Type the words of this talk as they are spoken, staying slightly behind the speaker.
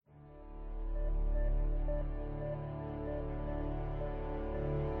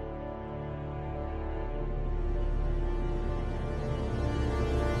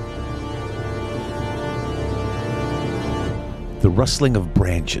rustling of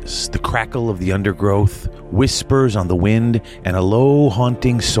branches, the crackle of the undergrowth, whispers on the wind, and a low,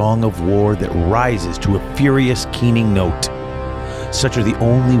 haunting song of war that rises to a furious, keening note. Such are the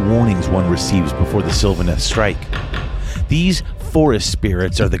only warnings one receives before the Sylvaneth strike. These forest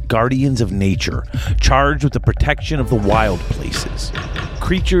spirits are the guardians of nature, charged with the protection of the wild places.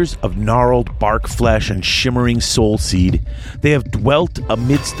 Creatures of gnarled bark flesh and shimmering soul seed, they have dwelt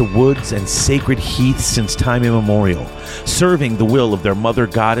amidst the woods and sacred heaths since time immemorial, serving the will of their mother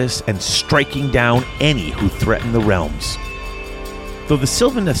goddess and striking down any who threaten the realms. Though the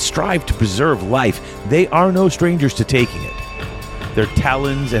Sylvaneth strive to preserve life, they are no strangers to taking it. Their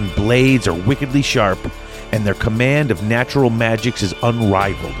talons and blades are wickedly sharp, and their command of natural magics is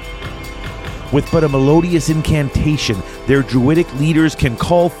unrivaled. With but a melodious incantation, their druidic leaders can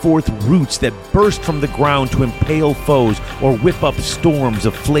call forth roots that burst from the ground to impale foes or whip up storms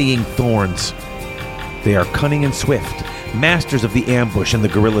of flaying thorns. They are cunning and swift, masters of the ambush and the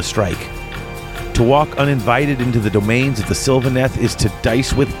guerrilla strike. To walk uninvited into the domains of the Sylvaneth is to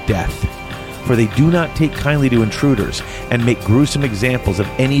dice with death, for they do not take kindly to intruders and make gruesome examples of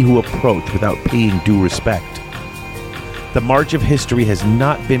any who approach without paying due respect. The march of history has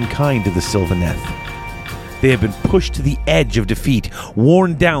not been kind to the Sylvaneth. They have been pushed to the edge of defeat,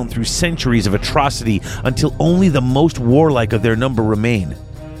 worn down through centuries of atrocity until only the most warlike of their number remain.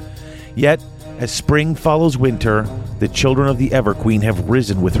 Yet, as spring follows winter, the children of the Everqueen have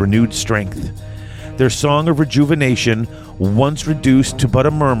risen with renewed strength. Their song of rejuvenation, once reduced to but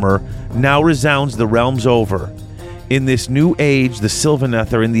a murmur, now resounds the realms over. In this new age, the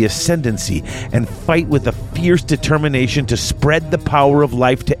Sylvaneth are in the ascendancy and fight with a fierce determination to spread the power of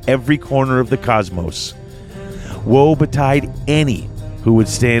life to every corner of the cosmos. Woe betide any who would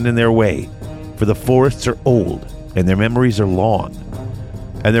stand in their way, for the forests are old and their memories are long,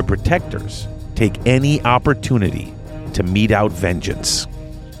 and their protectors take any opportunity to mete out vengeance.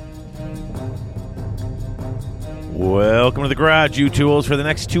 Welcome to the Garage, you tools. For the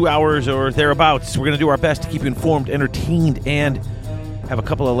next 2 hours or thereabouts, we're going to do our best to keep you informed, entertained, and have a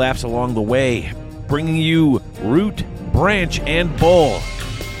couple of laughs along the way. Bringing you Root, Branch, and Bowl.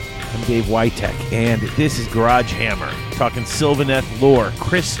 I'm Dave Witek, and this is Garage Hammer, talking Sylvaneth lore.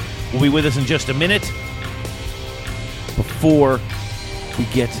 Chris will be with us in just a minute. Before we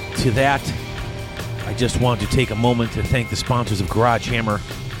get to that, I just want to take a moment to thank the sponsors of Garage Hammer,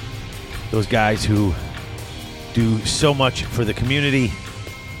 those guys who do so much for the community.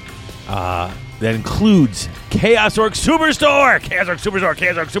 That includes Chaos Orc Superstore! Chaos Orc Superstore!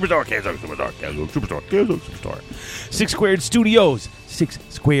 Chaos Orc Superstore! Chaos Orc Superstore! Chaos Orc Superstore! Chaos Orc Superstore! 6 Squared Studios! 6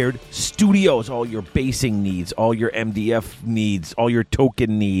 Squared Studios! All your basing needs, all your MDF needs, all your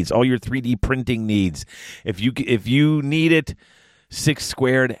token needs, all your 3D printing needs. If you need it, 6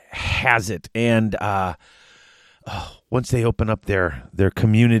 Squared has it. And once they open up their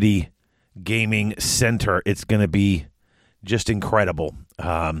community gaming center, it's going to be just incredible.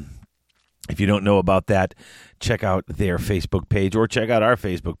 If you don't know about that, check out their Facebook page or check out our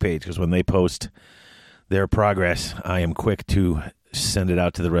Facebook page, because when they post their progress, I am quick to send it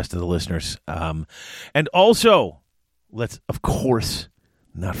out to the rest of the listeners. And also, let's, of course,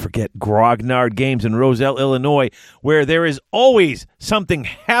 not forget Grognard Games in Roselle, Illinois, where there is always something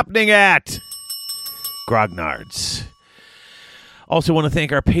happening at Grognard's. Also want to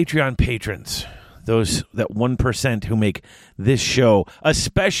thank our Patreon patrons, those that 1% who make this show,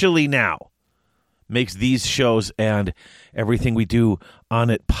 especially now, makes these shows and everything we do on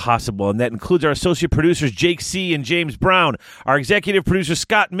it possible. And that includes our associate producers, Jake C. and James Brown, our executive producer,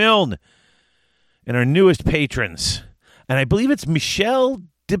 Scott Milne, and our newest patrons. And I believe it's Michelle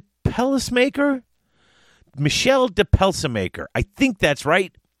DePelsemaker? Michelle DePelsemaker. I think that's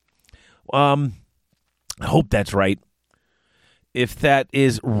right. I hope that's right. If that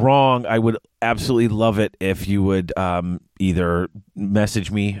is wrong, I would absolutely love it if you would either message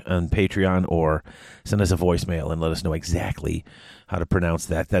me on Patreon or send us a voicemail and let us know exactly how to pronounce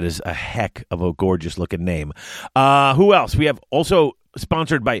that. That is a heck of a gorgeous-looking name. Who else? We have also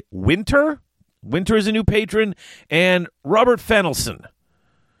sponsored by Winter. Winter is a new patron. And Robert Fennelson.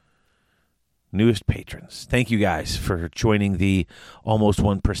 Newest patrons. Thank you guys for joining the almost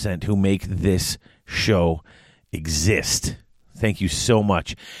 1% who make this show exist. Thank you so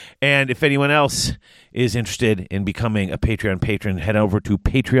much. And if anyone else is interested in becoming a Patreon patron, head over to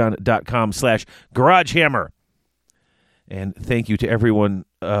patreon.com/GarageHammer. And thank you to everyone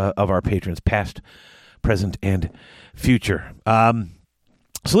of our patrons, past, present, and future.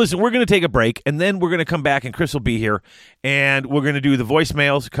 So listen, we're going to take a break, and then we're going to come back, and Chris will be here, and we're going to do the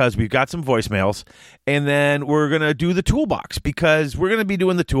voicemails because we've got some voicemails, and then we're going to do the toolbox because we're going to be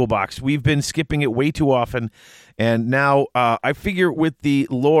doing the toolbox. We've been skipping it way too often, and now I figure with the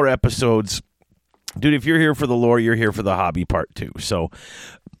lore episodes, dude, if you're here for the lore, you're here for the hobby part too. So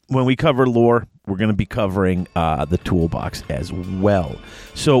when we cover lore, we're going to be covering the toolbox as well.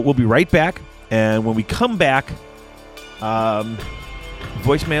 So we'll be right back, and when we come back,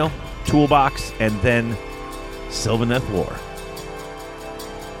 voicemail, toolbox, and then Sylvaneth lore.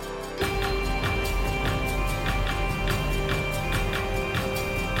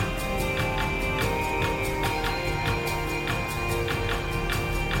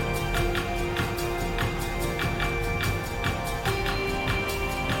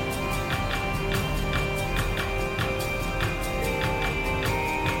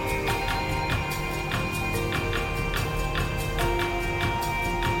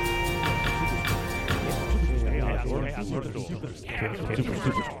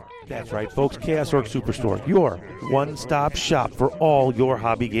 That's right, folks. Chaos Orc Superstore, your one-stop shop for all your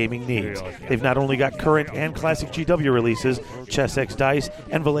hobby gaming needs. They've not only got current and classic GW releases, Chessex Dice,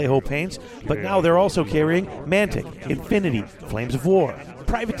 and Vallejo paints, but now they're also carrying Mantic, Infinity, Flames of War,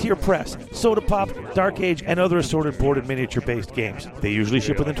 Privateer Press, Soda Pop, Dark Age, and other assorted board and miniature-based games. They usually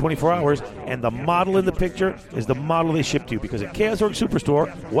ship within 24 hours, and the model in the picture is the model they ship to you, because at Chaos Orc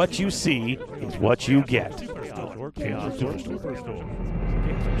Superstore, what you see is what you get. Chaos Orc Superstore.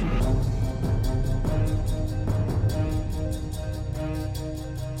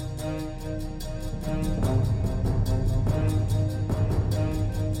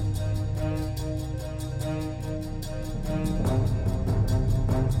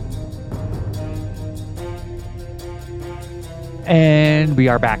 And we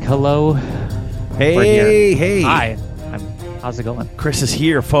are back. Hello. Hey. Hi. How's it going? Chris is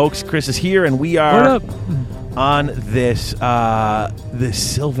here, folks. Chris is here, and we are on this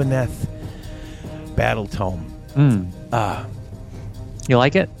Sylvaneth Battle Tome. You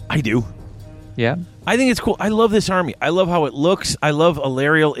like it? I do. Yeah. I think it's cool. I love this army. I love how it looks. I love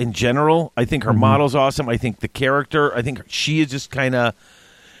Alarielle in general. I think her model's awesome. I think the character, I think she is just kind of...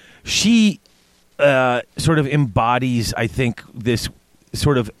 She sort of embodies, I think, this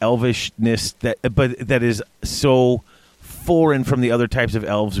sort of elvishness that is so foreign from the other types of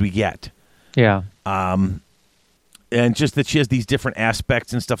elves we get. Yeah. And just that she has these different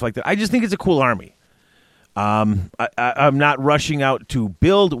aspects and stuff like that. I just think it's a cool army. I'm not rushing out to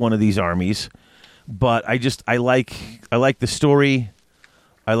build one of these armies, but I like the story.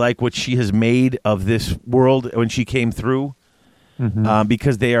 I like what she has made of this world when she came through,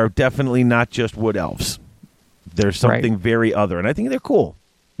 because they are definitely not just wood elves. There's something very other, and I think they're cool.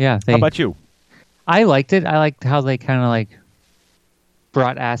 Yeah. How about you? I liked it. I liked how they kind of like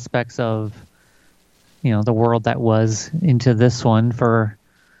brought aspects of, the world that was into this one for,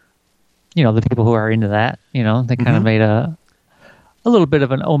 the people who are into that. They kind of made a little bit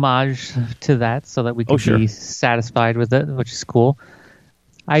of an homage to that so that we can be satisfied with it, which is cool.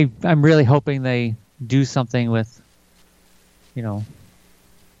 I'm really hoping they do something with,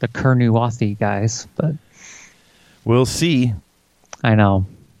 the Kernuothi guys, but we'll see. I know.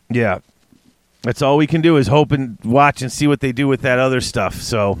 Yeah. That's all we can do is hope and watch and see what they do with that other stuff.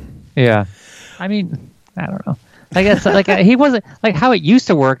 So, yeah. I mean, I don't know. I guess he wasn't like how it used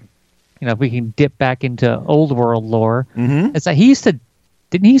to work. If we can dip back into old world lore, it's like he used to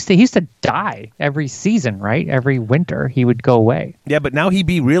die every season, right? Every winter he would go away. Yeah, but now he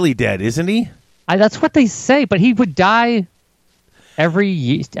be really dead, isn't he? That's what they say, but he would die every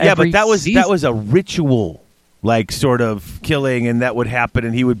year. Yeah, but that was a ritual, like sort of killing, and that would happen,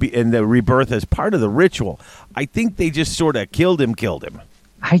 and he would be in the rebirth as part of the ritual. I think they just sort of killed him.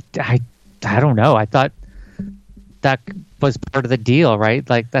 I don't know. I thought that was part of the deal, right?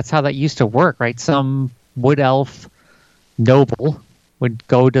 Like that's how that used to work, right? Some wood elf noble would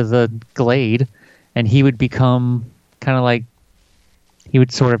go to the glade, and he would become kind of like he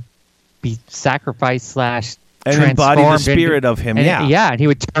would sort of be sacrificed / and embody the spirit of him. And he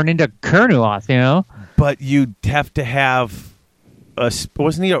would turn into Kernuoth, But you'd have to have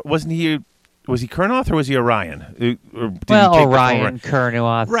wasn't he was he Kernoth or was he Orion? Orion,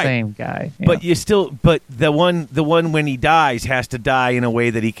 Kernuoth, same guy. But the one when he dies has to die in a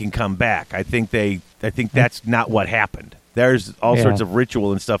way that he can come back. I think that's not what happened. There's all sorts of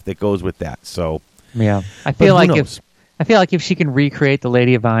ritual and stuff that goes with that. So yeah, I feel like if she can recreate the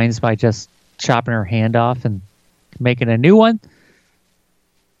Lady of Vines by just chopping her hand off and making a new one,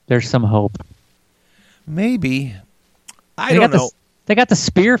 there's some hope. Maybe. I don't know. They got the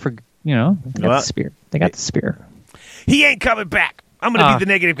spear for, the spear. They got the spear. He ain't coming back. I'm going to be the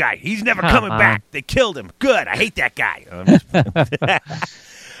negative guy. He's never coming back. They killed him. Good. I hate that guy.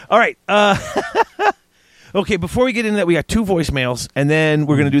 All right. Okay, before we get into that, we got 2 voicemails, and then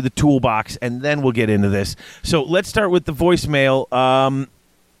we're going to do the toolbox, and then we'll get into this. So let's start with the voicemail.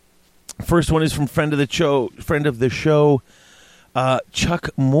 First one is from friend of the show, Chuck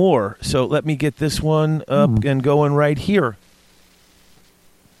Moore. So let me get this one up and going right here.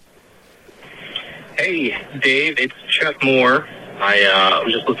 Hey, Dave, it's Chuck Moore. I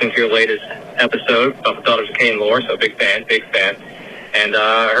was just listening to your latest episode about the Daughters of Cain lore, so big fan. And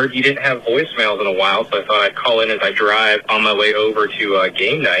I heard you didn't have voicemails in a while, so I thought I'd call in as I drive on my way over to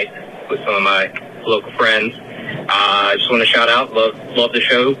game night with some of my local friends. I just want to shout out, love the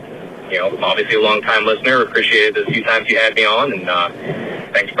show. You know, obviously a long-time listener. Appreciated the few times you had me on, and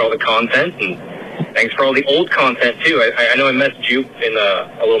thanks for all the content, and thanks for all the old content, too. I know I messaged you in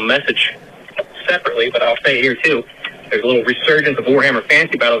a little message separately, but I'll say it here, too. There's a little resurgence of Warhammer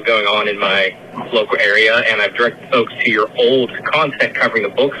Fantasy Battles going on in my local area, and I've directed folks to your old content covering the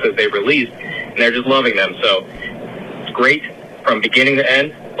books as they released, and they're just loving them. So it's great from beginning to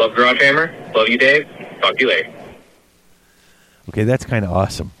end. Love Garagehammer. Love you, Dave. Talk to you later. Okay, that's kind of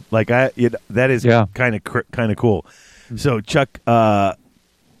awesome. Like that is kind of cool. So Chuck,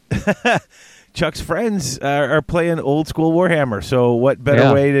 Chuck's friends are playing old school Warhammer. So what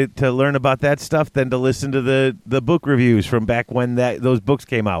better way to learn about that stuff than to listen to the book reviews from back when those books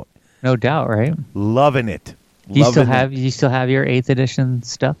came out? No doubt, right? Loving it. Do you still have your 8th edition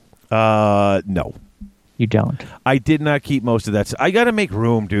stuff? No. You don't. I did not keep most of that. I got to make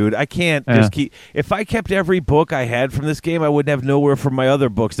room, dude. I can't just keep. If I kept every book I had from this game, I wouldn't have nowhere for my other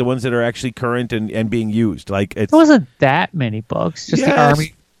books, the ones that are actually current and being used. Like it wasn't that many books. Just the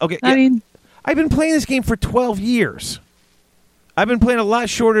army. Okay. I mean, I've been playing this game for 12 years. I've been playing a lot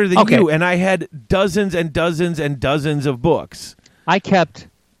shorter than you, and I had dozens and dozens and dozens of books. I kept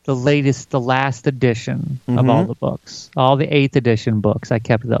the last edition of all the books, all the 8th edition books. I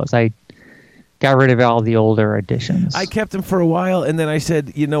kept those. I got rid of all the older editions. I kept them for a while, and then I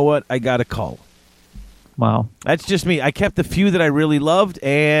said, you know what? I got a call. Wow. That's just me. I kept the few that I really loved,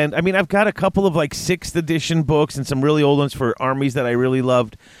 and, I mean, I've got a couple of, like, 6th edition books and some really old ones for armies that I really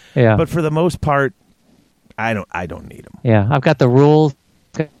loved. Yeah. But for the most part, I don't need them. Yeah, I've got the rules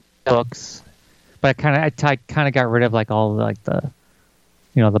books, but I kind of got rid of, like, all, like, the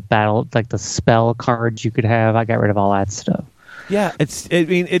battle, like, the spell cards you could have. I got rid of all that stuff. Yeah, it's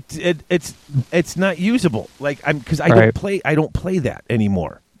not usable. Like because I don't play that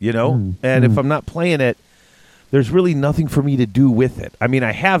anymore, you know? And if I'm not playing it, there's really nothing for me to do with it. I mean,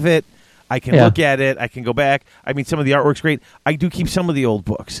 I have it, I can look at it, I can go back. I mean, some of the artwork's great. I do keep some of the old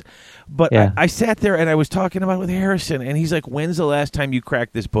books. But I sat there and I was talking about it with Harrison, and he's like, "When's the last time you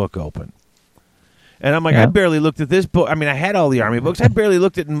cracked this book open?" And I'm like, I barely looked at this book. I mean, I had all the army books. I barely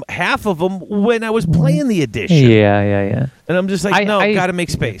looked at half of them when I was playing the edition. Yeah. And I'm just like, I got to make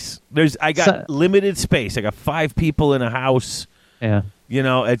space. I got limited space. I got 5 people in a house. Yeah. You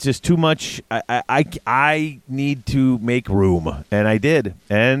know, it's just too much. I need to make room, and I did.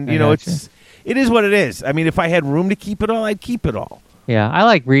 And you know, it is what it is. I mean, if I had room to keep it all, I'd keep it all. Yeah, I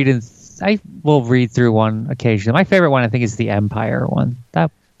like reading. I will read through one occasionally. My favorite one, I think, is the Empire one. That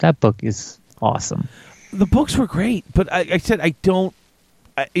book is awesome. The books were great, but I said I don't.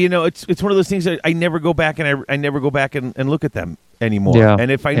 It's one of those things that I never go back and I never go back and look at them anymore. Yeah.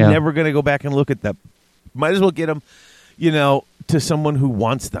 And if I'm never going to go back and look at them, might as well get them, to someone who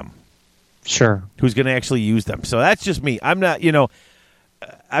wants them. Sure. Who's going to actually use them. So that's just me. I'm not,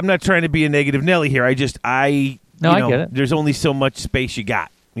 I'm not trying to be a negative Nelly here. I get it. There's only so much space you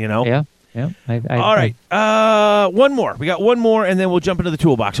got, Yeah. Yeah. All right. One more. We got one more, and then we'll jump into the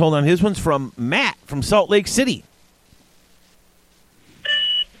toolbox. Hold on. His one's from Matt from Salt Lake City.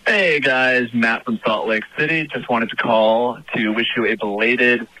 Hey, guys. Matt from Salt Lake City. Just wanted to call to wish you a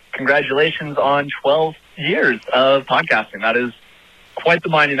belated congratulations on 12 years of podcasting. That is quite the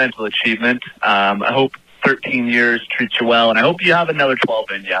monumental achievement. I hope 13 years treats you well, and I hope you have another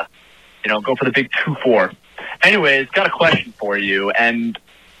 12 in you. Go for the big 2-4. Anyways, got a question for you, and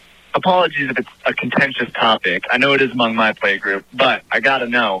apologies if it's a contentious topic. I know it is among my play group, but I got to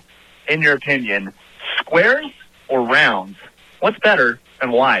know, in your opinion, squares or rounds? What's better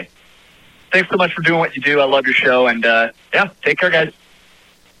and why? Thanks so much for doing what you do. I love your show, and take care, guys.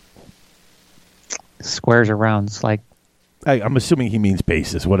 Squares or rounds? Like, I'm assuming he means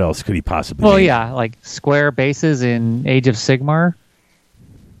bases. What else could he possibly mean? Well, yeah, like square bases in Age of Sigmar?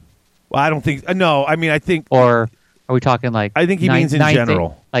 Well, I don't think... No, I mean, I think... Or... Are we talking like? I think he means in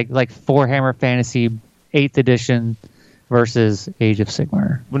general, like Warhammer Fantasy 8th edition versus Age of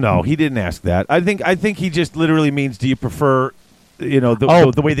Sigmar. Well, no, he didn't ask that. I think he just literally means, do you prefer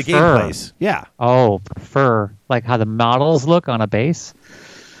the way the game plays. Yeah. Oh, prefer like how the models look on a base.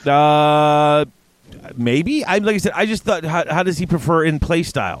 Maybe. Like I said, I just thought, how does he prefer in play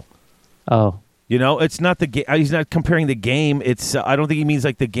style? Oh, It's not the game. He's not comparing the game. It's I don't think he means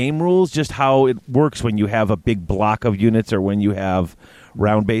like the game rules, just how it works when you have a big block of units or when you have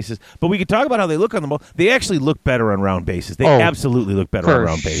round bases. But we could talk about how they look on the ball. They actually look better on round bases. They absolutely look better on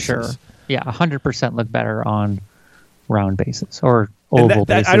round bases. Sure. Yeah, 100% look better on round bases or oval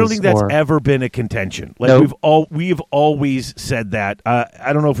bases. I don't think that's ever been a contention. Like Nope. we've always said that.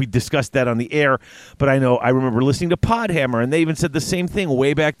 I don't know if we discussed that on the air, but I remember listening to Podhammer, and they even said the same thing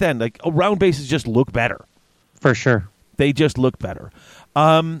way back then. Like, round bases just look better. For sure. They just look better.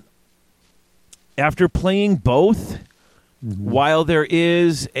 After playing both, while there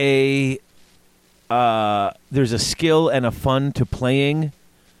is there's a skill and a fun to playing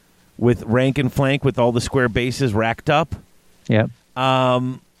with rank and flank with all the square bases racked up. Yep.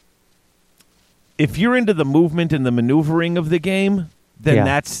 If you're into the movement and the maneuvering of the game, then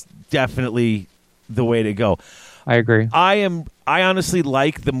that's definitely the way to go. I agree. I honestly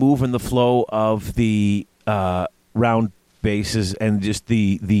like the move and the flow of the round bases and just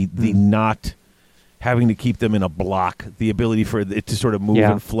the not having to keep them in a block, the ability for it to sort of move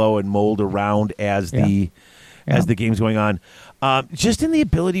and flow and mold around as the game's going on. Just in the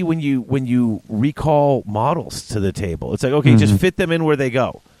ability when you recall models to the table, it's like, okay, just fit them in where they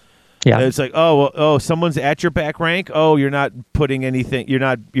go. Yeah, and it's like, someone's at your back rank. Oh, you're not putting anything.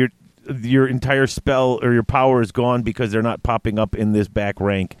 Your entire spell or your power is gone because they're not popping up in this back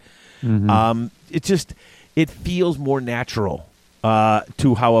rank. It feels more natural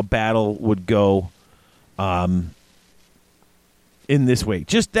to how a battle would go. In this way,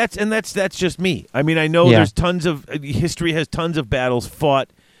 that's just me. I mean, I know there's tons of history has tons of battles fought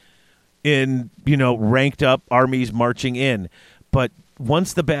in ranked up armies marching in, but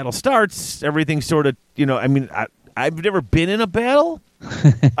once the battle starts, everything sort of I mean, I've never been in a battle.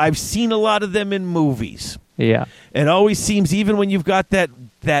 I've seen a lot of them in movies. Yeah, it always seems, even when you've got that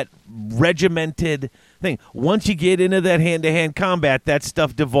regimented thing, once you get into that hand-to-hand combat, that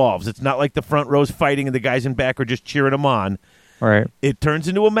stuff devolves. It's not like the front row's fighting and the guys in back are just cheering them on. Right. It turns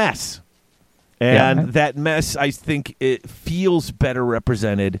into a mess. And that mess, I think, it feels better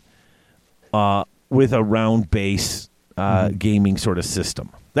represented with a round base gaming sort of system.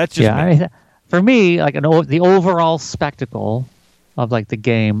 That's just me. For me, like the overall spectacle of like the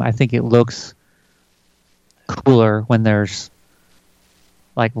game, I think it looks cooler when there's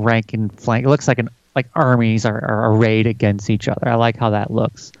like rank and flank. It looks like armies are arrayed against each other. I like how that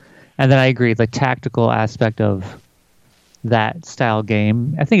looks. And then I agree, the tactical aspect of that style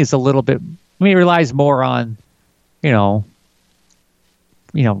game, I think it's a little bit, it relies more on,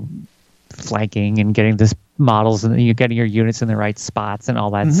 flanking and getting this models and you're getting your units in the right spots and all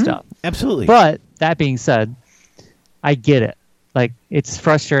that stuff. Absolutely. But that being said, I get it. Like, it's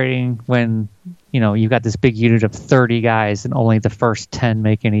frustrating when, you've got this big unit of 30 guys and only the first 10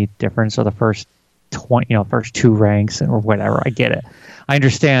 make any difference, or the first 20, first 2 ranks or whatever. I get it. I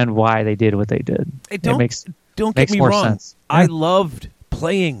understand why they did what they did. Don't get me wrong. Sense. I loved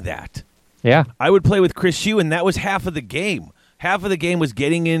playing that. Yeah. I would play with Chris Hugh, and that was half of the game. Half of the game was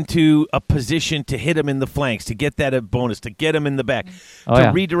getting into a position to hit him in the flanks, to get that bonus, to get him in the back,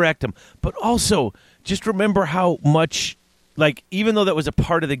 redirect him. But also, just remember how much, like, even though that was a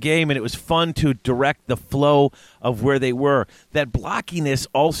part of the game and it was fun to direct the flow of where they were, that blockiness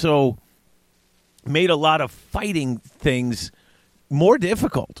also made a lot of fighting things more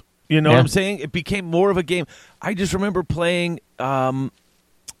difficult. You know what I'm saying? It became more of a game. I just remember playing my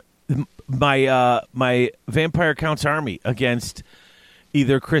Vampire Count's army against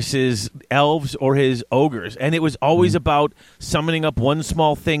either Chris's elves or his ogres, and it was always about summoning up one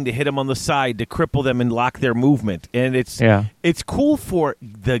small thing to hit them on the side to cripple them and lock their movement. And it's cool for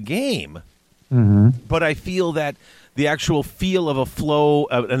the game, but I feel that the actual feel of a flow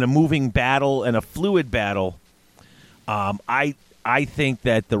and a moving battle and a fluid battle, I think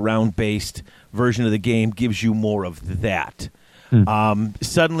that the round-based version of the game gives you more of that.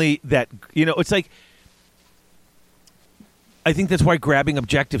 Suddenly, that it's like, I think that's why grabbing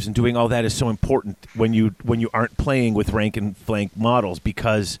objectives and doing all that is so important when you aren't playing with rank and flank models,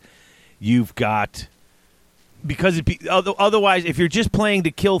 because otherwise, if you're just playing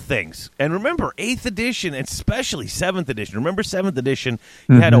to kill things, and remember 8th edition and especially 7th edition. Remember 7th edition,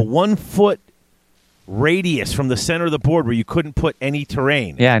 you had a 1 foot radius from the center of the board where you couldn't put any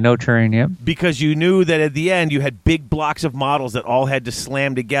terrain. Yeah, no terrain, yep. Because you knew that at the end you had big blocks of models that all had to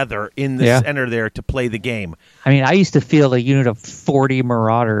slam together in the center there to play the game. I mean, I used to field a unit of 40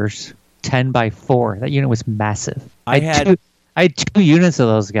 Marauders, 10 by 4. That unit was massive. I had I had 2 units of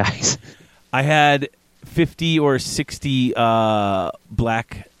those guys. I had 50 or 60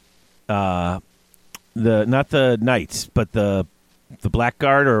 black, not the knights, but the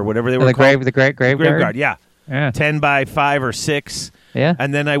blackguard or whatever they were called. The grave guard. Yeah. Yeah. 10 by 5 or 6. Yeah.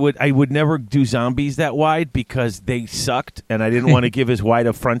 And then I would never do zombies that wide because they sucked, and I didn't want to give as wide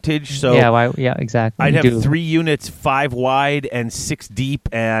a frontage. So yeah, exactly. I'd have 3 units, 5 wide and 6 deep,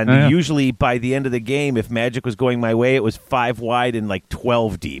 and usually by the end of the game, if magic was going my way, it was 5 wide and like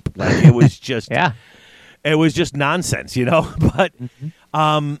 12 deep. Like it was just it was just nonsense, you know. But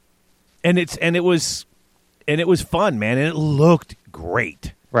and it was fun, man, and it looked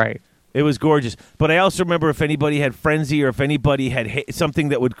great. Right. It was gorgeous. But I also remember if anybody had frenzy or if anybody had something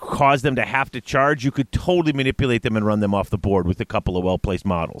that would cause them to have to charge, you could totally manipulate them and run them off the board with a couple of well-placed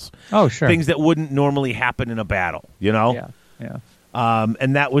models. Oh, sure. Things that wouldn't normally happen in a battle, you know? Yeah.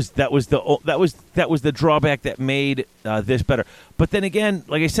 And that was the drawback that made this better. But then again,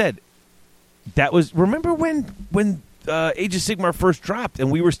 like I said, remember when Age of Sigmar first dropped and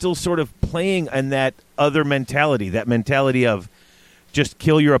we were still sort of playing in that other mentality, of just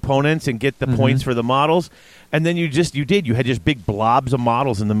kill your opponents and get the points for the models, and then you had just big blobs of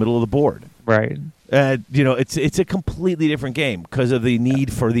models in the middle of the board. Right. It's a completely different game because of the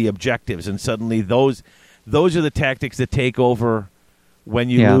need for the objectives, and suddenly those are the tactics that take over when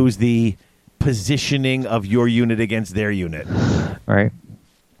you lose the positioning of your unit against their unit. Right.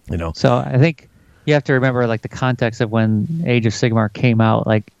 So I think you have to remember like the context of when Age of Sigmar came out.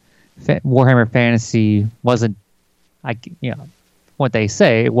 Like Warhammer Fantasy wasn't, what they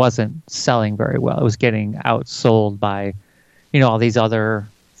say, it wasn't selling very well. It was getting outsold by, all these other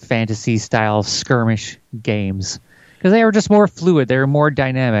fantasy-style skirmish games because they were just more fluid. They were more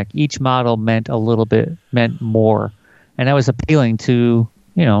dynamic. Each model meant more, and that was appealing to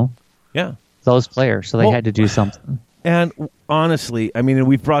those players. So they had to do something. And honestly, I mean, and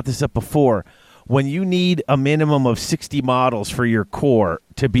we've brought this up before. When you need a minimum of 60 models for your core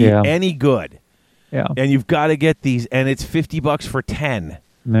to be any good. Yeah. And you've got to get these, and it's $50 for 10.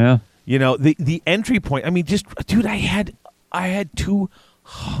 Yeah. The entry point. I mean, dude, I had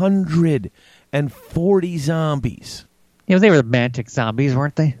 240 zombies. They were the Mantic zombies,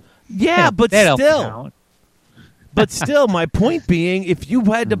 weren't they? Yeah, but still. But still, my point being, if you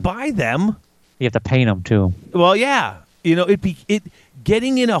had to buy them, you have to paint them too. Well, yeah.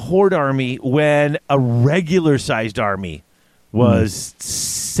 Getting in a horde army when a regular sized army was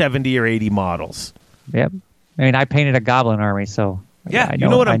 70 or 80 models. Yep. I mean, I painted a goblin army, so yeah, you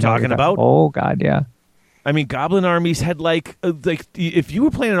know what I'm talking about. Oh God, yeah. I mean, goblin armies had like if you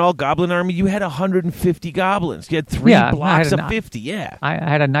were playing an all goblin army, you had 150 goblins. You had 3 blocks of 50. Yeah, I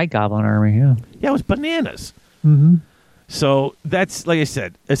had a night goblin army. Yeah, it was bananas. Mm-hmm. So that's, like I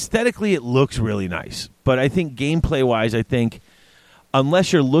said, aesthetically it looks really nice, but I think gameplay wise,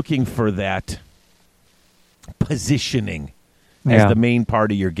 unless you're looking for that positioning as the main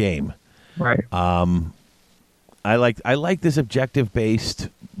part of your game. Right. I like this objective based,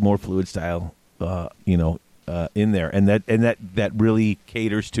 more fluid style, in there, and that really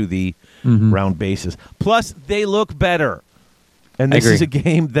caters to the round bases. Plus, they look better, and this is a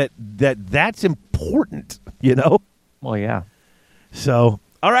game that's important. Well, yeah. So,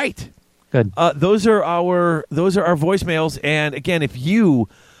 all right. Good. Those are our voicemails, and again, if you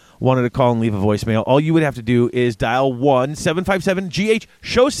wanted to call and leave a voicemail, all you would have to do is dial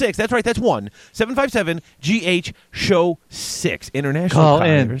 1-757-GH-SHOW-6. That's right, that's 1-757-GH-SHOW-6. International call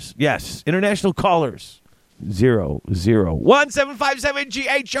callers. In. Yes, international callers.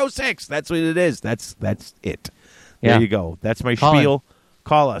 1-757-GH-SHOW-6. That's what it is. That's it. Yeah. There you go. That's my spiel.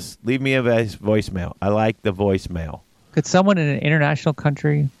 Call us. Leave me a voicemail. I like the voicemail. Could someone in an international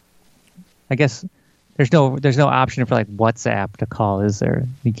country, I guess there's no option for like WhatsApp to call, is there?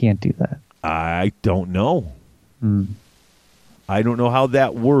 You can't do that. I don't know. I don't know how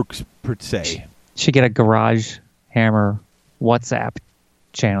that works per se. Should get a Garage Hammer WhatsApp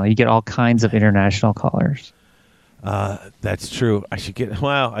channel. You get all kinds of international callers. That's true. I should get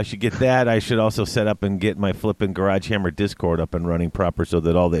that. I should also set up and get my flipping Garage Hammer Discord up and running proper so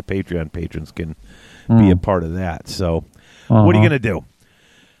that all the Patreon patrons can be a part of that. So what are you going to do?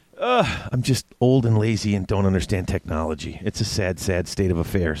 I'm just old and lazy and don't understand technology. It's a sad, sad state of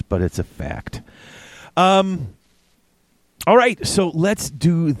affairs, but it's a fact. All right, so let's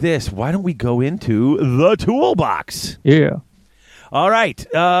do this. Why don't we go into the toolbox? Yeah. All right.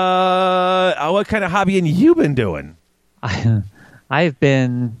 What kind of hobby have you been doing? I've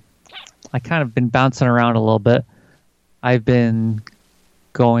kind of been bouncing around a little bit. I've been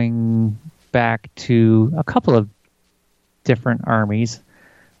going back to a couple of different armies.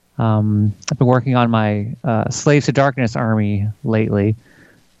 I've been working on my Slaves to Darkness army lately.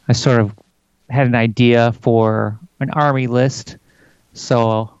 I sort of had an idea for an army list,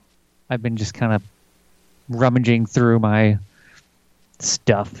 so I've been just kind of rummaging through my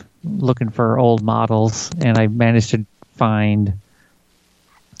stuff, looking for old models, and I managed to find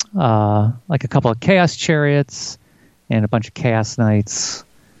like a couple of Chaos Chariots and a bunch of Chaos Knights,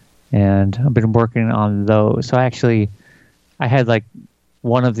 and I've been working on those. So I had like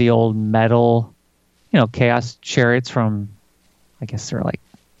one of the old metal, Chaos Chariots from, I guess they're like,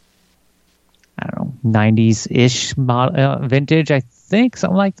 I don't know, 90s-ish vintage, I think,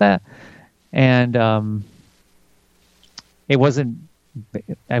 something like that. And it wasn't,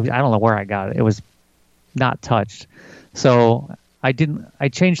 I don't know where I got it. It was not touched. So I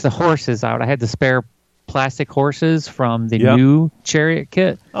changed the horses out. I had the spare plastic horses from the new chariot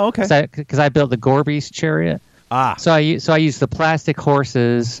kit. Oh, okay. Because I built the Gorby's chariot. So I used the plastic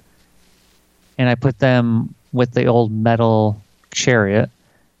horses, and I put them with the old metal chariot,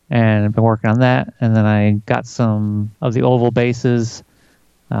 and I've been working on that. And then I got some of the oval bases,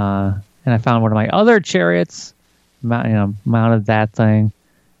 and I found one of my other chariots, mounted that thing,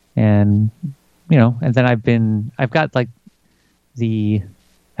 and and then I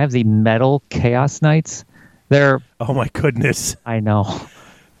have the metal Chaos Knights. They're, oh my goodness, I know.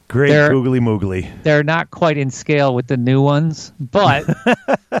 Great googly moogly. They're not quite in scale with the new ones, but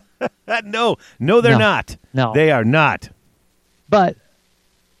no, they're not. No, they are not. But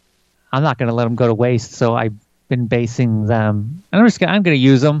I'm not going to let them go to waste. So I've been basing them, and I'm going to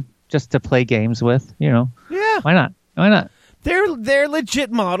use them just to play games with. Yeah. Why not? Why not? They're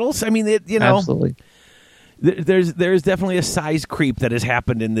legit models. I mean, absolutely. There's definitely a size creep that has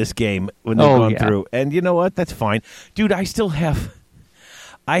happened in this game when they've gone through, and you know what? That's fine, dude.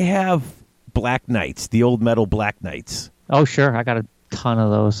 I have Black Knights, the old metal Black Knights. Oh, sure. I got a ton of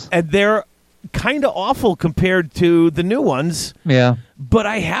those. And they're kind of awful compared to the new ones. Yeah. But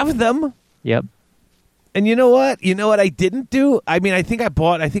I have them. Yep. And you know what? You know what I didn't do? I mean, I think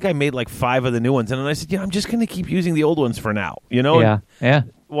I made like 5 of the new ones. And then I said, I'm just going to keep using the old ones for now. Yeah. Yeah.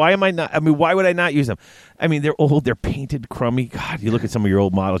 Why am I not? I mean, why would I not use them? I mean, they're old. They're painted crummy. God, you look at some of your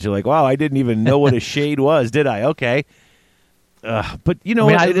old models. You're like, wow, I didn't even know what a shade was, did I? Okay. But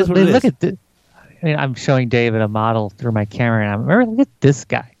it is what it is. Look at I'm showing David a model through my camera, and look at this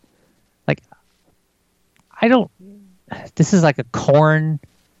guy. Like, this is like a Korn,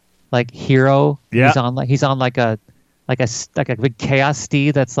 like hero. Yeah. He's on like a big chaos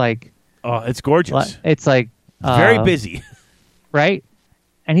steed that's like. Oh, it's gorgeous. It's like very busy, right?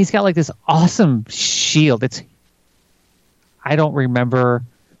 And he's got like this awesome shield. I don't remember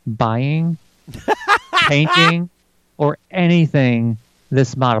buying, painting, or anything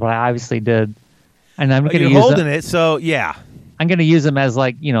this model, but I obviously did. And I'm going to use holding it, so yeah. I'm going to use him as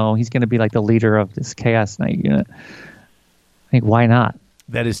like, he's going to be like the leader of this Chaos Knight unit. I think, why not?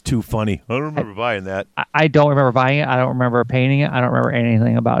 That is too funny. I don't remember buying that. I don't remember buying it. I don't remember painting it. I don't remember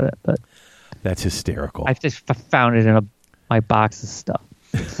anything about it. But that's hysterical. I just found it in my box of stuff.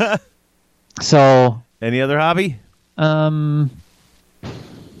 So, any other hobby? No.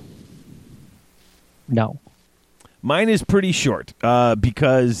 Mine is pretty short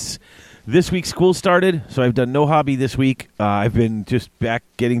because this week school started, so I've done no hobby this week. I've been just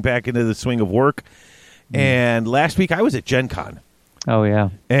getting back into the swing of work. And last week I was at Gen Con. Oh, yeah.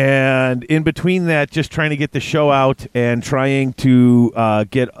 And in between that, just trying to get the show out and trying to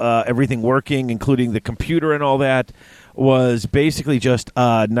get everything working, including the computer and all that, was basically just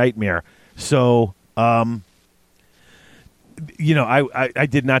a nightmare. So, I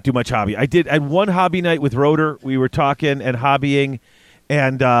did not do much hobby. I had one hobby night with Rotor. We were talking and hobbying,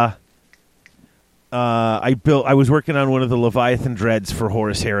 and I was working on one of the Leviathan Dreads for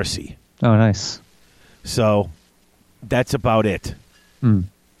Horus Heresy. Oh, nice. So that's about it. Yeah,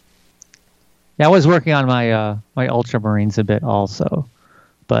 I was working on my my Ultramarines a bit also,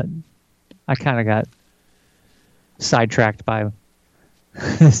 but I kind of got sidetracked by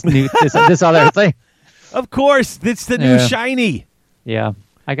this other thing. Of course, it's the new shiny. Yeah,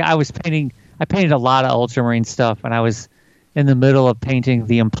 I painted a lot of Ultramarine stuff, and I was in the middle of painting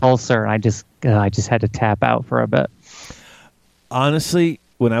the Impulsor, and I just had to tap out for a bit. Honestly,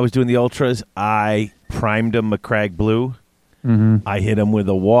 when I was doing the Ultras, I primed them Macragge Blue. Mm-hmm. I hit them with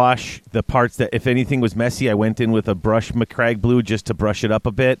a wash. The parts that, if anything was messy, I went in with a brush Macragge Blue just to brush it up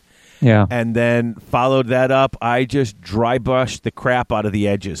a bit. Yeah. And then followed that up. I just dry brushed the crap out of the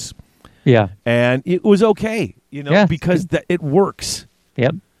edges. Yeah. And it was okay, because it works.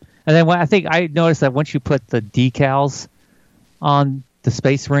 Yep. And then I think I noticed that once you put the decals on the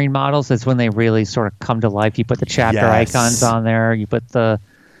Space Marine models, that's when they really sort of come to life. You put the chapter icons on there. You put the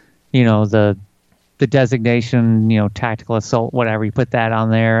the designation, tactical assault, whatever. You put that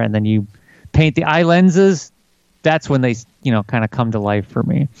on there, and then you paint the eye lenses. That's when they, kind of come to life for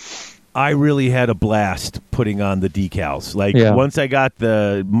me. I really had a blast putting on the decals. Like once I got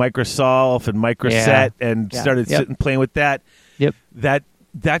the Microsolve and Microset and started sitting playing with that. Yep.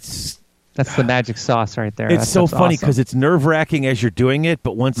 That's the magic sauce right there. It's so funny because it's nerve-wracking as you're doing it,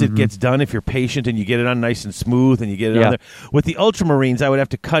 but once it gets done, if you're patient and you get it on nice and smooth and you get it on there. With the Ultramarines, I would have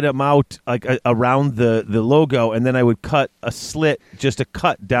to cut them out like around the logo, and then I would cut a slit, just a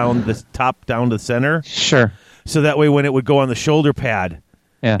cut down the top, down to the center. Sure. So that way when it would go on the shoulder pad,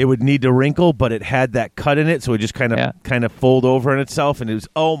 it would need to wrinkle, but it had that cut in it, so it just kind of fold over on itself, and it was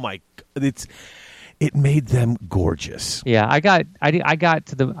it made them gorgeous. Yeah, I got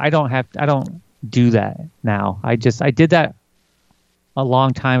to the. I don't do that now. I did that a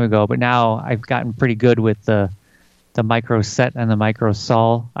long time ago, but now I've gotten pretty good with the micro set and the micro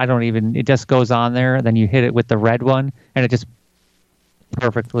sol. It just goes on there, then you hit it with the red one, and it just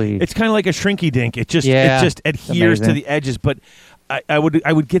perfectly. It's kind of like a shrinky dink. It just adheres to the edges, but I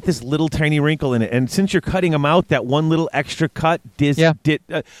would get this little tiny wrinkle in it, and since you're cutting them out, that one little extra cut did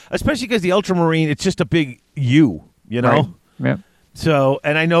especially because the Ultramarine, it's just a big U, Right. Yeah. So,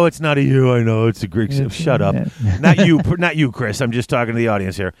 and I know it's not a U. I know it's a Greek. Shut up, not you, Chris. I'm just talking to the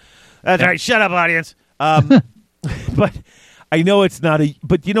audience here. That's right. Shut up, audience. But I know it's not a.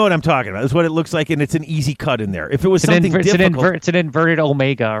 But you know what I'm talking about. It's what it looks like, and it's an easy cut in there. If it was something difficult, it's an inverted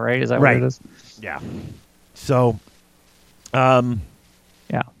omega, right? Is that what it is? Yeah. So. Yeah.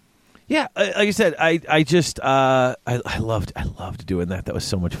 Like I said, I just I loved doing that. That was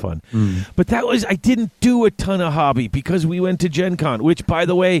so much fun. But I didn't do a ton of hobby because we went to Gen Con, which, by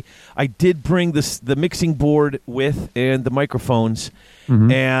the way, I did bring the mixing board with and the microphones.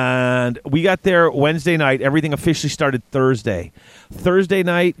 And we got there Wednesday night. Everything officially started Thursday. Thursday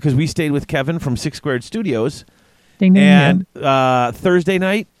night, because we stayed with Kevin from Six Squared Studios. Ding, ding, and Thursday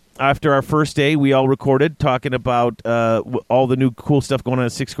night, after our first day, we all recorded talking about all the new cool stuff going on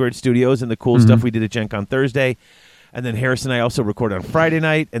at Six Squared Studios and the cool stuff we did at Gen Con Thursday. And then Harris and I also recorded on Friday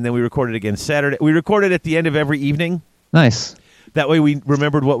night, and then we recorded again Saturday. We recorded at the end of every evening. Nice. That way we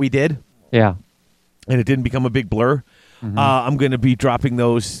remembered what we did. Yeah. And it didn't become a big blur. I'm going to be dropping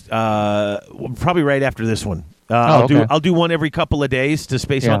those probably right after this one. I'll do one every couple of days to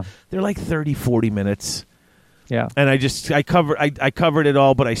space on. They're like 30, 40 minutes. Yeah, and I covered it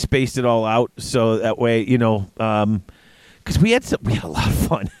all, but I spaced it all out so that way, because we had a lot of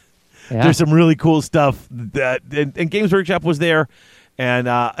fun. Yeah. There's some really cool stuff and Games Workshop was there, and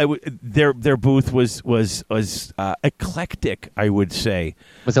their booth was eclectic, I would say.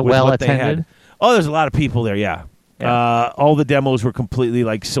 Was it well attended? Oh, there's a lot of people there. Yeah. All the demos were completely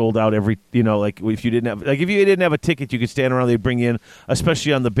sold out. If you didn't have a ticket, you could stand around. They'd bring you in,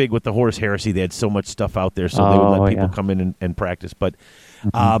 especially on the big with the Horus Heresy. They had so much stuff out there, so they would let people come in and practice. But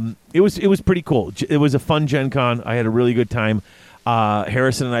it was pretty cool. It was a fun Gen Con. I had a really good time.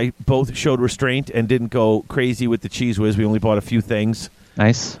 Harrison and I both showed restraint and didn't go crazy with the Cheese Whiz. We only bought a few things.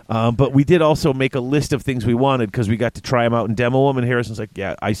 Nice. But we did also make a list of things we wanted because we got to try them out and demo them. And Harrison's like,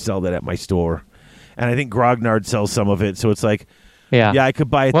 "Yeah, I sell that at my store." And I think Grognard sells some of it, so it's like, I could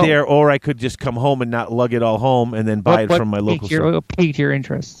buy it there, or I could just come home and not lug it all home and then buy it from my local store. What piqued your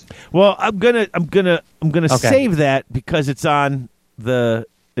interest? Well, I'm gonna save that because it's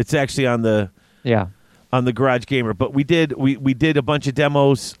actually on the Garage Gamer. But we did a bunch of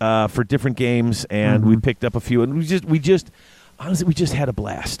demos for different games, and we picked up a few, and we just had a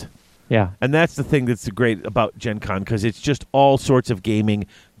blast. Yeah. And that's the thing that's great about Gen Con, because it's just all sorts of gaming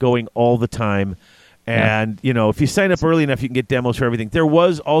going all the time. And, if you sign up early enough, you can get demos for everything. There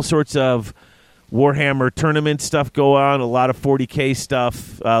was all sorts of Warhammer tournament stuff go on, a lot of 40K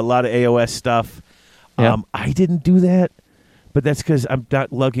stuff, a lot of AOS stuff. I didn't do that, but that's because I'm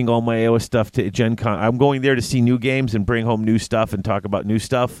not lugging all my AOS stuff to Gen Con. I'm going there to see new games and bring home new stuff and talk about new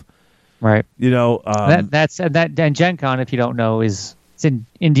stuff. Right. And Gen Con, if you don't know, it's in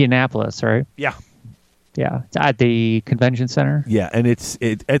Indianapolis, right? Yeah. Yeah, it's at the convention center. Yeah, and it's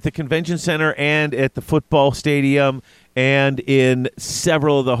at the convention center and at the football stadium and in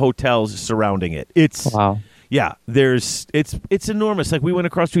several of the hotels surrounding it. Yeah, it's enormous. Like, we went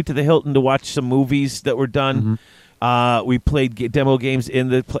across the street to the Hilton to watch some movies that were done. We played demo games in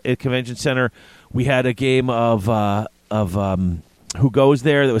the convention center. We had a game of Who Goes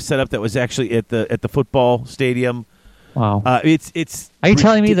There that was set up that was actually at the football stadium. Wow. It's. Are you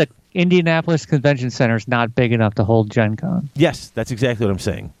telling me the Indianapolis Convention Center is not big enough to hold Gen Con? Yes, that's exactly what I'm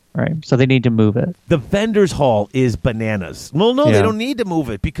saying. Right. So they need to move it. The vendors hall is bananas. Well, no, they don't need to move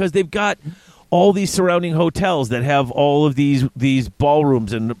it because they've got all these surrounding hotels that have all of these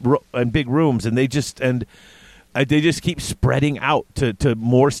ballrooms and big rooms, and they just keep spreading out to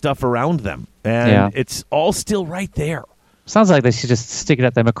more stuff around them, and it's all still right there. Sounds like they should just stick it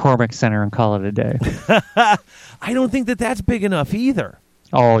at the McCormick Center and call it a day. I don't think that's big enough either.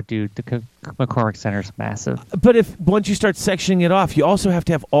 Oh, dude, the McCormick Center is massive. But if once you start sectioning it off, you also have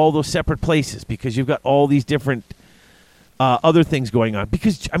to have all those separate places because you've got all these different other things going on.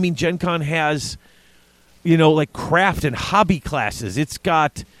 Because, I mean, Gen Con has, like craft and hobby classes. It's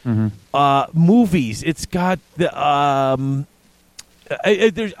got movies. It's got the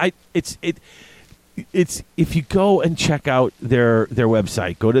it's if you go and check out their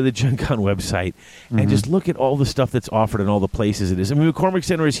website, go to the Gen Con website and just look at all the stuff that's offered and all the places it is. I mean, McCormick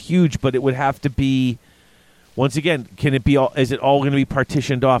Center is huge, but it would have to be. Once again, is it all going to be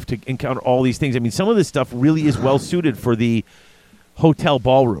partitioned off to encounter all these things? I mean, some of this stuff really is well suited for the hotel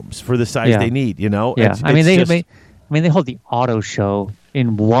ballrooms for the size they need. Yeah, they hold the auto show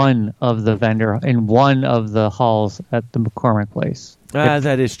in one of the halls at the McCormick place.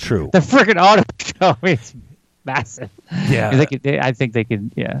 That is true. The freaking auto show is massive. Yeah, I think they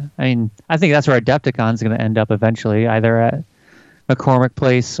could. Yeah, I mean, I think that's where Adepticon's going to end up eventually, either at McCormick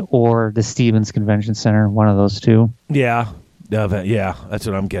Place or the Stevens Convention Center, one of those two. Yeah, that's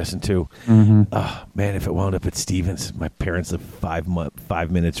what I'm guessing too. Oh, man, if it wound up at Stevens, my parents live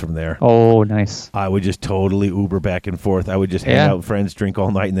 5 minutes from there. Oh, nice. I would just totally Uber back and forth. I would just hang out with friends, drink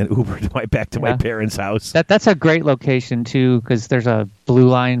all night, and then Uber back to my parents' house. That's a great location too, because there's a Blue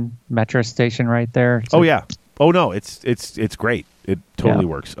Line metro station right there. Yeah. Oh no, it's great. It totally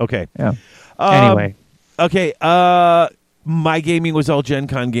works. Okay. Yeah. Anyway. Okay. My gaming was all Gen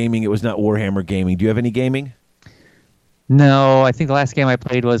Con gaming. It was not Warhammer gaming. Do you have any gaming? No, I think the last game I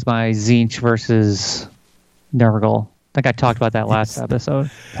played was my Tzeentch versus Nurgle. I think I talked about that last episode.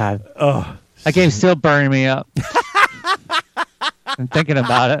 God. Oh, that game's still burning me up. I'm thinking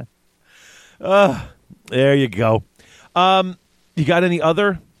about it. There you go. You got any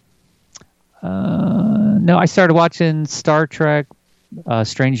other? No, I started watching Star Trek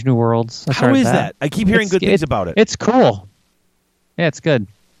Strange New Worlds. How is that? I keep hearing good things about it. It's cool. Yeah, it's good.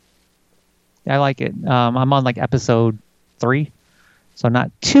 I like it. I'm on like episode 3, so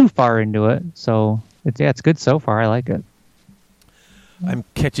not too far into it. So it's good so far. I like it. I'm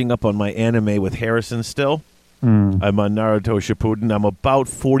catching up on my anime with Harrison still. I'm on Naruto Shippuden. I'm about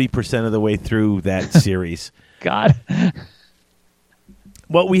 40% of the way through that series. God.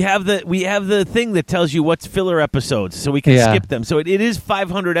 Well, we have the thing that tells you what's filler episodes, so we can skip them. So it is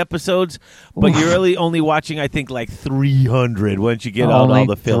 500 episodes, but you're really only watching, I think, like 300 once you get out all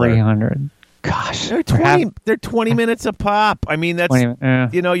the filler. 300. Gosh, they're 20 minutes a pop. I mean, that's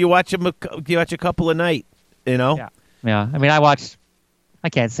you watch a couple a night. Yeah. I mean, I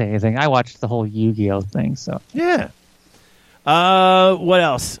can't say anything. I watched the whole Yu-Gi-Oh thing. So yeah. What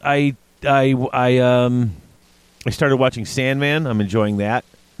else? I started watching Sandman. I'm enjoying that.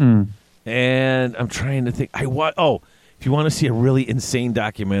 And I'm trying to think. If you want to see a really insane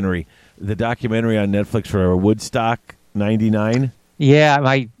documentary, the documentary on Netflix for Woodstock '99. Yeah,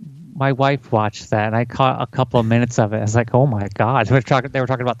 my wife watched that, and I caught a couple of minutes of it. I was like, oh my God. They were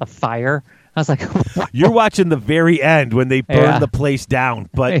talking about the fire. I was like, what? You're watching the very end when they burn the place down.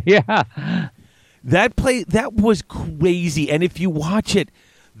 But that was crazy. And if you watch it,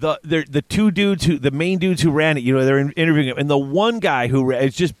 the two dudes the main dudes who ran it, they're interviewing him, and the one guy who ran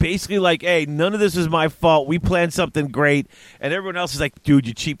it's just basically like, hey, none of this is my fault. We planned something great, and everyone else is like, dude,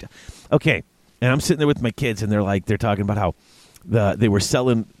 you cheaped. Okay, and I'm sitting there with my kids, and they're talking about how they were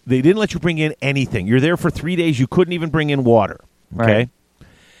selling. They didn't let you bring in anything. You're there for 3 days. You couldn't even bring in water. Okay. Right.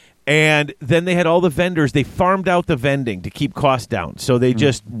 And then they had all the vendors. They farmed out the vending to keep costs down. So they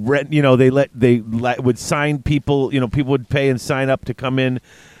just rent. They would sign people. People would pay and sign up to come in,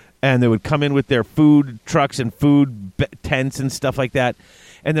 and they would come in with their food trucks and food tents and stuff like that.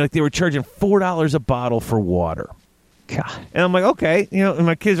 And they were charging $4 a bottle for water. God. And I'm like, okay, and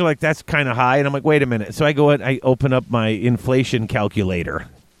my kids are like, that's kind of high. And I'm like, wait a minute. So I go and I open up my inflation calculator.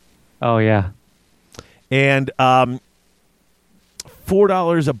 Oh yeah. And $4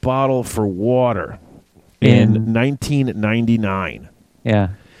 a bottle for water in 1999. Yeah.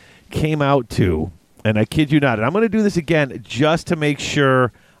 Came out to, and I kid you not, and I'm going to do this again just to make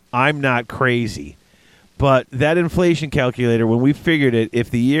sure I'm not crazy. But that inflation calculator, when we figured it, if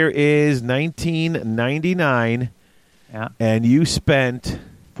the year is 1999 and you spent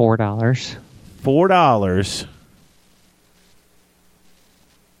 $4.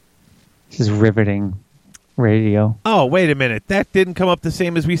 This is riveting radio. Oh, wait a minute. That didn't come up the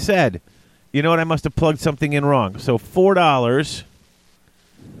same as we said. You know what? I must have plugged something in wrong. So $4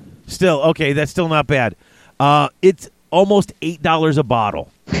 Still, okay, that's still not bad. It's almost $8 a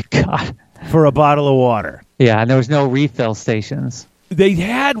bottle God. for a bottle of water. Yeah, and there was no refill stations. They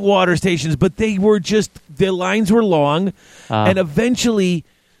had water stations, but they were just, the lines were long. And eventually,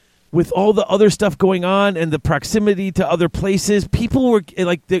 with all the other stuff going on and the proximity to other places, people were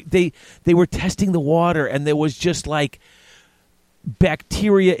like, they were testing the water, and there was just like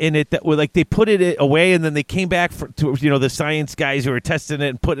bacteria in it that were like, they put it away, and then they came back to the science guys who were testing it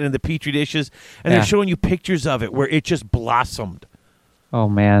and putting it in the petri dishes, and they're showing you pictures of it where it just blossomed. Oh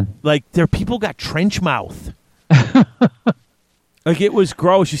man. Like, people got trench mouth. Like, it was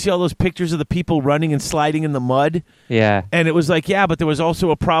gross. You see all those pictures of the people running and sliding in the mud? Yeah. And it was like, yeah, but there was also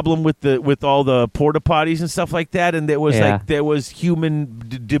a problem with all the porta potties and stuff like that, and there was human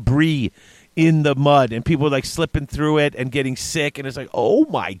debris in the mud, and people were like slipping through it and getting sick, and it's like, oh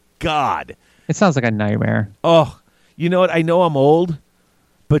my God. It sounds like a nightmare. Oh, you know what? I know I'm old,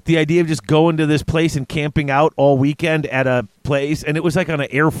 but the idea of just going to this place and camping out all weekend at a place, and it was like on an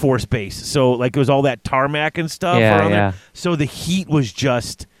Air Force base, so like it was all that tarmac and stuff around there. So the heat was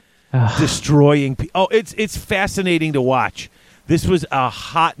just destroying people. Oh, it's fascinating to watch. This was a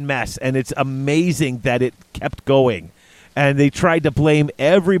hot mess, and it's amazing that it kept going. And they tried to blame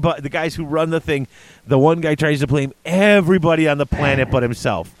everybody. The guys who run the thing, the one guy tries to blame everybody on the planet but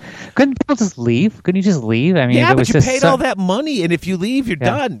himself. Couldn't people just leave? Couldn't you just leave? I mean, yeah, if it but was you just paid all that money, and if you leave, you're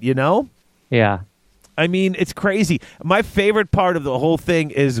done, Yeah. I mean, it's crazy. My favorite part of the whole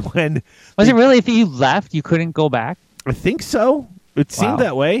thing is when... Was it really, if you left, you couldn't go back? I think so. It seemed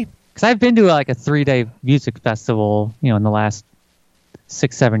that way. Because I've been to like a 3-day music festival, in the last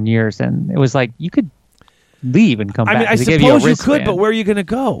 6-7 years, and it was like you could leave and come back. I mean, I suppose you could, but where are you going to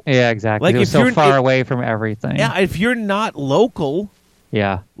go? Yeah, exactly. Like, it was so far away from everything. Yeah, if you're not local...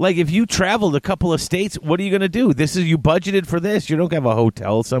 Yeah. Like, if you traveled a couple of states, what are you going to do? You budgeted for this. You don't have a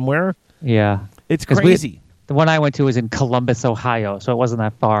hotel somewhere. Yeah. It's crazy. The one I went to was in Columbus, Ohio, so it wasn't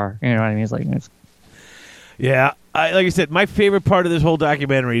that far. You know what I mean? Yeah. Like I said, my favorite part of this whole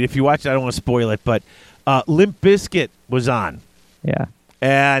documentary, if you watch it, I don't want to spoil it, but Limp Bizkit was on. Yeah.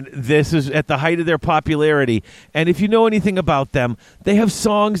 And this is at the height of their popularity. And if you know anything about them, they have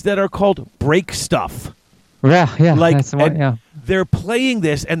songs that are called break stuff. Yeah. Like, that's the one, yeah. They're playing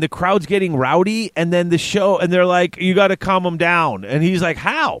this, and the crowd's getting rowdy, and then the show, and they're like, you got to calm them down. And he's like,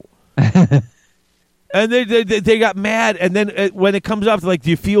 how? And they got mad, and then when it comes up, like, do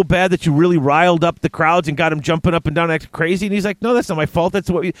you feel bad that you really riled up the crowds and got them jumping up and down acting crazy? And he's like, no, that's not my fault.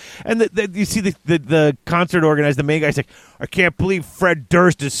 That's what. And you see the concert organizer, the main guy's like, I can't believe Fred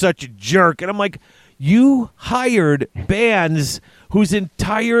Durst is such a jerk. And I'm like, you hired bands whose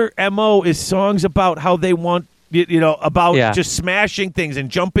entire MO is songs about how they want. Just smashing things and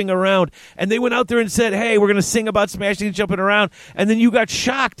jumping around. And they went out there and said, hey, we're going to sing about smashing and jumping around. And then you got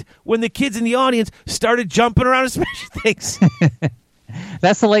shocked when the kids in the audience started jumping around and smashing things.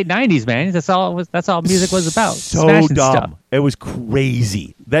 That's the late 90s, man. That's all music was about. So smashing dumb. Stuff. It was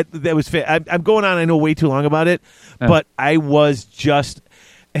crazy. That was I'm going on, I know, way too long about it. But I was just...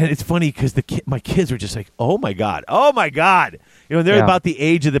 And it's funny because my kids were just like, oh, my God. Oh, my God. They're about the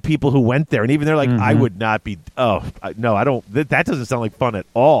age of the people who went there. And even they're like, I would not be. Oh, no, I don't. That doesn't sound like fun at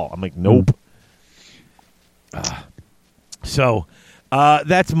all. I'm like, nope. So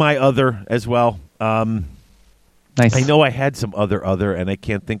that's my other as well. Nice. I know I had some other, and I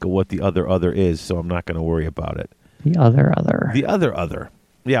can't think of what the other is, so I'm not going to worry about it. The other. The other.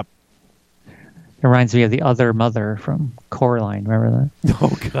 Yep. It reminds me of the other mother from Coraline. Remember that?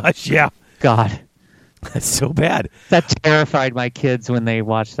 Oh, gosh, yeah. God. That's so bad. That terrified my kids when they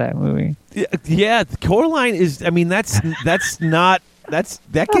watched that movie. Yeah, Coraline is, I mean, that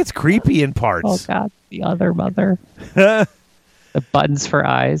gets creepy in parts. Oh, God. The other mother. The buttons for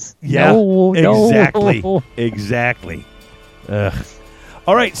eyes. Yeah, no, exactly. No. Exactly.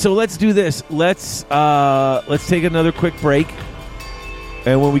 All right, so let's do this. Let's take another quick break.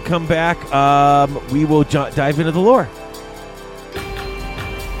 And when we come back, we will dive into the lore.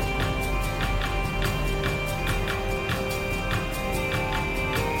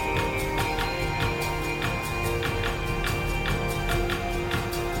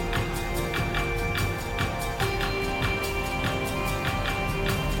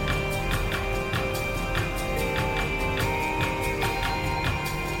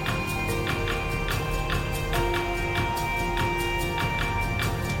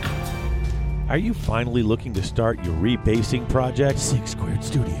 Are you finally looking to start your rebasing project? 6 Squared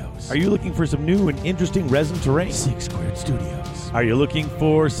Studios. Are you looking for some new and interesting resin terrain? 6 Squared Studios. Are you looking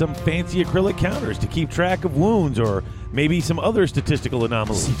for some fancy acrylic counters to keep track of wounds or maybe some other statistical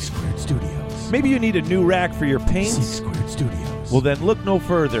anomalies? 6 Squared Studios. Maybe you need a new rack for your paints? 6 Squared Studios. Well, then look no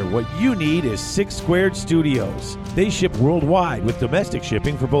further. What you need is 6 Squared Studios. They ship worldwide with domestic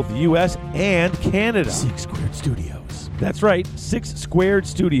shipping for both the U.S. and Canada. 6 Squared Studios. That's right, 6 Squared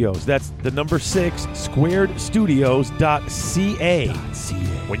Studios. That's the number 6, squaredstudios.ca.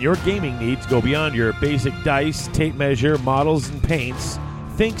 When your gaming needs go beyond your basic dice, tape measure, models, and paints,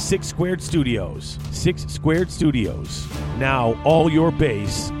 think 6 Squared Studios. 6 Squared Studios. Now all your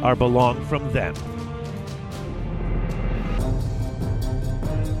base are belong from them.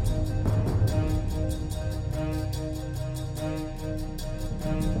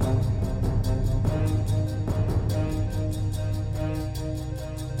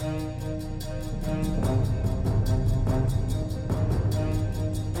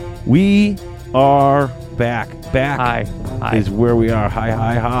 We are back. Hi. Is where we are.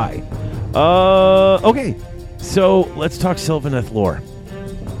 Hi. Okay. So let's talk Sylvaneth lore.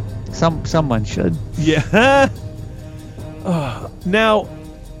 Someone should. Yeah. Now,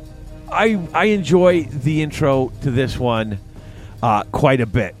 I enjoy the intro to this one quite a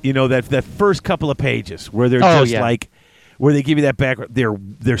bit. You know, that first couple of pages where they're where they give you that background.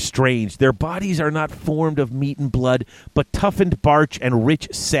 They're strange. Their bodies are not formed of meat and blood, but toughened bark and rich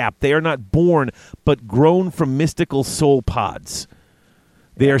sap. They are not born, but grown from mystical soul pods.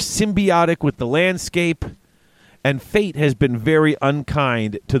 They are symbiotic with the landscape, and fate has been very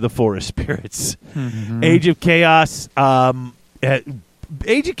unkind to the forest spirits. Mm-hmm. Age of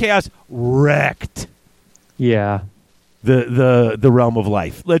Chaos wrecked. Yeah. The realm of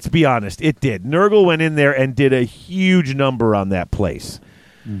life. Let's be honest, it did. Nurgle went in there and did a huge number on that place,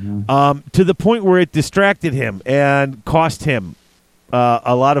 to the point where it distracted him and cost him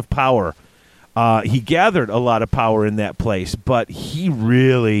a lot of power. He gathered a lot of power in that place, but he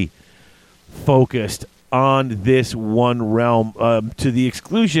really focused on this one realm to the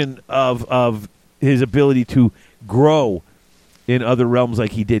exclusion of his ability to grow in other realms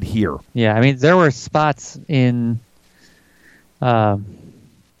like he did here. Yeah, I mean, there were spots in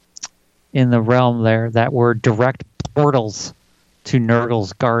the realm there that were direct portals to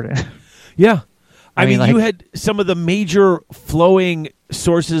Nurgle's garden. Yeah. I mean, like, you had some of the major flowing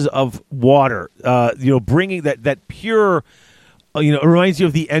sources of water, bringing that pure, it reminds you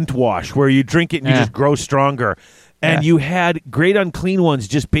of the Entwash, where you drink it and you just grow stronger. And you had great unclean ones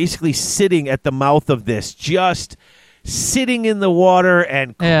just basically sitting at the mouth of this, just sitting in the water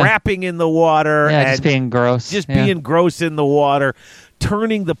and crapping in the water. Yeah, and just being gross. Just being gross in the water,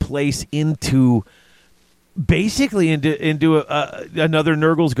 turning the place into basically into another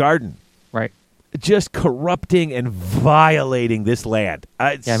Nurgle's garden. Right. Just corrupting and violating this land.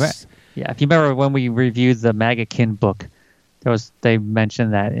 If you remember when we reviewed the Magakin book, they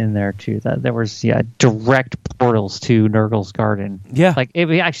mentioned that in there too. That there was direct portals to Nurgle's garden. Yeah, like it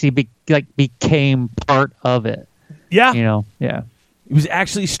actually became part of it. Yeah, He was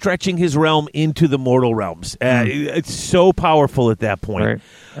actually stretching his realm into the mortal realms. It's so powerful at that point.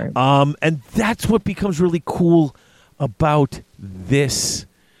 Right. And that's what becomes really cool about this.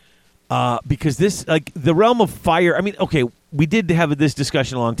 Because this, like, the realm of fire, I mean, okay, we did have this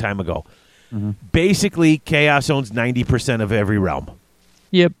discussion a long time ago. Mm-hmm. Basically, Chaos owns 90% of every realm.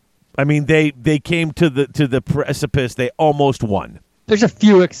 Yep. I mean, they came to the precipice. They almost won. There's a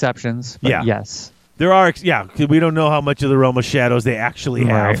few exceptions, but yes. There are, we don't know how much of the Realm of Shadows they actually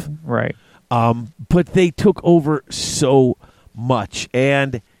have. Right. But they took over so much.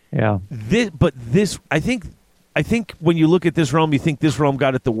 And this, I think when you look at this realm, you think this realm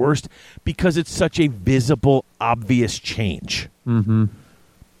got it the worst because it's such a visible, obvious change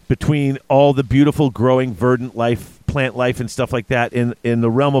between all the beautiful, growing, verdant life, plant life, and stuff like that in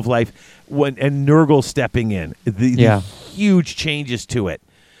the realm of life, and Nurgle stepping in. The huge changes to it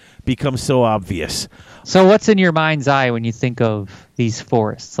become so obvious. So what's in your mind's eye when you think of these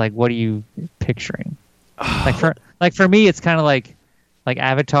forests? Like, what are you picturing? For me, it's kind of like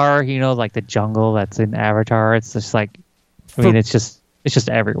Avatar, like the jungle that's in Avatar. It's just like, it's just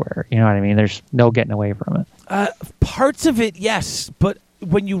everywhere. You know what I mean? There's no getting away from it. Parts of it, yes. But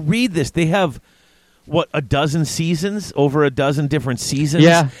when you read this, they have, a dozen seasons, over a dozen different seasons.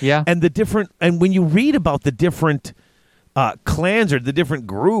 Yeah. And when you read about the different clans or the different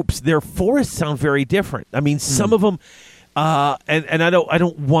groups, their forests sound very different. I mean, some of them, and I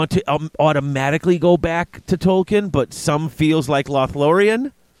don't want to automatically go back to Tolkien, but some feels like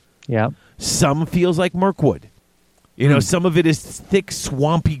Lothlorien. Yeah. Some feels like Mirkwood. Some of it is thick,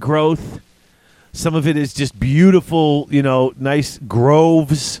 swampy growth. Some of it is just beautiful, nice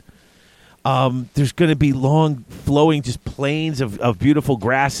groves. There's going to be long, flowing, just plains of beautiful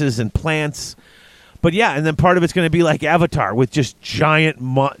grasses and plants. But and then part of it's going to be like Avatar with just giant,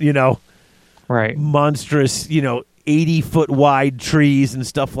 monstrous, 80-foot wide trees and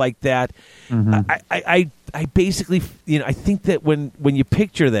stuff like that. I basically, I think that when you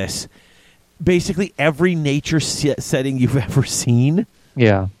picture this, basically every nature setting you've ever seen,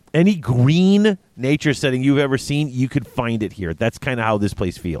 any green nature setting you've ever seen, you could find it here. That's kind of how this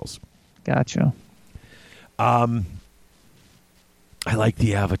place feels. Gotcha. I like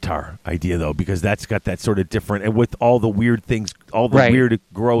the Avatar idea, though, because that's got that sort of different, and with all the weird things, all the weird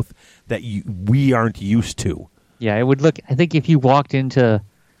growth that we aren't used to. Yeah, it would look, I think if you walked into,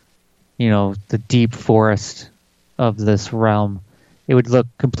 the deep forest of this realm, it would look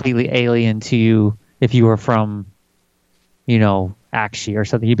completely alien to you if you were from, Akshi or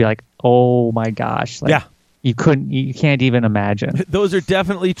something. You'd be like, oh my gosh. Like, you can't even imagine. Those are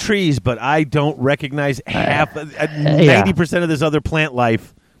definitely trees, but I don't recognize 90% of this other plant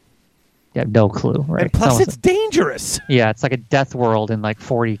life. You have no clue, right? And plus, it's dangerous. Yeah, it's like a death world in like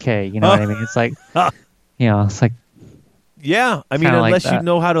 40K. You know what I mean? It's like, it's like. Yeah, I mean, unless you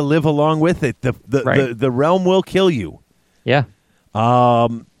know how to live along with it, the realm will kill you. Yeah. Yeah.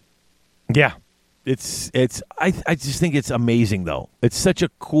 I just think it's amazing, though. It's such a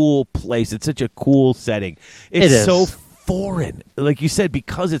cool place. It's such a cool setting. It's so foreign, like you said,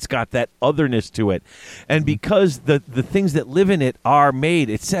 because it's got that otherness to it, and because the things that live in it are made,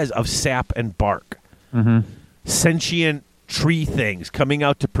 it says, of sap and bark. Sentient tree things coming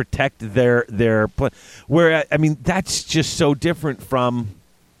out to protect their where I mean, that's just so different from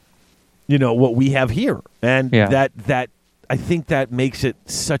what we have here, and that I think that makes it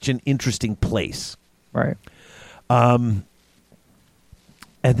such an interesting place. Right. And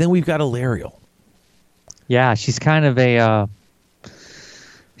then we've got Alarielle. Yeah, she's kind of a I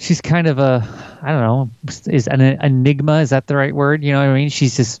don't know, is an enigma, is that the right word? You know what I mean?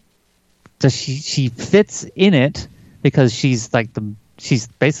 She's just she fits in it because she's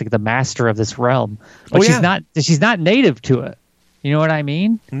basically the master of this realm. But she's not native to it. You know what I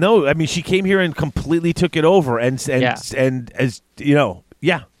mean? No, I mean, she came here and completely took it over, and as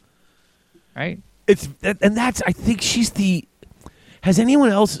right. That's I think she's the. Has anyone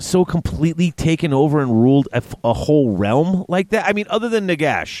else so completely taken over and ruled a whole realm like that? I mean, other than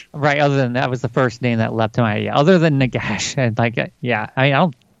Nagash, right? Other than that was the first name that leapt to my idea. Other than Nagash, and I mean, I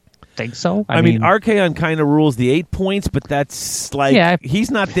don't think so. I mean, Archaon kind of rules the 8 points, but that's like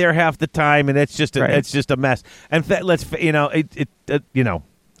he's not there half the time, and it's just a mess. And I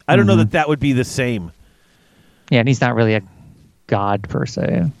don't know that would be the same. Yeah, and he's not really a god per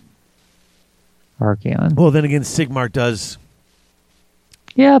se. Archaon. Well, then again, Sigmar does.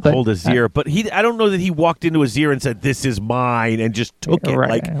 Yeah, but hold Azir, but I don't know that he walked into Azir and said, "This is mine," and just took it.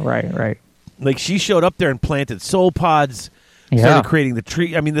 Right. Like she showed up there and planted soul pods. Started creating the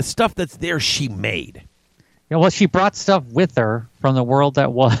tree. I mean, the stuff that's there, she made. Yeah, well, she brought stuff with her from the world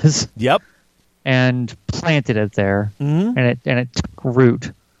that was. Yep. And planted it there, and it took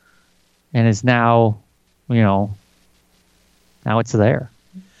root, and is now, now it's there.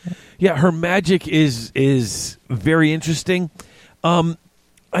 Yeah, her magic is very interesting.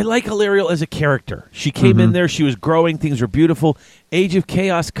 I like Alarielle as a character. She came in there. She was growing. Things were beautiful. Age of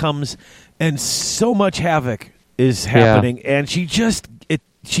Chaos comes, and so much havoc is happening, and she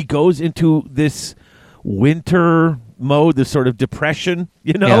goes into this winter mode, this sort of depression,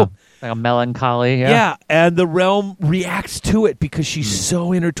 like a melancholy. Yeah, and the realm reacts to it because she's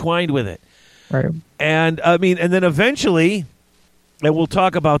so intertwined with it. Right. And I mean, and then eventually, and we'll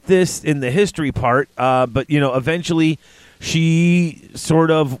talk about this in the history part, but eventually she sort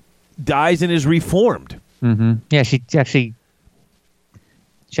of dies and is reformed. Yeah, she actually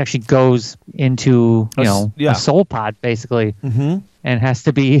goes into a soul pod basically, and has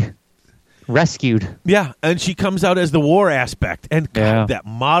to be rescued. Yeah, and she comes out as the war aspect, and God, that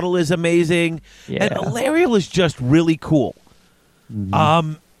model is amazing. Yeah. And Alarielle is just really cool.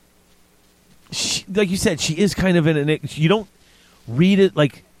 She, like you said, she is kind of you don't read it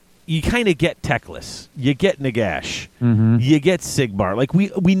like. You kind of get Teclis. You get Nagash. You get Sigmar. Like,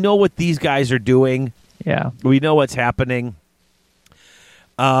 we know what these guys are doing. Yeah. We know what's happening.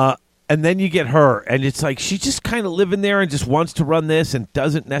 And then you get her, and it's like she's just kind of living there and just wants to run this and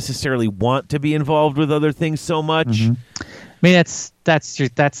doesn't necessarily want to be involved with other things so much. I mean, that's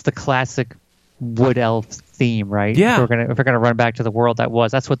the classic wood elf theme, right? Yeah. If we're gonna run back to the world that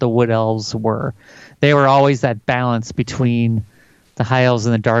was, that's what the wood elves were. They were always that balance between the high elves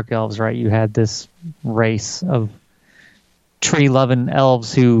and the dark elves, right? You had this race of tree-loving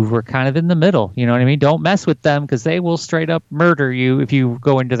elves who were kind of in the middle. You know what I mean? Don't mess with them because they will straight up murder you if you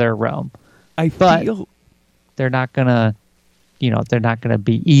go into their realm. But they're not gonna, they're not gonna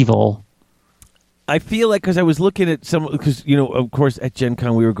be evil. I feel like because I was looking at of course at Gen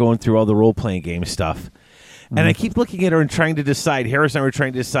Con we were going through all the role-playing game stuff, And I keep looking at her and trying to decide, Harris and I were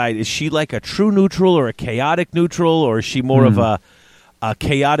trying to decide, is she like a true neutral or a chaotic neutral, or is she more of a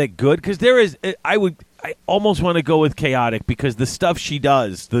chaotic good? Because there is, I almost want to go with chaotic, because the stuff she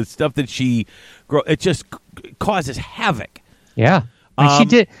does, the stuff that it just causes havoc. Yeah.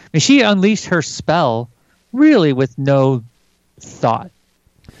 She unleashed her spell really with no thought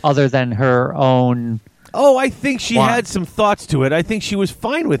other than her own. Oh, I think she had some thoughts to it. I think she was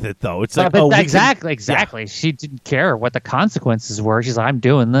fine with it, though. It's like, exactly. Yeah. She didn't care what the consequences were. She's like, I'm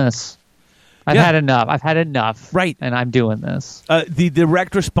doing this. I've had enough. Right. And I'm doing this. The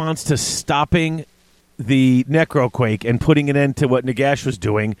direct response to stopping the Necroquake and putting an end to what Nagash was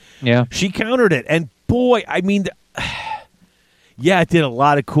doing, she countered it. And boy, I mean, it did a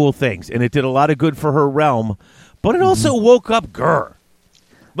lot of cool things, and it did a lot of good for her realm, but it also woke up Gur.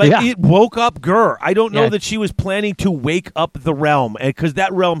 It woke up Gur. I don't know that she was planning to wake up the realm, because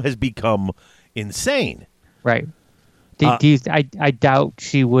that realm has become insane. Right. I doubt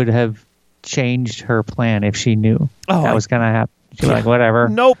she would have changed her plan if she knew that was going to happen. She's like, whatever.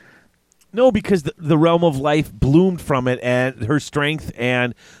 Nope. No, because the realm of life bloomed from it, and her strength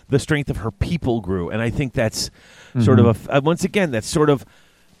and the strength of her people grew. And I think that's sort of once again, that's sort of.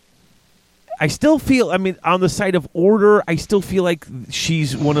 I still feel, on the side of Order, I still feel like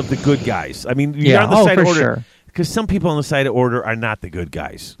she's one of the good guys. I mean, you're on the side of Order, because some people on the side of Order are not the good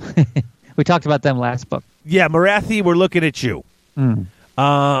guys. We talked about them last book. Yeah, Marathi, we're looking at you.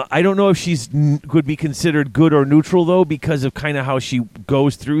 I don't know if could be considered good or neutral, though, because of kind of how she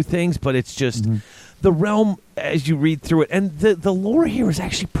goes through things, but it's just the realm as you read through it. And the lore here is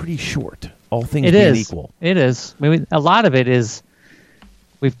actually pretty short, all things being equal. It is. A lot of it is,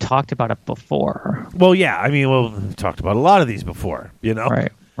 we've talked about it before. Well, yeah. We've talked about a lot of these before, Right.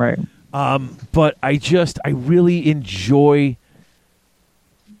 But I really enjoy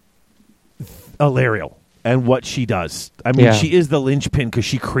Alarielle and what she does. She is the linchpin, because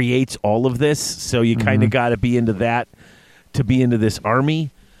she creates all of this, so you kind of got to be into that to be into this army.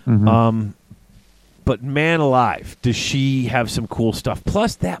 But man alive, does she have some cool stuff.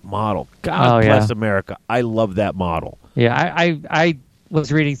 Plus that model. God bless America. I love that model. Yeah, I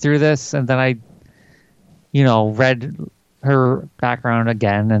was reading through this, and then I, read her background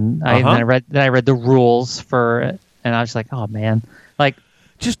again, and I read the rules for it, and I was like, oh man,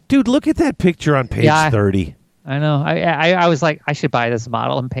 just dude, look at that picture on page 30. I know. I was like, I should buy this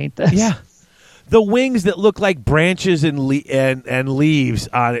model and paint this. Yeah, the wings that look like branches and leaves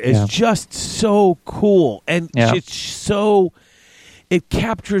on it is just so cool, and it's so. It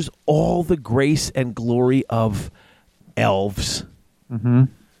captures all the grace and glory of elves.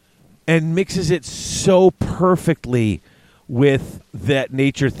 And mixes it so perfectly with that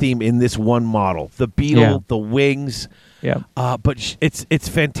nature theme in this one model. The beetle, the wings. Yeah. But it's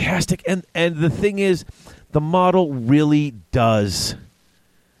fantastic. And the thing is, the model really does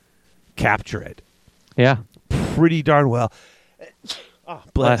capture it. Yeah. Pretty darn well. Oh,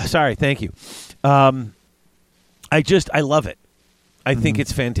 bless. Sorry, thank you. I love it. I think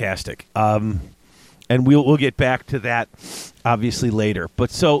it's fantastic. And we'll get back to that, obviously, later.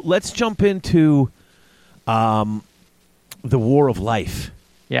 But so let's jump into the War of Life.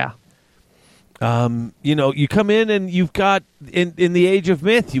 Yeah. You come in and you've got, in the Age of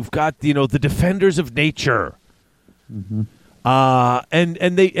Myth, you've got, the Defenders of Nature.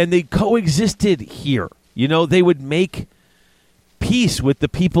 And they coexisted here. They would make peace with the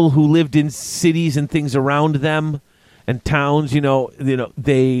people who lived in cities and things around them and towns.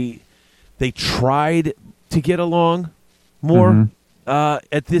 They tried to get along more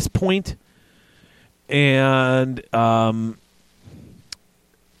at this point, and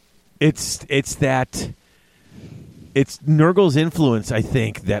it's Nurgle's influence, I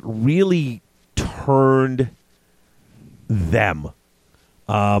think, that really turned them.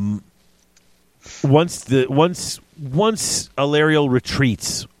 Once Alarielle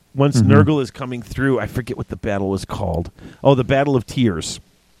retreats, once Nurgle is coming through, I forget what the battle was called. Oh, the Battle of Tears.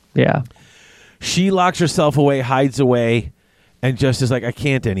 Yeah. She locks herself away, hides away, and just is like, I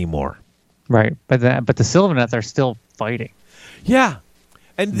can't anymore. Right. But the Sylvaneth are still fighting. Yeah.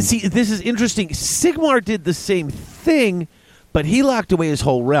 And see, this is interesting. Sigmar did the same thing, but he locked away his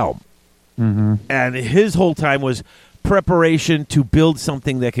whole realm. And his whole time was preparation to build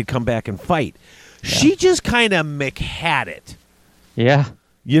something that could come back and fight. Yeah. She just kind of had it. Yeah.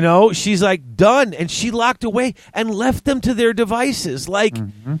 She's like, done. And she locked away and left them to their devices. Like,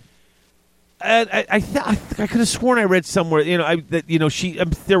 and I could have sworn I read somewhere,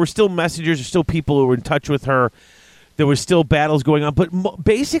 there were still messengers, there were still people who were in touch with her. There were still battles going on. But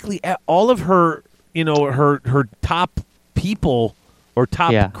basically, all of her, her top people or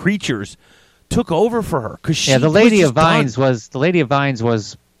top creatures took over for her because she the Lady of done. Vines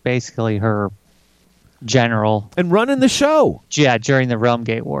was basically her general. And running the show. Yeah, during the Realm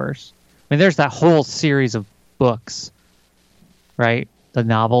Gate Wars. I mean, there's that whole series of books, right? The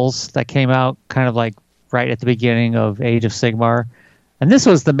novels that came out kind of like right at the beginning of Age of Sigmar. And this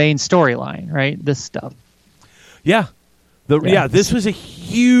was the main storyline, right? This stuff. Yeah. This was a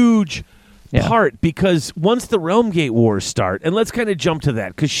huge part because once the Realm Gate Wars start, and let's kind of jump to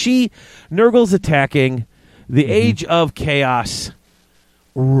that, because Nurgle's attacking, the Age of Chaos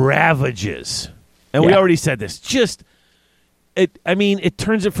ravages. And we already said this. It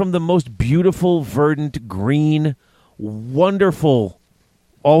turns it from the most beautiful, verdant, green, wonderful,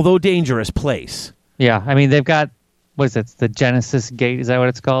 although dangerous place. Yeah, I mean, they've got, what is it, the Genesis Gate, is that what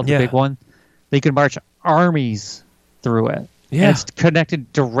it's called? The big one? They can march armies through it. Yeah. And it's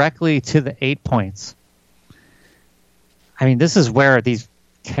connected directly to the 8 points. I mean, this is where these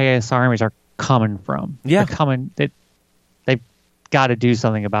Chaos armies are coming from. Yeah. They've got to do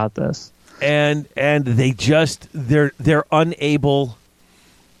something about this. And they're unable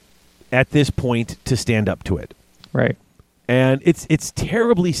at this point to stand up to it. Right. And it's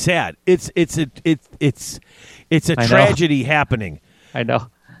terribly sad. It's a tragedy happening. I know.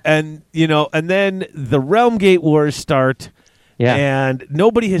 And and then the Realm Gate Wars start. Yeah. And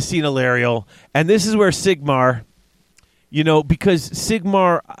nobody has seen Alarielle. And this is where Sigmar, because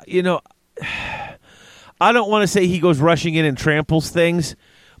Sigmar, I don't want to say he goes rushing in and tramples things,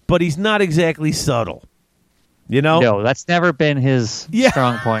 but he's not exactly subtle. No, that's never been his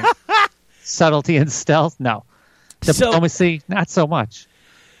strong point. Subtlety and stealth, no. Diplomacy, not so much.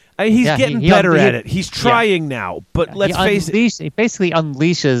 He's getting better at it. He's trying now, but let's face it. He basically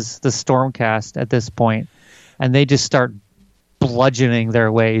unleashes the Stormcast at this point, and they just start bludgeoning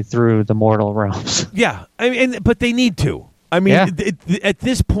their way through the mortal realms. Yeah, but they need to. At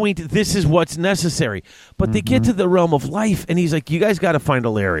this point, this is what's necessary. But they get to the realm of life, and he's like, you guys got to find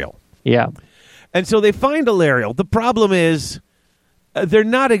Alarielle. Yeah. And so they find Alarielle. The problem is they're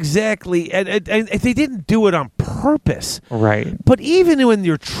not exactly, and they didn't do it on purpose. Right. But even when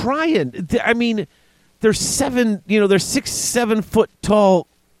you're trying, they're 6, 7 foot tall,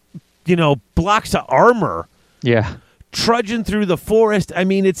 blocks of armor. Yeah. Trudging through the forest.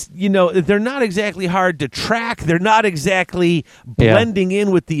 It's, they're not exactly hard to track. They're not exactly blending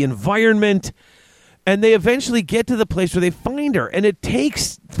in with the environment. And they eventually get to the place where they find her. And it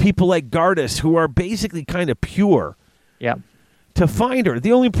takes people like Gardas, who are basically kind of pure, to find her.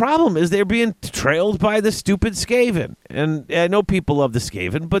 The only problem is they're being trailed by the stupid Skaven. And I know people love the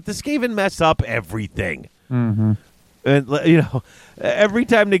Skaven, but the Skaven mess up everything. Mm-hmm. And, every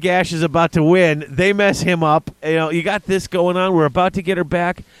time Nagash is about to win, they mess him up. You got this going on. We're about to get her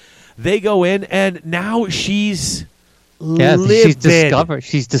back. They go in, and now she's livid.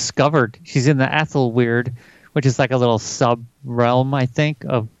 She's discovered. She's in the Ethelweird, which is like a little sub-realm, I think,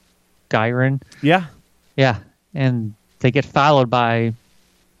 of Gyron. Yeah. Yeah, and they get followed by,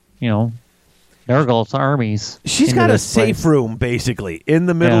 Nurgle's armies. She's got a safe room, basically, in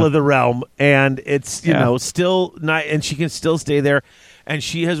the middle of the realm, and it's, still not, and she can still stay there, and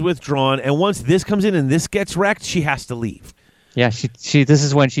she has withdrawn, and once this comes in and this gets wrecked, she has to leave. Yeah, she. This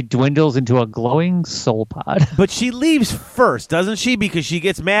is when she dwindles into a glowing soul pod. But she leaves first, doesn't she? Because she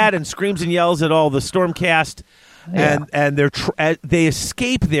gets mad and screams and yells at all the Stormcast, and they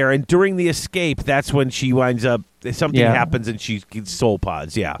escape there, and during the escape, that's when she winds up. Something happens, and she gets soul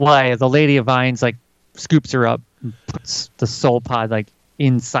pods. Yeah. Well, the Lady of Vines scoops her up, and puts the soul pod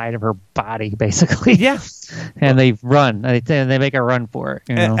inside of her body, basically. Yeah. And they run. And they make a run for it.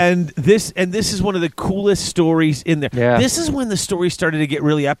 And this is one of the coolest stories in there. Yeah. This is when the story started to get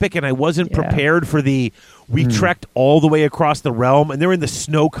really epic, and I wasn't prepared for we trekked all the way across the realm, and they're in the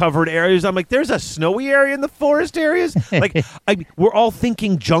snow-covered areas. I'm like, there's a snowy area in the forest areas? We're all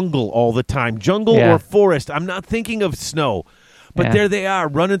thinking jungle all the time. Jungle or forest. I'm not thinking of snow. But there they are,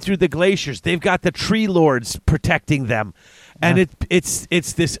 running through the glaciers. They've got the tree lords protecting them. And it's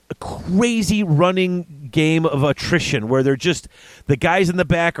this crazy running game of attrition where they're just the guys in the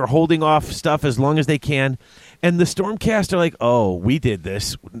back are holding off stuff as long as they can, and the Stormcast are like, "Oh, we did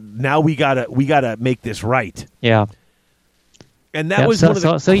this. Now we gotta make this right." Yeah. And that was one of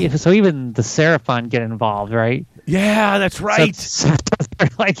the so even the Seraphon get involved, right? Yeah, that's right. So they're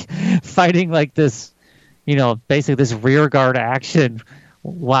fighting this, basically this rear guard action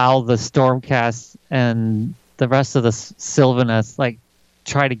while the Stormcast and the rest of the Sylvaneth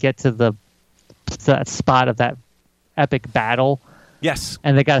try to get to that spot of that epic battle. Yes,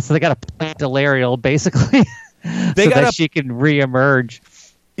 and they got to plant Alarielle basically, that she can reemerge.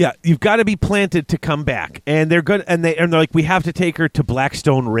 Yeah, you've got to be planted to come back, and they're good. And they're like, we have to take her to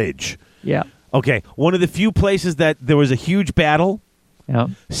Blackstone Ridge. Yeah, Okay, one of the few places that there was a huge battle, Yep.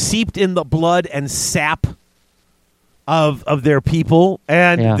 seeped in the blood and sap of their people,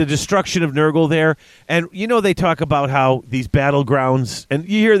 and the destruction of Nurgle there. And they talk about how these battlegrounds, and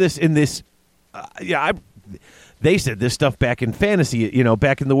you hear this in this. They said this stuff back in fantasy,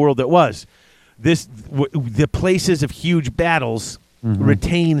 back in the world that was. The places of huge battles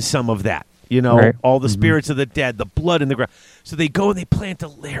retain some of that. Right. All the spirits of the dead, the blood in the ground. So they go and they plant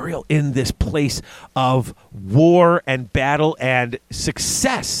Alarielle in this place of war and battle and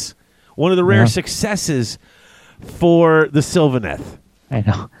success. One of the rare successes for the Sylvaneth. I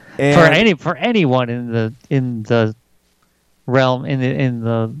know. And For anyone in the realm in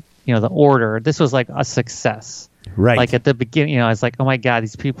the the order, this was like a success. Right. Like at the beginning, I was like, oh my god,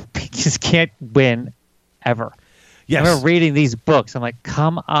 these people just can't win ever. Yes. I remember reading these books. I'm like,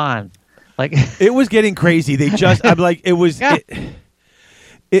 come on. Like it was getting crazy. I'm like, it was. Yeah.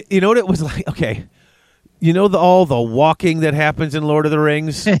 You know what it was like? Okay. All the walking that happens in Lord of the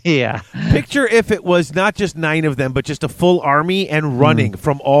Rings? yeah. Picture if it was not just 9 of them, but just a full army and running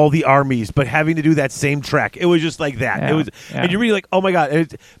from all the armies, but having to do that same trek. It was just like that. Yeah. It was, Yeah. and you're really like, oh my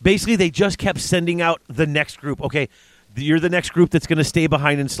God. Basically, they just kept sending out the next group. Okay, you're the next group that's going to stay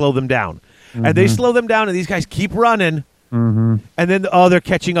behind and slow them down. And they slow them down, and these guys keep running. And then, they're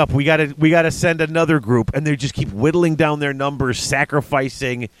catching up. We gotta send another group, and they just keep whittling down their numbers,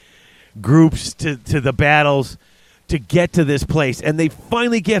 sacrificing groups to the battles to get to this place, and they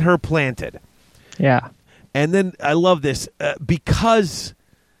finally get her planted. Yeah. And then I love this because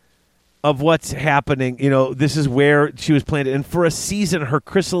of what's happening. This is where she was planted, and for a season her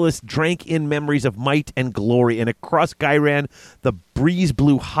chrysalis drank in memories of might and glory, and across Gyran the breeze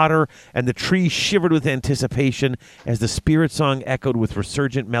blew hotter and the trees shivered with anticipation as the spirit song echoed with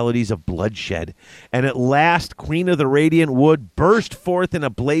resurgent melodies of bloodshed. And at last Queen of the Radiant Wood burst forth in a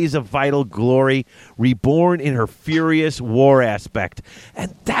blaze of vital glory, reborn in her furious war aspect.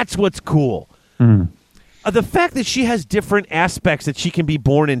 And that's what's cool. The fact that she has different aspects that she can be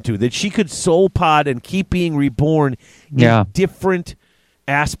born into, that she could soul pod and keep being reborn in different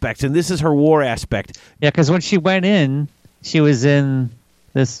aspects. And this is her war aspect. Yeah, because when she went in, she was in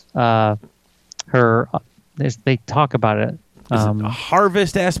this, they talk about it. Is it a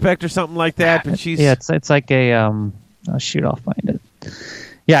harvest aspect or something like that? But she's it's like a, oh shoot, I'll find it.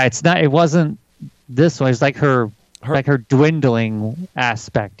 Yeah, it wasn't this one. It's like her dwindling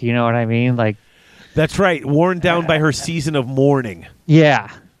aspect. You know what I mean? Like, that's right. Worn down by her season of mourning.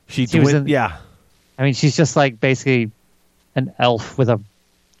 Yeah. She was yeah. I mean, she's just like basically an elf with a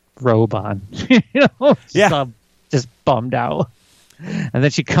robe on. Just bummed out. And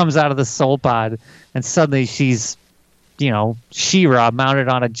then she comes out of the soul pod, and suddenly she's, She-Ra mounted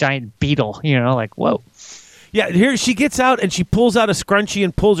on a giant beetle. Like, whoa. Yeah, here she gets out and she pulls out a scrunchie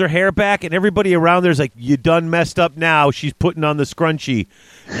and pulls her hair back, and everybody around there's like, you done messed up now. She's putting on the scrunchie.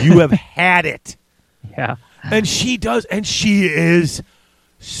 You have had it. Yeah. And she does, and she is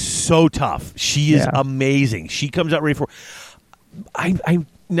so tough. She is amazing. She comes out ready for. I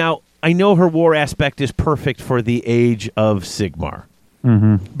know her war aspect is perfect for the age of Sigmar,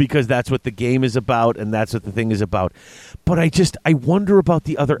 because that's what the game is about, and that's what the thing is about. But I wonder about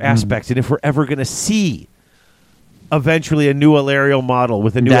the other aspects, and if we're ever going to see eventually a new Alarielle model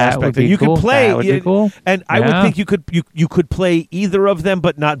with a new aspect that you could play. That would be cool. And I would think you could play either of them,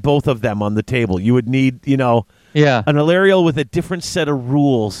 but not both of them on the table. You would need, an Alarielle with a different set of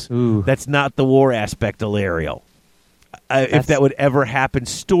rules. Ooh. That's not the war aspect Alarielle. If that would ever happen,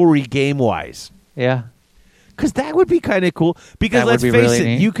 story game wise. Yeah. Because that would be kind of cool. Because let's face really it,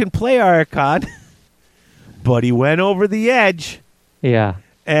 neat. you can play Archon, but he went over the edge. Yeah.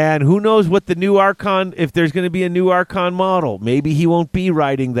 And who knows what the new Archon, if there's going to be a new Archon model. Maybe he won't be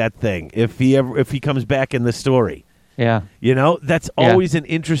riding that thing if he comes back in the story. Yeah. That's always an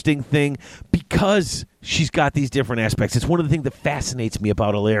interesting thing because she's got these different aspects. It's one of the things that fascinates me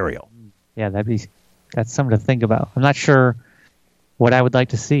about Alarielle. Yeah, that's something to think about. I'm not sure what I would like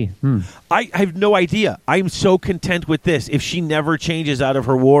to see. I have no idea. I'm so content with this. If she never changes out of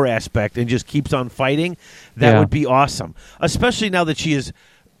her war aspect and just keeps on fighting, that would be awesome. Especially now that she is,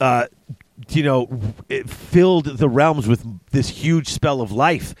 filled the realms with this huge spell of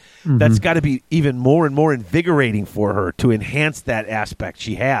life. That's got to be even more and more invigorating for her to enhance that aspect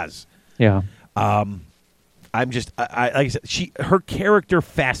she has. Yeah. I'm just, like I said, her character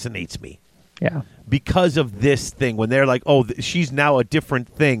fascinates me. Yeah. Because of this thing, when they're like, oh, she's now a different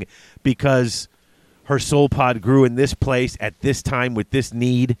thing because her soul pod grew in this place at this time with this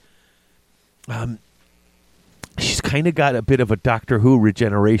need. She's kind of got a bit of a Doctor Who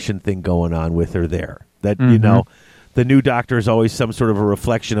regeneration thing going on with her there. That, the new Doctor is always some sort of a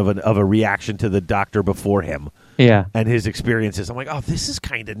reflection of a reaction to the Doctor before him. Yeah. And his experiences. I'm like, oh, this is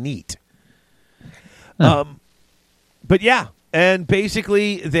kind of neat. Huh. But yeah, and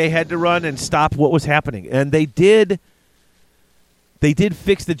basically they had to run and stop what was happening, and they did. They did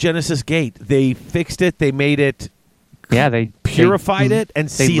fix the Genesis Gate. They fixed it. They made it. Yeah, they purified it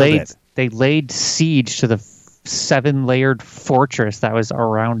and sealed it. They laid siege to the 7-layered fortress that was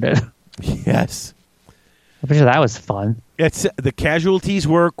around it. Yes. I'm pretty sure that was fun. It's the casualties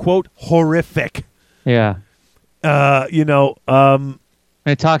were, quote, horrific. Yeah. And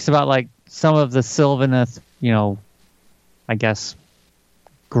it talks about like some of the Sylvaneth, I guess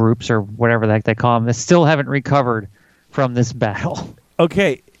groups or whatever the heck they call them, that still haven't recovered from this battle.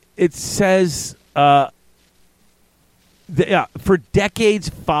 Okay, it says for decades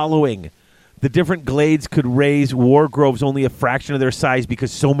following, the different glades could raise war groves only a fraction of their size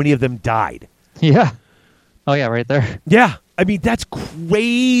because so many of them died. Yeah. Oh yeah, right there. Yeah, I mean that's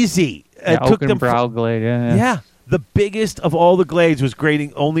crazy. Yeah, It took them Brow Glade. Yeah, the biggest of all the glades was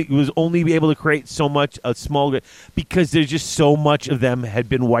only able to create so much a small glade because there's just so much of them had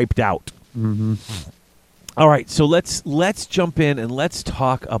been wiped out. Mm-hmm. All right, so let's jump in and let's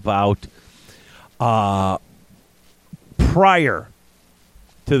talk about prior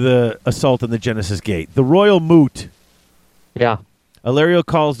to the assault on the Genesis Gate, the Royal Moot. Yeah. Illyrio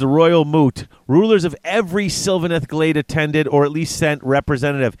calls the Royal Moot. Rulers of every Sylvaneth glade attended or at least sent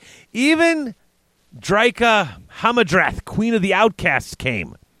representative. Even Draika Hamadreth, Queen of the Outcasts,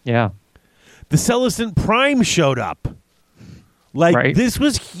 came. Yeah. The Celestant Prime showed up. Like, right. This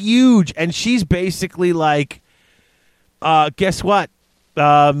was huge. And she's basically like, guess what?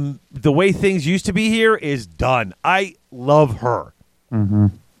 The way things used to be here is done. I love her. Mm-hmm.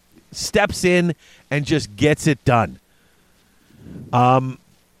 Steps in and just gets it done.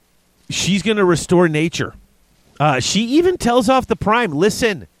 She's going to restore nature. She even tells off the Prime,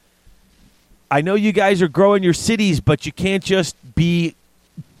 listen, I know you guys are growing your cities, but you can't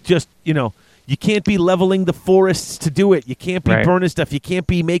you can't be leveling the forests to do it. You can't be burning stuff. You can't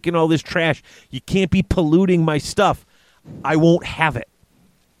be making all this trash. You can't be polluting my stuff. I won't have it.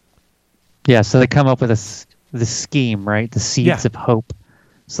 Yeah, so they come up with this scheme, right? The seeds of hope.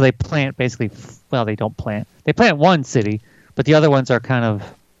 So they plant basically, they don't plant. They plant one city, but the other ones are kind of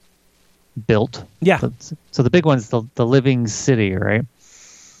built. Yeah. So the big one's the living city, right?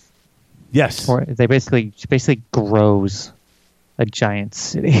 Yes. Or they basically grows a giant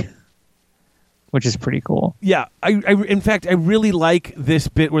city, which is pretty cool. Yeah. In fact, I really like this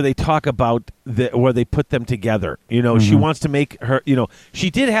bit where they talk about where they put them together. She wants to make her, she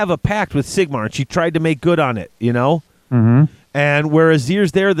did have a pact with Sigmar, and she tried to make good on it, Mm-hmm. And where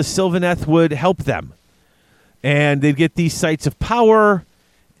Azir's there, the Sylvaneth would help them. And they'd get these sites of power,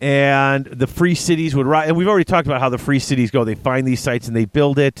 and the free cities would rise. And we've already talked about how the free cities go. They find these sites and they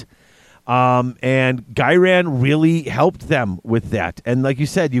build it. And Gairan really helped them with that. And like you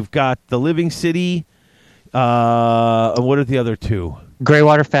said, you've got the Living City. And what are the other two?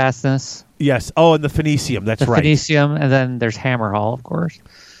 Greywater Fastness. Yes. Oh, and the Phoenicium. That's right. The Phoenicium, and then there's Hammerhall, of course.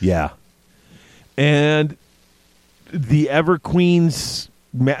 Yeah. And the Everqueen's...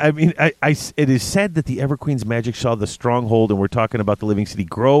 it is said that the Everqueen's magic saw the stronghold, and we're talking about the Living City,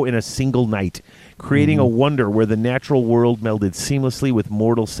 grow in a single night, creating a wonder where the natural world melded seamlessly with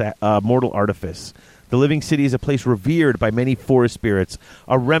mortal artifice. The Living City is a place revered by many forest spirits,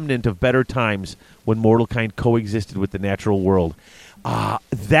 a remnant of better times when mortal kind coexisted with the natural world.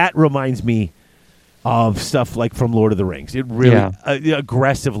 That reminds me of stuff like from Lord of the Rings. It really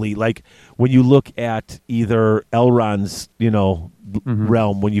aggressively, like when you look at either Elrond's,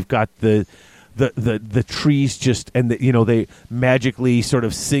 realm, when you've got the trees just, and they magically sort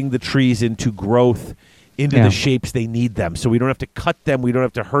of sing the trees into growth, into the shapes they need them. So we don't have to cut them, we don't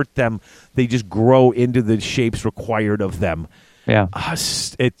have to hurt them. They just grow into the shapes required of them. Yeah,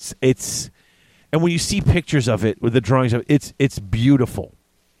 it's and when you see pictures of it with the drawings of it, it's beautiful.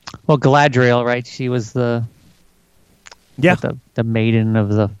 Well, Galadriel, right? She was the maiden of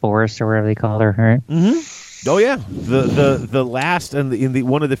the forest, or whatever they call her, right? Mm-hmm. Oh yeah, the last and the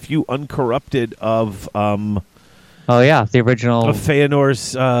one of the few uncorrupted of the original of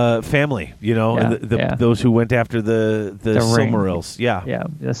Feanor's family. Those who went after the Silmarils. Yeah,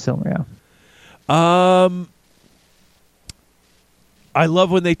 the Silmarils. I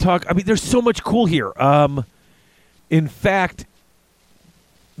love when they talk. I mean, there's so much cool here. In fact,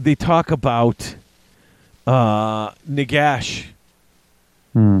 they talk about Nagash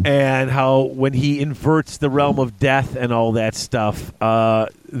and how when he inverts the realm of death and all that stuff, the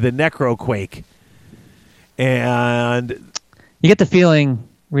Necroquake. And you get the feeling,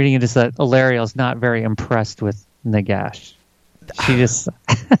 reading into that, Illyriel's not very impressed with Nagash. She just,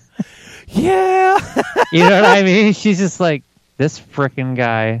 Yeah. you know what I mean? She's just like, this frickin'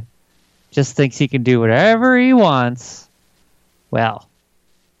 guy just thinks he can do whatever he wants. Well,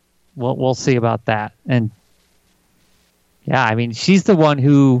 we'll see about that. And yeah, I mean, she's the one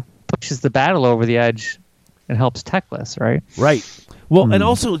who pushes the battle over the edge and helps Teclis, right? Right. Well, and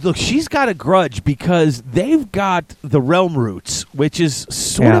also, look, she's got a grudge because they've got the realm roots, which is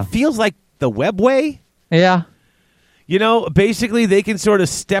sort of feels like the webway. Yeah. You know, basically, they can sort of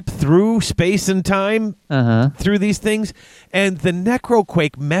step through space and time through these things, and the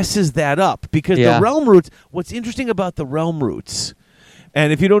Necroquake messes that up because the realm roots. What's interesting about the realm roots,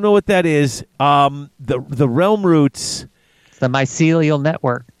 and if you don't know what that is, the realm roots, the mycelial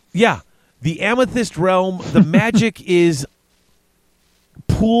network. Yeah, the Amethyst realm. The magic is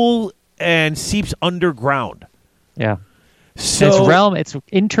pool and seeps underground. Yeah. So and it's realm. It's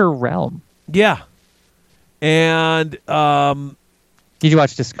inter-realm. Yeah. And did you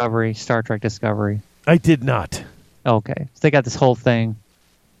watch Discovery, Star Trek Discovery? I did not. Okay, so they got this whole thing,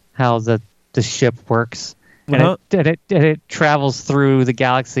 how the ship works, and it travels through the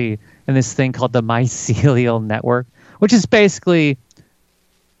galaxy in this thing called the mycelial network, which is basically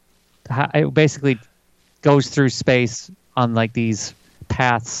goes through space on like these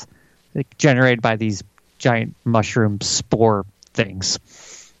paths generated by these giant mushroom spore things.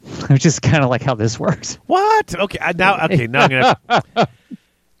 Which is kind of like how this works. What? Okay, now I'm gonna.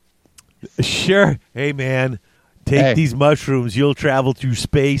 Sure. Hey, man, take these mushrooms. You'll travel through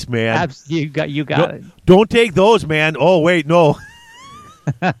space, man. You got it. Don't take those, man. Oh, wait, no.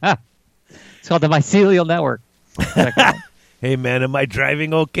 It's called the mycelial network. Hey, man, am I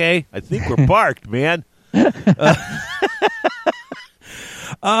driving okay? I think we're parked, man. But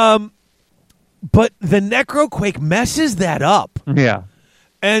the Necroquake messes that up. Yeah.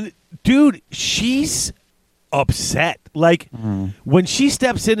 And, dude, she's upset. Like, when she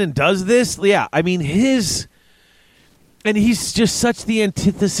steps in and does this, I mean, he's just such the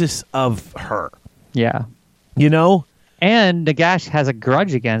antithesis of her. Yeah. You know? And Nagash has a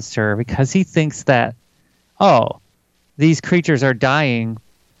grudge against her because he thinks that, these creatures are dying,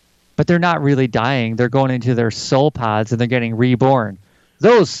 but they're not really dying. They're going into their soul pods and they're getting reborn.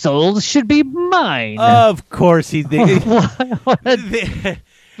 Those souls should be mine. Of course he thinks.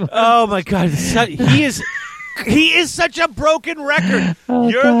 Oh my God! He is such a broken record.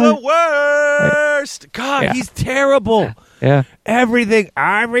 You're the worst. God, he's terrible. Yeah. Everything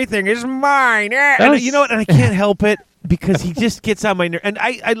is mine. And you know what? And I can't help it because he just gets on my nerve. And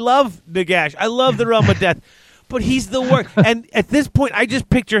I love Nagash. I love the Realm of Death. But he's the worst. And at this point, I just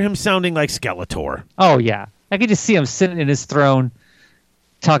picture him sounding like Skeletor. Oh, yeah. I could just see him sitting in his throne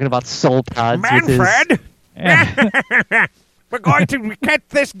talking about soul pods. Manfred! We're going to get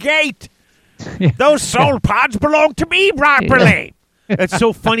this gate. Those soul pods belong to me properly. It's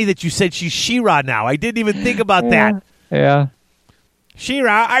so funny that you said she's She-Ra now. I didn't even think about that. Yeah.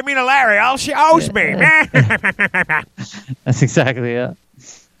 She-Ra, I mean Alariel, she owes me. That's exactly it.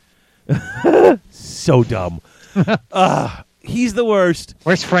 So dumb. He's the worst.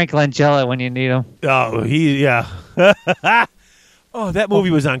 Where's Frank Langella when you need him? Oh, oh, that movie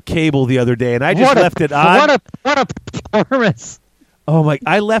was on cable the other day, and I just left it on. What a performance. Oh, my.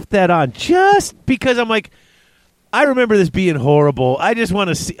 I left that on just because I'm like, I remember this being horrible. I just want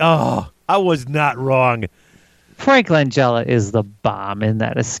to see. Oh, I was not wrong. Frank Langella is the bomb in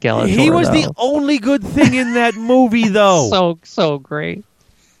that Skeletor. He was the only good thing in that movie, though. So great.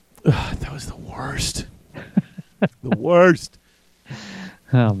 That was the worst. The worst.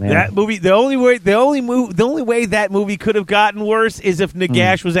 Oh man, that movie. The only way that movie could have gotten worse is if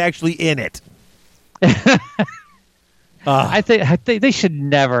Nagash was actually in it. I think they should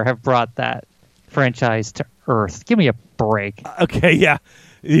never have brought that franchise to Earth. Give me a break. Okay, yeah.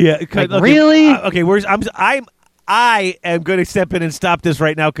 Like, really? Okay, I am going to step in and stop this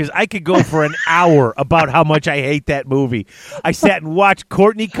right now because I could go for an hour about how much I hate that movie. I sat and watched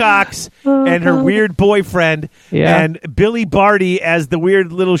Courtney Cox and her weird boyfriend and Billy Barty as the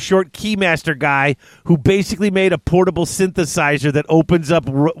weird little short keymaster guy who basically made a portable synthesizer that opens up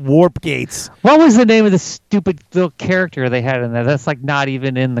warp gates. What was the name of the stupid little character they had in there? That's like not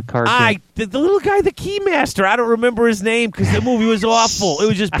even in the cartoon. The little guy, the keymaster. I don't remember his name because the movie was awful. It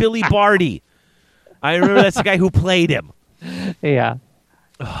was just Billy Barty. I remember that's the guy who played him. Yeah.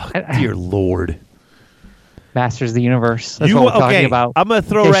 Oh, dear Lord. Masters of the Universe. That's what we're talking about. I'm going to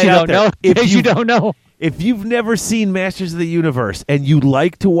throw right out there. If you don't know. If you've never seen Masters of the Universe and you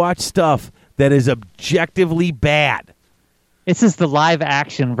like to watch stuff that is objectively bad. This is the live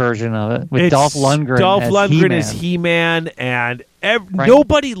action version of it with Dolph Lundgren. Dolph Lundgren as He-Man, and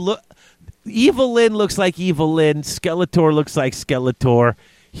nobody Evil Lyn looks like Evil Lyn. Skeletor looks like Skeletor.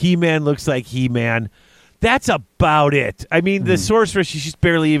 He-Man looks like He-Man. That's about it. I mean, the sorceress, she's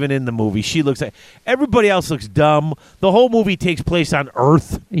barely even in the movie. She looks like everybody else looks dumb. The whole movie takes place on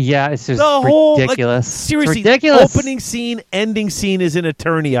Earth. Yeah, it's just The whole ridiculous. seriously, It's ridiculous. opening scene, ending scene is in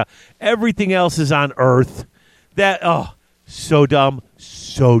Eternia. Everything else is on Earth. So dumb,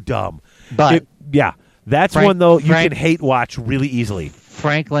 so dumb. But that's one though you can hate watch really easily.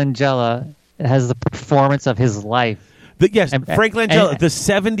 Frank Langella has the performance of his life. Frank Langella, the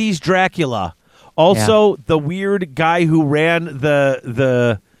 '70s Dracula. Also, the weird guy who ran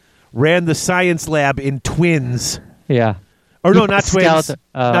the science lab in Twins. Yeah. Or no, not Twins.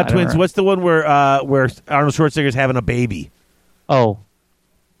 Not Twins. Know. What's the one where Arnold Schwarzenegger's having a baby? Oh.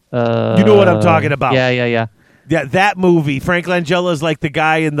 You know what I'm talking about. Yeah. Yeah, that movie. Frank Langella is like the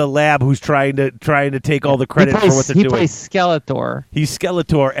guy in the lab who's trying to take all the credit for what they're doing. He plays Skeletor. He's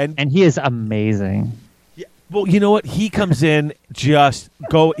Skeletor, and he is amazing. Yeah, well, you know what? He comes in He's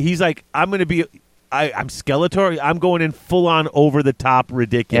like, I'm Skeletor. I'm going in full on over the top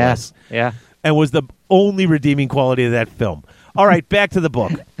ridiculous. Yeah. And was the only redeeming quality of that film. All right, back to the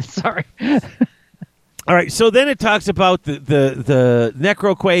book. Sorry. All right, so then it talks about the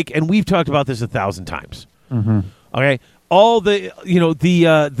Necroquake, and we've talked about this 1,000 times. Mm-hmm. Okay, all the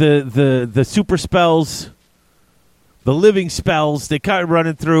the super spells, the living spells, they kind of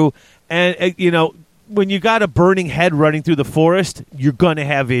running through, and when you got a burning head running through the forest, you're gonna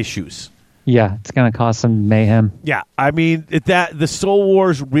have issues. Yeah, it's gonna cause some mayhem. Yeah, I mean the Soul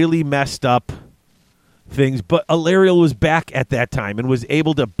Wars really messed up things, but Alarielle was back at that time and was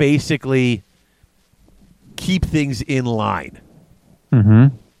able to basically keep things in line. Mm-hmm.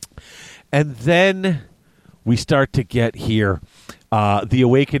 And then we start to get here, the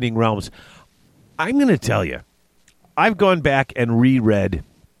Awakening Realms. I'm going to tell you, I've gone back and reread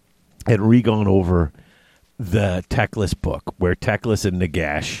and re-gone over the Teclis book where Teclis and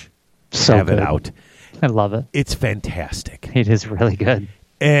Nagash have it out. I love it. It's fantastic. It is really good.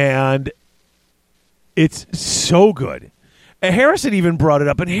 And it's so good. And Harrison even brought it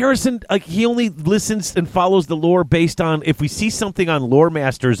up. And Harrison, he only listens and follows the lore based on if we see something on Lore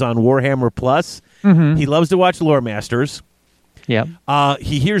Masters on Warhammer Plus. Mm-hmm. He loves to watch Lore Masters. Yep.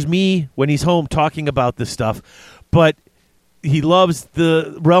 He hears me when he's home talking about this stuff, but he loves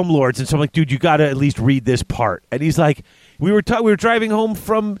the Realm Lords, and so I'm like, dude, you got to at least read this part. And he's like, we were driving home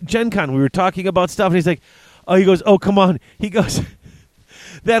from Gen Con. We were talking about stuff, and he's like, he goes, oh, come on. He goes,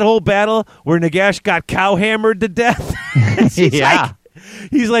 that whole battle where Nagash got cow hammered to death.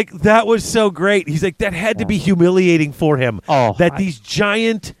 He's like, that was so great. He's like, that had to be humiliating for him. These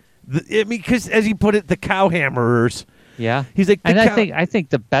giant, because as he put it, the cow hammerers. Yeah. He's like, I think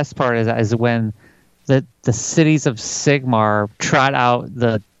the best part is when the cities of Sigmar trot out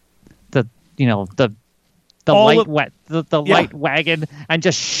the light wagon and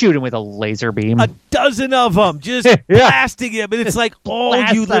just shoot him with a laser beam. A dozen of them just blasting him, and it's like all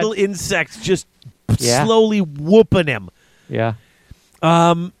you little insects just slowly whooping him. Yeah.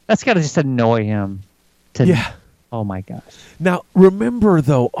 That's got to just annoy him. Oh my gosh. Now remember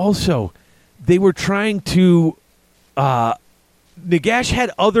though, also they were trying to. Nagash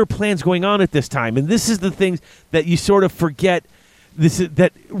had other plans going on at this time, and this is the things that you sort of forget.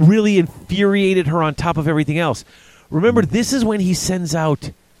 That really infuriated her on top of everything else. Remember, this is when he sends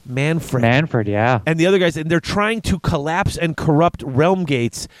out Manfred, yeah. And the other guys, and they're trying to collapse and corrupt realm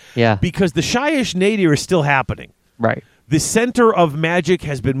gates. Yeah. Because the Shyish Nadir is still happening. Right. The center of magic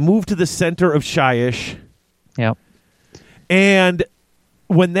has been moved to the center of Shyish. Yep. And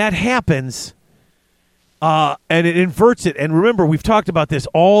when that happens, and it inverts it, and remember, we've talked about this,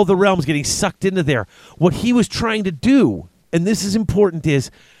 all the realms getting sucked into there. What he was trying to do, and this is important,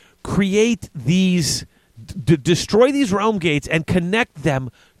 is create these, destroy these realm gates and connect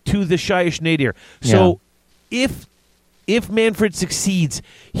them to the Shyish Nadir. So if Manfred succeeds,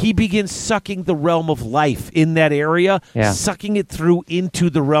 he begins sucking the realm of life in that area, sucking it through into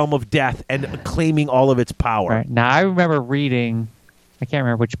the realm of death and claiming all of its power. Right. Now, I remember reading, I can't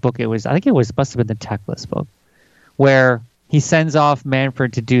remember which book it was. I think it must have been the Teclis book, where he sends off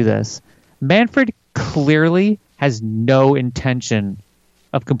Manfred to do this. Manfred clearly has no intention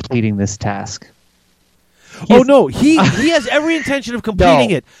of completing this task. He has every intention of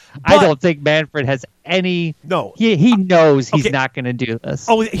completing it. I don't think Manfred has any. No, he knows he's not going to do this.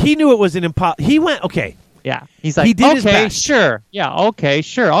 Oh, he knew it was an impossible. He went Yeah, he's like, he did his best. Sure,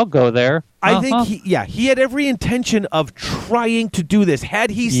 I'll go there. I think he had every intention of trying to do this. Had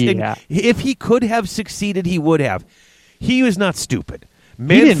he, if he could have succeeded, he would have. He was not stupid.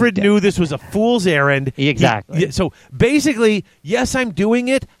 Manfred knew this was a fool's errand. Exactly. So basically, yes, I'm doing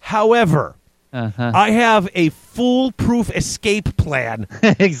it. However, I have a foolproof escape plan.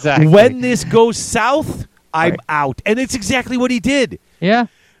 Exactly. When this goes south, I'm out. And it's exactly what he did. Yeah.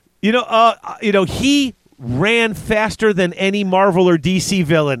 He ran faster than any Marvel or DC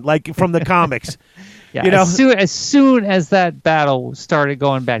villain, like from the comics. Yeah, as soon as that battle started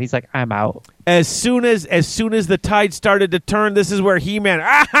going bad, he's like, "I'm out." As soon as the tide started to turn, this is where He-Man,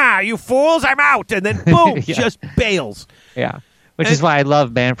 aha, you fools, I'm out, and then boom, just bails. Yeah, which is why I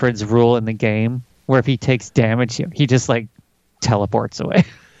love Manfred's rule in the game, where if he takes damage, he just like teleports away.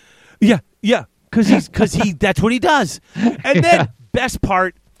 Yeah, because he that's what he does. And then best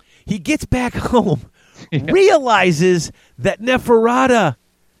part, he gets back home, realizes that Neferata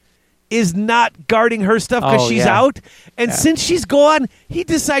is not guarding her stuff because she's out. And since she's gone, he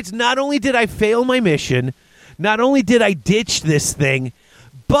decides, not only did I fail my mission, not only did I ditch this thing,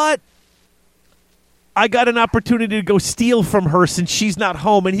 but I got an opportunity to go steal from her since she's not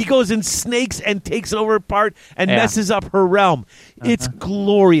home. And he goes and snakes and takes over apart and messes up her realm. It's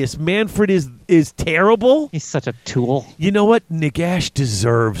glorious. Manfred is terrible. He's such a tool. You know what? Nagash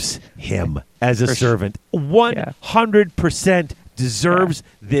deserves him as a servant. 100% deserves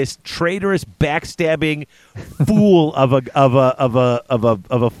this traitorous, backstabbing fool of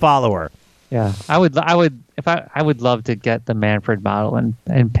a follower. Yeah, I would love to get the Manfred model and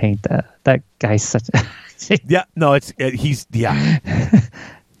paint that. That guy's such a he's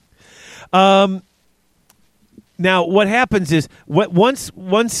Now what happens is once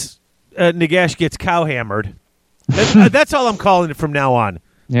Nagash gets cow hammered, that's all I'm calling it from now on.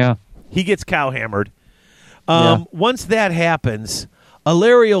 Yeah, he gets cow hammered. Once that happens,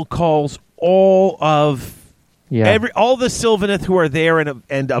 Alariel calls all of all the Sylvaneth who are there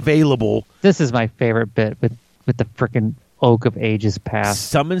and available. This is my favorite bit with the frickin' Oak of Ages Past.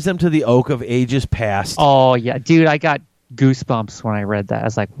 Summons them to the Oak of Ages Past. Oh yeah, dude, I got goosebumps when I read that. I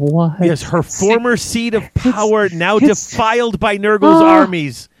was like, what? Yes, her former seat of power now defiled by Nurgle's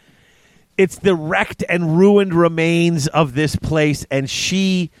armies. It's the wrecked and ruined remains of this place, and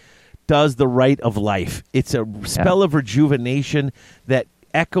she does the rite of life. It's a spell of rejuvenation that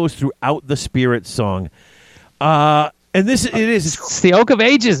echoes throughout the Spirit song. And it's the Oak of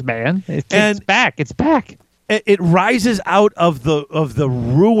Ages, man. It's back. It's back. It rises out of the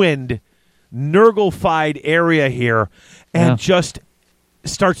ruined, Nurgle-fied area here, and just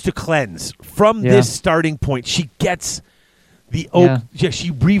starts to cleanse from this starting point. She gets the oak. Yeah,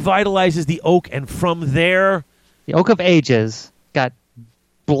 she revitalizes the oak, and from there, the Oak of Ages got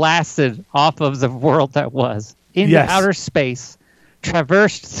blasted off of the world that was into outer space,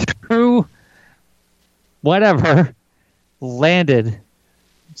 traversed through whatever, landed.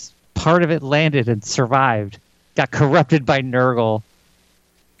 Part of it landed and survived, got corrupted by Nurgle,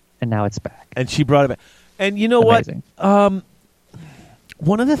 and now it's back. And she brought it back. And you know Amazing. What?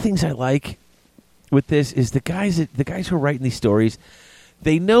 One of the things I like with this is the guys who are writing these stories,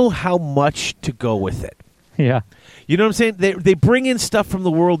 they know how much to go with it. Yeah. You know what I'm saying? They bring in stuff from the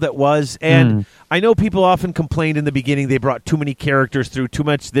world that was, and I know people often complained in the beginning they brought too many characters through, too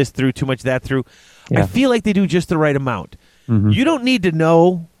much this through, too much that through. Yeah. I feel like they do just the right amount. You don't need to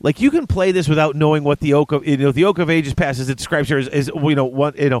know. Like, you can play this without knowing what the Oak of Ages Past, as it describes here, is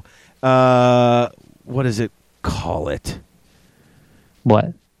what does it call it?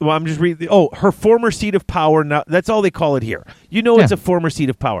 What? Well, I'm just reading. Her former seat of power. Now, that's all they call it here. It's a former seat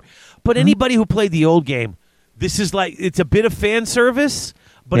of power. But anybody who played the old game, this is like, it's a bit of fan service,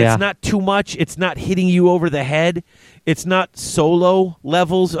 but it's not too much. It's not hitting you over the head. It's not Solo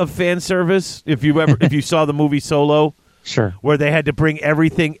levels of fan service. If you saw the movie Solo. Sure. Where they had to bring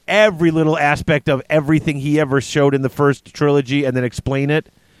every little aspect of everything he ever showed in the first trilogy and then explain it.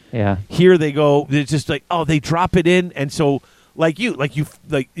 Yeah. Here they go. It's just like, they drop it in, and so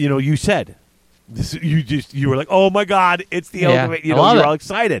you said, you were like, oh my God, it's the ultimate. You're all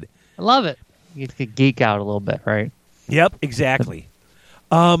excited. I love it. You could geek out a little bit, right? Yep, exactly.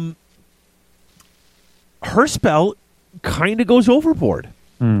 Her spell kind of goes overboard.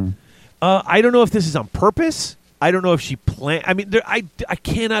 I don't know if this is on purpose. I don't know if she planned. I mean, I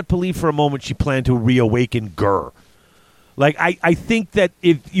cannot believe for a moment she planned to reawaken Gur. Like, I think that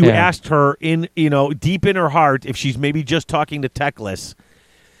if you asked her deep in her heart, if she's maybe just talking to Teclis,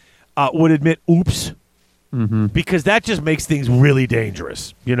 would admit, oops, because that just makes things really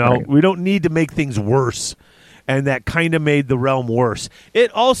dangerous. Right. We don't need to make things worse, and that kind of made the realm worse.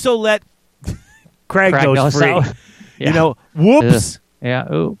 It also let Kragnos free. Whoops.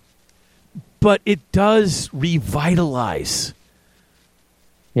 Yeah. Ooh. But it does revitalize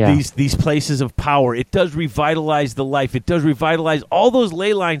Yeah. these places of power. It does revitalize the life. It does revitalize all those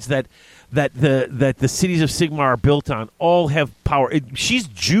ley lines that the cities of Sigmar are built on. All have power. She's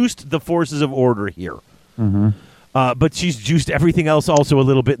juiced the forces of order here, but she's juiced everything else also a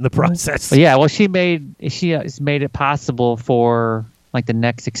little bit in the process. But yeah, well, she has made it possible for like the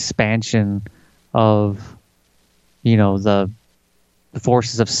next expansion of, the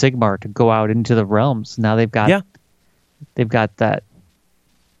forces of Sigmar to go out into the realms. Now they've got that.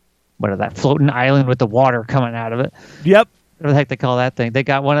 What is that floating island with the water coming out of it? Yep. What the heck they call that thing? They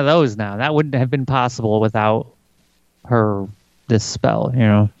got one of those now. That wouldn't have been possible without this spell,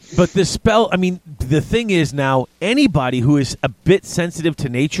 But the spell, I mean, the thing is now anybody who is a bit sensitive to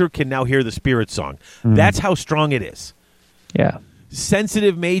nature can now hear the spirit song. That's how strong it is. Yeah.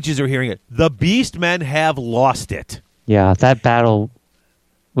 Sensitive mages are hearing it. The beastmen have lost it. Yeah, that battle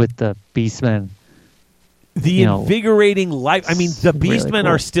with the beastmen. The invigorating life. I mean, the really beastmen cool.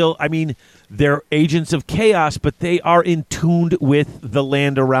 are still, they're agents of chaos, but they are in tuned with the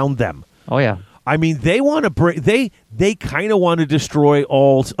land around them. Oh, yeah. I mean, they want to bring, they kind of want to destroy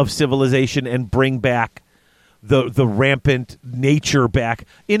all of civilization and bring back the rampant nature back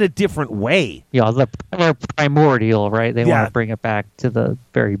in a different way. Yeah, the primordial, right? They Yeah. want to bring it back to the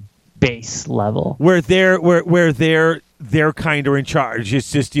very base level. Where they're kind of in charge.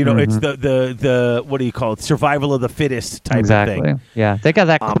 It's just, it's the what do you call it? Survival of the fittest type of thing. Yeah, they got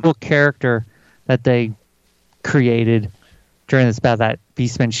that cool character that they created during this battle, that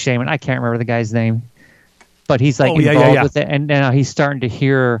Beastman Shaman. I can't remember the guy's name, but he's like involved with it, and now he's starting to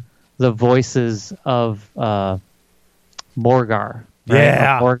hear the voices of Morgar. Right?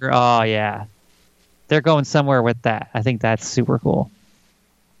 Yeah. Morgar. Oh yeah, they're going somewhere with that. I think that's super cool.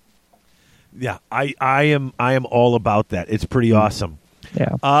 Yeah, I am all about that. It's pretty awesome.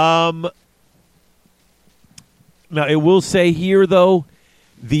 Yeah. Now it will say here though,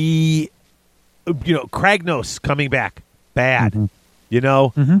 the Kragnos coming back bad.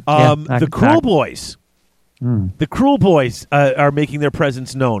 The Cruel Boys. The Cruel Boys are making their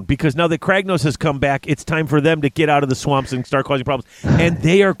presence known because now that Kragnos has come back, it's time for them to get out of the swamps and start causing problems. And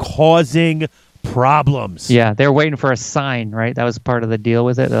they are causing problems. Yeah, they're waiting for a sign, right? That was part of the deal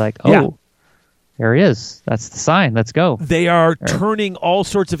with it. They're like, oh, there he is. That's the sign. Let's go. They are turning all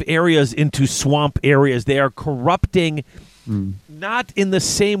sorts of areas into swamp areas. They are corrupting, not in the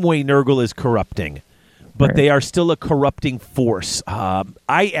same way Nurgle is corrupting, but they are still a corrupting force.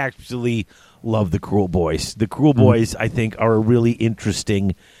 I actually love the Cruel Boys. The Cruel Boys, I think, are a really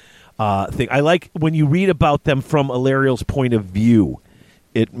interesting thing. I like when you read about them from Alariel's point of view.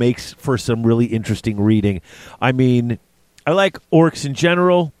 It makes for some really interesting reading. I mean, I like orcs in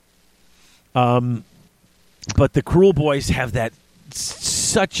general, but the Cruel Boys have that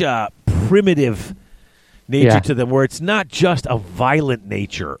such a primitive nature to them, where it's not just a violent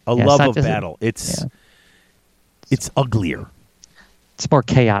nature, a love of battle. It's uglier. It's more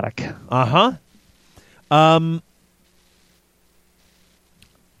chaotic. Along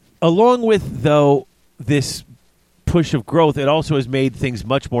with, though, this push of growth, it also has made things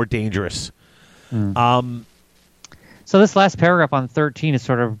much more dangerous. So this last paragraph on 13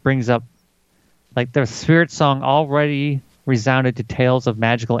 sort of brings up, like, the spirit song already resounded to tales of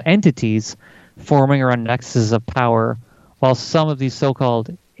magical entities forming around nexuses of power, while some of these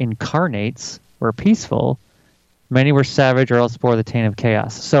so-called incarnates were peaceful. Many were savage or else bore the taint of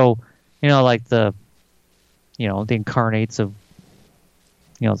chaos. So, like the incarnates of,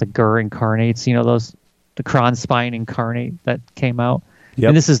 the Gur incarnates, the Kronspine incarnate that came out. Yep.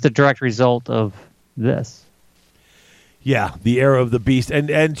 And this is the direct result of this. Yeah, the era of the beast. And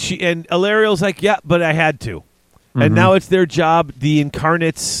Alariel's like, yeah, but I had to. And now it's their job, the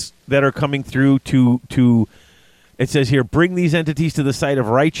incarnates that are coming through to it says here, bring these entities to the site of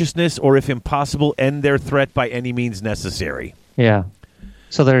righteousness, or if impossible, end their threat by any means necessary. Yeah.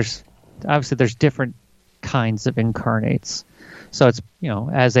 So there's different kinds of incarnates. So it's,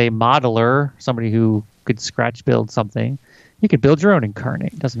 as a modeler, somebody who could scratch build something, you could build your own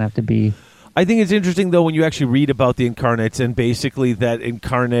incarnate. It doesn't have to be. I think it's interesting, though, when you actually read about the incarnates, and basically that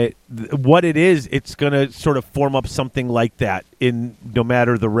incarnate, what it is, it's going to sort of form up something like that in no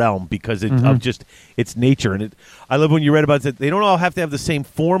matter the realm, because of just its nature. And I love when you read about it, they don't all have to have the same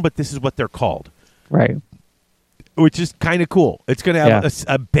form, but this is what they're called. Right. Which is kind of cool. It's going to have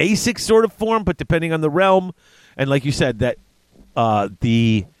a basic sort of form, but depending on the realm, and like you said, that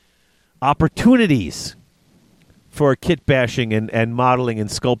the opportunities for kit bashing and modeling and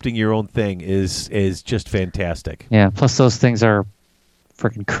sculpting your own thing is just fantastic. Yeah, plus those things are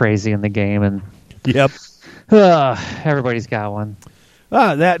freaking crazy in the game. And yep. Everybody's got one.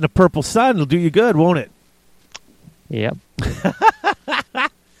 That and a purple sun will do you good, won't it? Yep.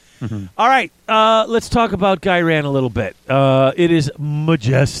 All right, let's talk about Ghyran a little bit. It is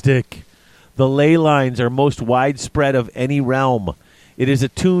majestic. The ley lines are most widespread of any realm. It is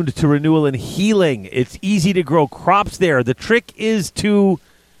attuned to renewal and healing. It's easy to grow crops there. The trick is to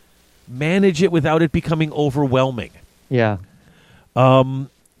manage it without it becoming overwhelming. Yeah. And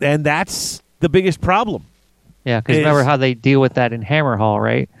that's the biggest problem. Yeah, because remember how they deal with that in Hammerhall,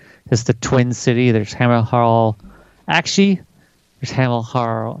 right? It's the Twin City. There's Hammerhall Akshi. There's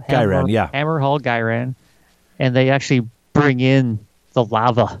Hammerhall Ghyran. And they actually bring in the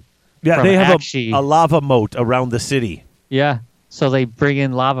lava. Yeah, they have Akshi. a lava moat around the city. Yeah. So they bring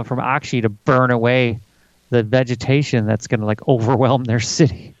in lava from Akshi to burn away the vegetation that's going to like overwhelm their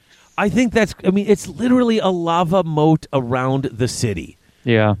city. I think it's literally a lava moat around the city.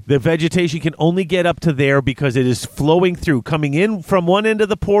 Yeah. The vegetation can only get up to there because it is flowing through, coming in from one end of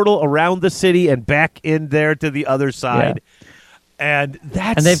the portal around the city and back in there to the other side. Yeah. And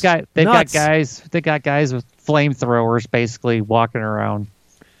they've got guys with flamethrowers basically walking around,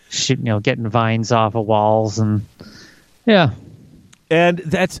 getting vines off of walls and yeah. And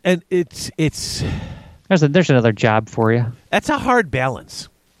it's there's another job for you. That's a hard balance.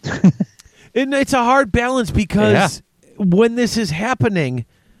 And it's a hard balance because when this is happening,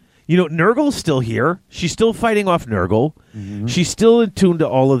 Nurgle's still here. She's still fighting off Nurgle. Mm-hmm. She's still attuned to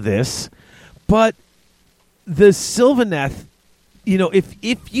all of this. But the Sylvaneth,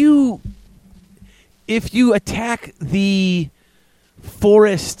 if you attack the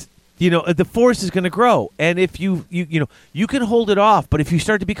forest, the forest is going to grow. And if you can hold it off, but if you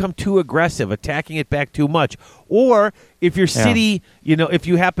start to become too aggressive, attacking it back too much, or if your city, if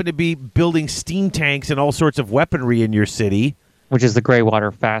you happen to be building steam tanks and all sorts of weaponry in your city, which is the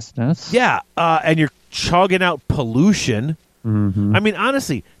Greywater Fastness. Yeah, and you're chugging out pollution. Mm-hmm. I mean,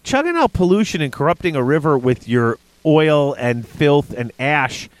 honestly, chugging out pollution and corrupting a river with your oil and filth and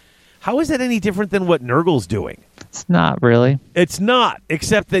ash, how is that any different than what Nurgle's doing? It's not really. It's not,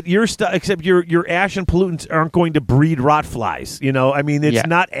 except that your ash and pollutants aren't going to breed rot flies. It's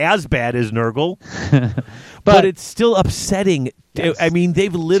not as bad as Nurgle, but it's still upsetting. Yes. I mean,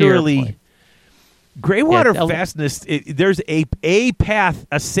 they've literally Greywater Fastness. There's a path,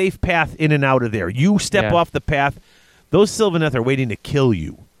 a safe path in and out of there. You step off the path, those Sylvaneth are waiting to kill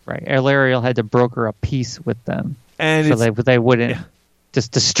you. Right, Elariel had to broker a peace with them, and so they wouldn't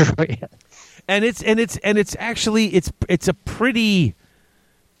just destroy it. And it's actually it's a pretty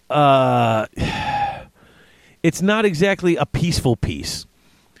it's not exactly a peaceful peace.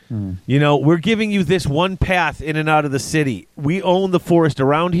 We're giving you this one path in and out of the city. We own the forest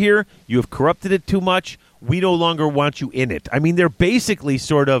around here. You have corrupted it too much. We no longer want you in it. I mean, they're basically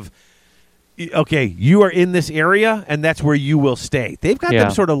sort of, okay, you are in this area, and that's where you will stay. They've got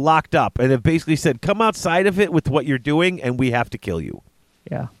them sort of locked up, and have basically said, come outside of it with what you're doing, and we have to kill you.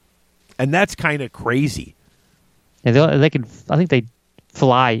 Yeah. And that's kind of crazy. And they can. I think they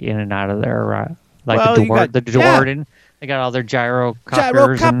fly in and out of there, the Dwarden. Yeah. They got all their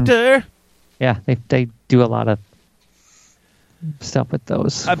gyrocopter. They do a lot of stuff with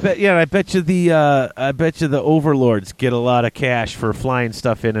those. I bet you the overlords get a lot of cash for flying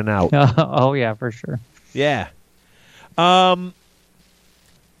stuff in and out. Oh yeah, for sure. Yeah. Sylvaneth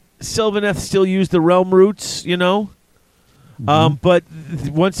still use the realm roots, Mm-hmm. But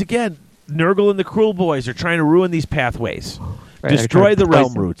once again, Nurgle and the Cruel Boys are trying to ruin these pathways. Right, destroy the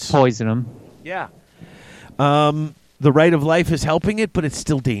realm roots. Poison them. Yeah. The Right of Life is helping it, but it's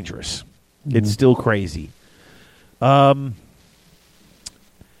still dangerous. Mm-hmm. It's still crazy. What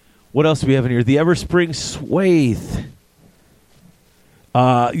else do we have in here? The Everspring Swathe.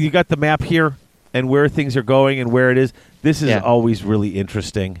 You got the map here and where things are going and where it is. This is always really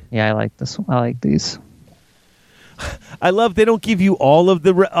interesting. Yeah, I like this one. I like these. I love they don't give you all of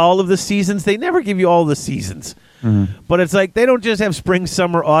the seasons. They never give you all the seasons. Mm-hmm. But it's like they don't just have spring,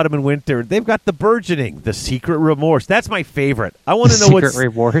 summer, autumn, and winter. They've got the burgeoning, the secret remorse. That's my favorite. I want to know what's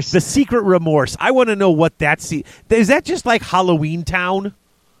remorse. The secret remorse. I want to know what that is. That just like Halloween Town?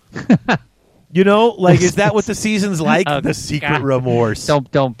 Is that what the season's like? The secret remorse.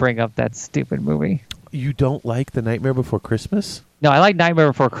 Don't bring up that stupid movie. You don't like The Nightmare Before Christmas? No, I like Nightmare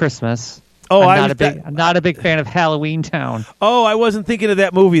Before Christmas. Oh, I'm not a big fan of Halloween Town. Oh, I wasn't thinking of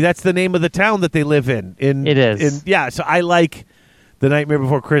that movie. That's the name of the town that they live in. It is. So I like The Nightmare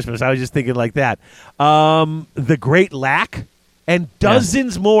Before Christmas. I was just thinking like that. The Great Lack and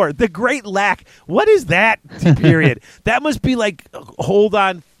dozens more. The Great Lack. What is that period? That must be like, hold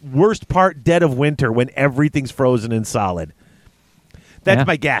on, worst part, dead of winter when everything's frozen and solid. That's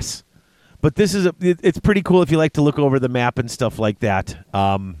my guess. But this is it's pretty cool if you like to look over the map and stuff like that.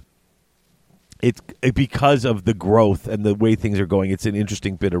 It's because of the growth and the way things are going. It's an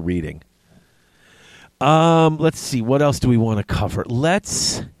interesting bit of reading. Let's see. What else do we want to cover?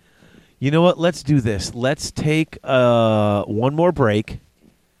 You know what? Let's do this. Let's take one more break,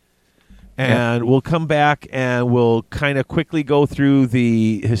 and we'll come back and we'll kind of quickly go through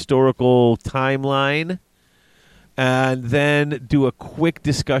the historical timeline, and then do a quick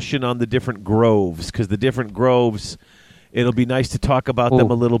discussion on the different groves, because the different groves, it'll be nice to talk about them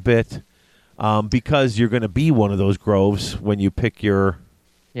a little bit, because you're going to be one of those groves when you pick your...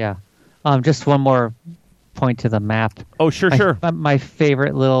 Yeah. Just one more point to the map. Oh, sure. My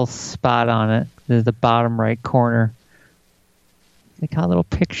favorite little spot on it is the bottom right corner. They got a little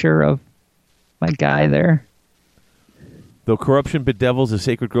picture of my guy there. Though corruption bedevils the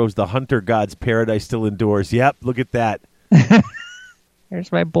sacred groves, the hunter god's paradise still endures. Yep, look at that.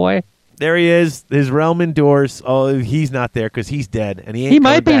 There's my boy. There he is. His realm endures. Oh, he's not there because he's dead, and he ain't. He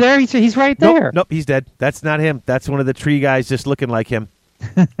might be back. there. He's right there. Nope, he's dead. That's not him. That's one of the tree guys just looking like him.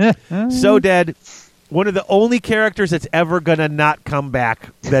 So dead. One of the only characters that's ever going to not come back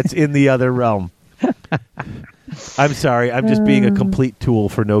that's in the other realm. I'm sorry. I'm just being a complete tool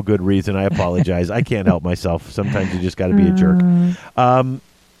for no good reason. I apologize. I can't help myself. Sometimes you just got to be a jerk.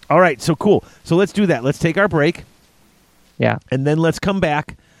 All right. So cool. So let's do that. Let's take our break. Yeah. And then let's come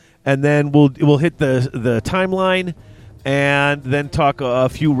back, and then we'll hit the timeline, and then talk a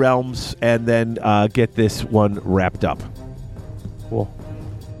few realms, and then get this one wrapped up. Cool.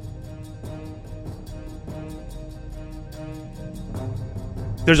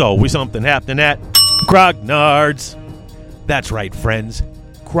 There's always something happening at Grognard's. That's right, friends.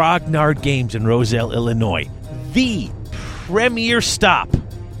 Grognard Games in Roselle, Illinois. The premier stop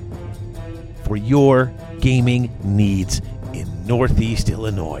for your gaming needs in Northeast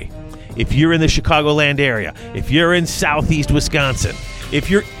Illinois. If you're in the Chicagoland area, if you're in Southeast Wisconsin,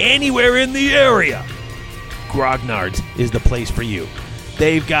 if you're anywhere in the area, Grognard's is the place for you.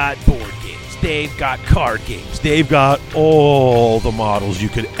 They've got board games. They've got card games. They've got all the models you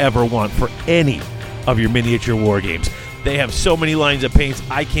could ever want for any of your miniature war games. They have so many lines of paints,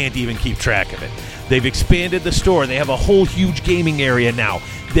 I can't even keep track of it. They've expanded the store. They have a whole huge gaming area now.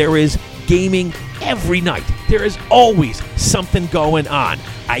 There is gaming every night. There is always something going on.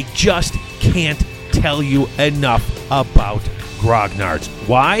 I just can't tell you enough about Grognard's.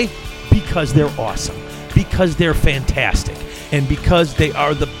 Why? Because they're awesome. Because they're fantastic. And because they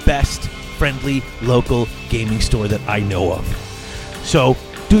are the best friendly local gaming store that I know of. So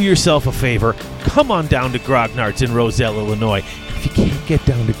do yourself a favor. Come on down to Grognard's in Roselle, Illinois. If you can't get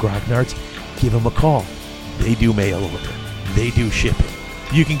down to Grognard's, give them a call. They do mail order. They do shipping.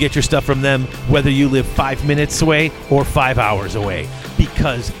 You can get your stuff from them whether you live 5 minutes away or 5 hours away,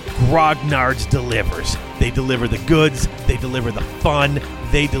 because Grognard's delivers. They deliver the goods. They deliver the fun.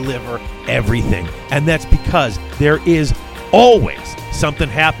 They deliver everything. And that's because there is always something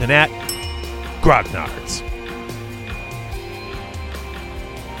happening at Grognard's.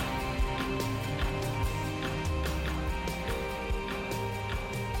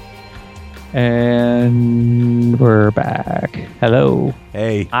 And we're back. Hello.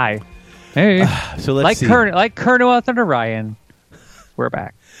 Hey. Hi. Hey. So let's see. Like Colonel Thunder Ryan. We're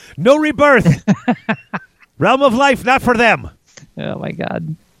back. No rebirth. Realm of life, not for them. Oh my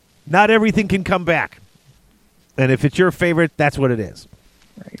God. Not everything can come back. And if it's your favorite, that's what it is.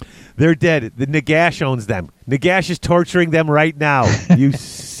 Right. They're dead. The Nagash owns them. Nagash is torturing them right now. You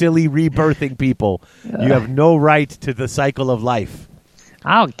silly rebirthing people. You have no right to the cycle of life.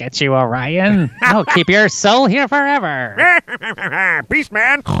 I'll get you, Orion. I'll keep your soul here forever. Beast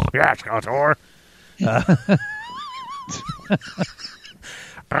man. Yes, Skeletor.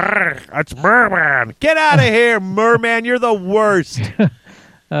 That's Merman. Get out of here, Merman. You're the worst.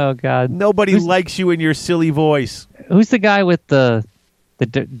 Oh God. Nobody likes you in your silly voice. Who's the guy with the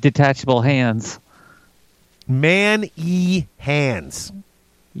detachable hands? Man-E Hands.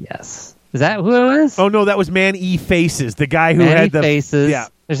 Yes. Is that who it was? Oh no, that was Man-E Faces. The guy who had the faces. Yeah.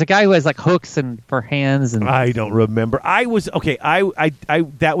 There's a guy who has like hooks and for hands and I don't remember. I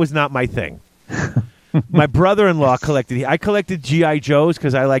that was not my thing. My brother-in-law collected. I collected G.I. Joes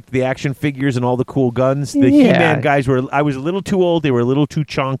because I liked the action figures and all the cool guns. The He-Man guys were. I was a little too old. They were a little too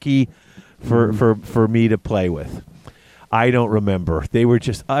chonky for me to play with. I don't remember. They were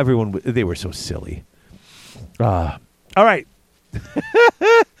just everyone. They were so silly. All right.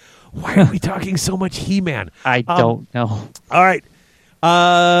 Why are we talking so much He-Man? I don't know. All right.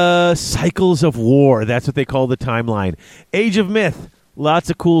 Cycles of War. That's what they call the timeline. Age of Myth. Lots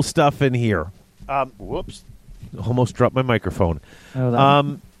of cool stuff in here. Whoops. Almost dropped my microphone.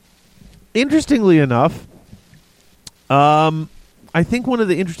 Oh, Interestingly enough, I think one of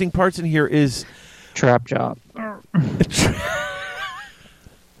the interesting parts in here is Trap Jaw.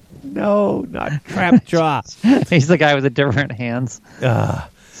 no, not Trap Jaw. He's the guy with the different hands.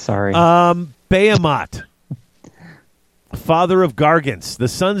 Sorry. Behemoth, father of Gargants, the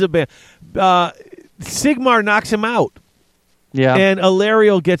sons of Sigmar knocks him out, yeah. and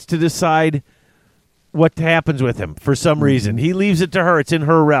Alarielle gets to decide what happens with him for some reason. He leaves it to her. It's in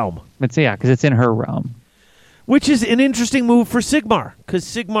her realm. Because it's in her realm. Which is an interesting move for Sigmar, because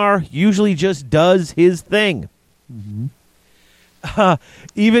Sigmar usually just does his thing.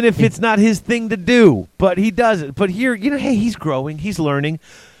 Even if it's not his thing to do, but he does it. But here, hey, he's growing. He's learning.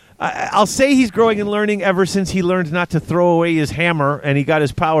 I'll say he's growing and learning ever since he learned not to throw away his hammer and he got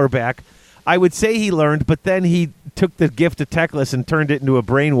his power back. I would say he learned, but then he took the gift of Teclis and turned it into a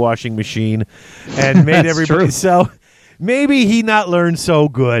brainwashing machine and made everybody. True. So maybe he not learned so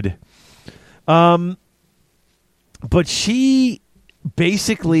good. But she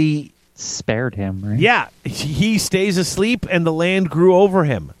basically spared him, right? Yeah, he stays asleep and the land grew over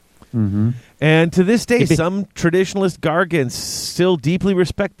him. Mm-hmm. And to this day, some traditionalist Gargants still deeply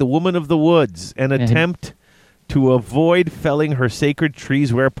respect the woman of the woods and attempt to avoid felling her sacred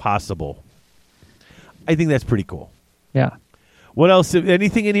trees where possible. I think that's pretty cool. Yeah. What else?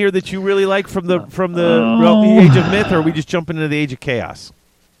 Anything in here that you really like from the Age of Myth, or are we just jumping into the Age of Chaos?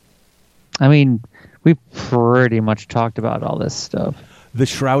 I mean, we pretty much talked about all this stuff. The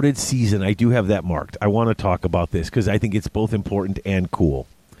Shrouded Season, I do have that marked. I want to talk about this because I think it's both important and cool.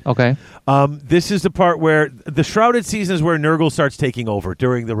 Okay. This is the part where the Shrouded Season is where Nurgle starts taking over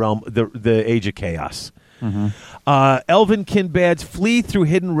during the Age of Chaos. Mm-hmm. Elven Kinbads flee through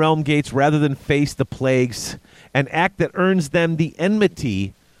hidden realm gates rather than face the plagues, an act that earns them the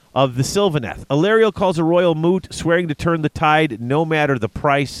enmity of the Sylvaneth. Alarielle calls a royal moot, swearing to turn the tide no matter the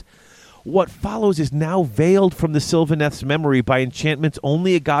price. What follows is now veiled from the Sylvaneth's memory by enchantments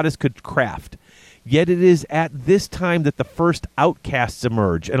only a goddess could craft. Yet it is at this time that the first outcasts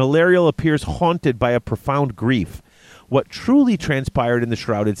emerge, and Alarielle appears haunted by a profound grief. What truly transpired in the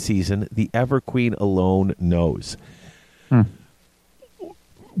Shrouded Season, the Everqueen alone knows.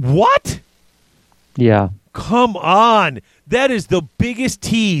 What? Yeah. Come on. That is the biggest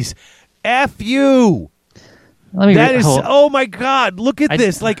tease. F you. Oh my God, look at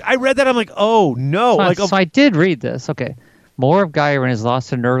this. Like, I read that, I'm like, oh no. So I did read this. Okay. More of Ghyran is lost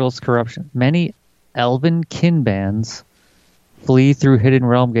to Nurgle's corruption. Many elven kinbands flee through hidden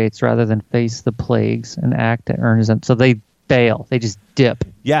realm gates rather than face the plagues, an act that earns them. So they bail. They just dip.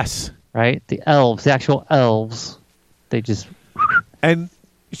 Yes. Right? The actual elves, they just... And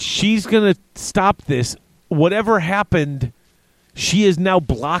she's going to stop this. Whatever happened, she has now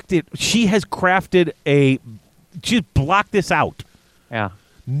blocked it. She has crafted she's blocked this out. Yeah.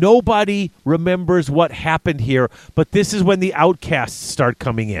 Nobody remembers what happened here, but this is when the outcasts start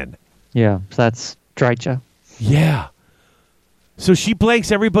coming in. Yeah, so that's Drycha. Yeah. So she blanks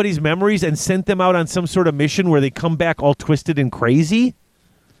everybody's memories and sent them out on some sort of mission where they come back all twisted and crazy.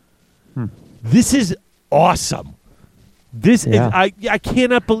 This is awesome. I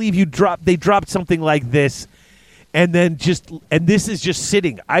cannot believe they dropped something like this, and this is just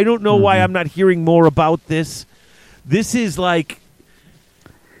sitting. I don't know why I'm not hearing more about this. This is like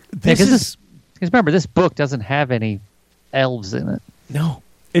because remember, this book doesn't have any elves in it. No.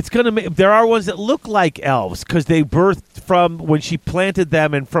 It's gonna. There are ones that look like elves because they birthed from when she planted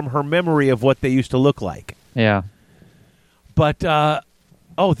them and from her memory of what they used to look like. Yeah. But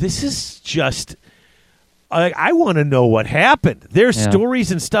this is just. I want to know what happened. There's stories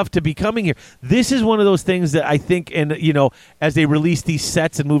and stuff to be coming here. This is one of those things that I think, as they release these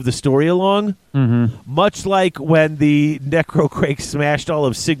sets and move the story along, much like when the Necrocrake smashed all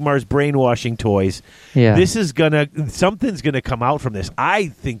of Sigmar's brainwashing toys, something's gonna come out from this. I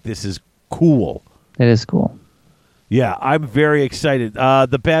think this is cool. It is cool. Yeah, I'm very excited.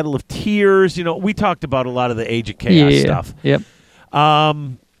 The Battle of Tears. We talked about a lot of the Age of Chaos stuff. Yep.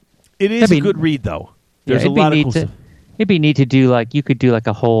 It is a good read, though. There's a lot of cool stuff. It'd be neat to do you could do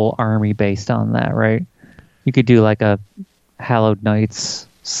a whole army based on that, right? You could do a Hallowed Knights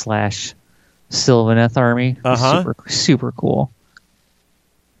 / Sylvaneth army. Super, super cool.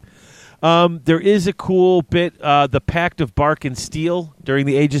 There is a cool bit, the Pact of Bark and Steel during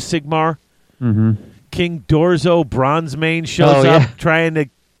the Age of Sigmar. Mm-hmm. King Dorzo Bronzemane shows up trying to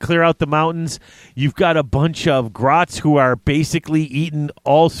clear out the mountains. You've got a bunch of Grots who are basically eating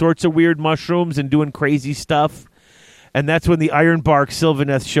all sorts of weird mushrooms and doing crazy stuff. And that's when the Ironbark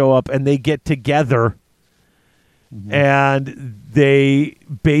Sylvaneth show up and they get together and they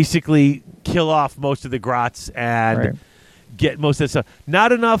basically kill off most of the Grots and get most of the stuff.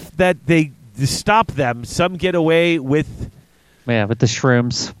 Not enough that they stop them. Some get away with Yeah, with the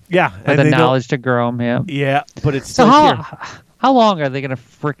shrooms. Yeah, With the knowledge to grow them, yeah. Yeah, but it's So still here. how long are they going to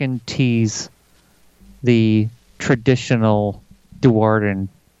frickin' tease the traditional Duarden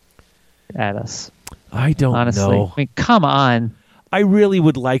at us? I don't Honestly, know. I mean, come on. I really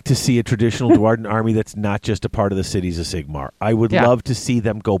would like to see a traditional Duarden army that's not just a part of the cities of Sigmar. I would Yeah. love to see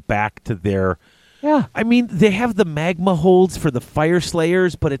them go back to their... Yeah. I mean, they have the magma holds for the Fire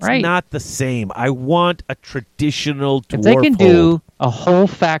Slayers, but it's Right. not the same. I want a traditional dwarf If they can hold. do a whole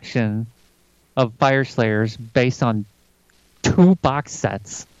faction of Fire Slayers based on 2 box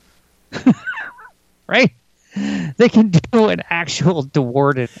sets, right? They can do an actual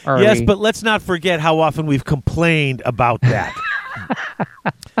Duarden army. Yes, but let's not forget how often we've complained about that.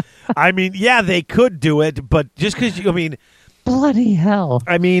 I mean, yeah, they could do it, but just because bloody hell.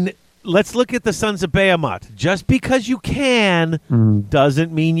 let's look at the Sons of Behemoth. Just because you can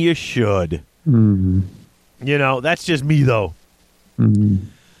doesn't mean you should. You know, that's just me, though.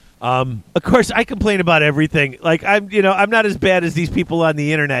 Of course, I complain about everything. Like, I'm not as bad as these people on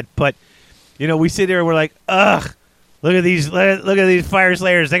the internet, but we sit here and we're like, ugh. Look at these Fire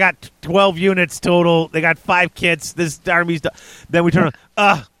Slayers. They got 12 units total. They got 5 kits. This army's done. Then we turn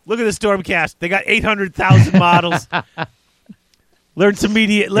on. Look at the Stormcast. They got 800,000 models. Learn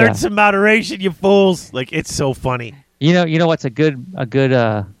some moderation, you fools. Like, it's so funny. You know what's a good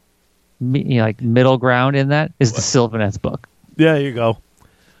like middle ground in that is the Sylvaneth book. Yeah, there you go.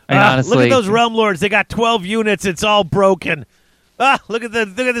 I mean, honestly, look at those Realm Lords. They got 12 units. It's all broken. Look at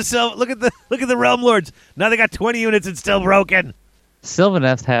the Realm Lords. Now they got 20 units. It's still broken.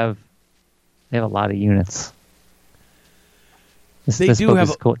 Sylvaneth have a lot of units. This do book have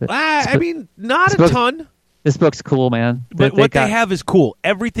is cool. Not a ton. This book's cool, man. But what they have is cool.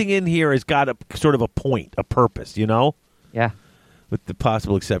 Everything in here has got a sort of a point, a purpose, Yeah. With the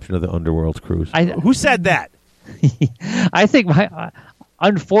possible exception of the Underworld's cruise. I- Who said that? I think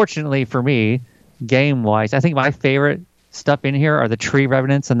unfortunately for me, game-wise, I think my favorite stuff in here are the Tree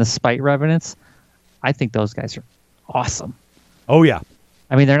Revenants and the Spite Revenants. I think those guys are awesome. Oh, yeah.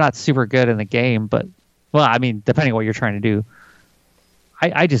 I mean, they're not super good in the game, but, well, I mean, depending on what you're trying to do.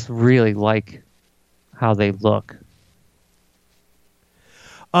 I just really like how they look.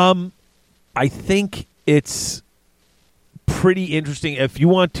 I think it's pretty interesting. If you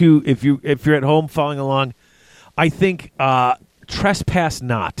want to, if you're at home following along, I think Trespass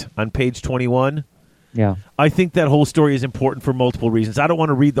Not on page 21. Yeah. I think that whole story is important for multiple reasons. I don't want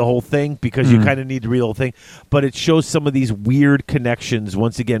to read the whole thing because you kind of need to read the whole thing, but it shows some of these weird connections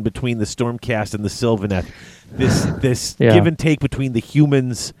once again between the Stormcast and the Sylvaneth. This give and take between the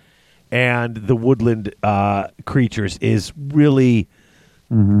humans and the woodland creatures is really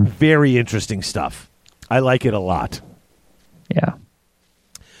very interesting stuff. I like it a lot. Yeah.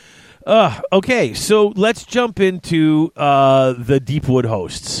 Okay, so let's jump into the Deepwood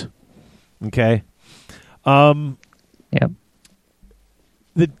hosts. Okay. Yep.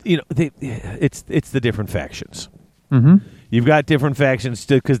 It's the different factions. Mm-hmm. You've got different factions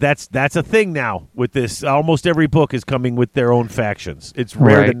because that's a thing now with this. Almost every book is coming with their own factions. It's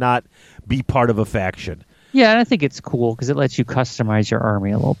rare to not be part of a faction. Yeah, and I think it's cool because it lets you customize your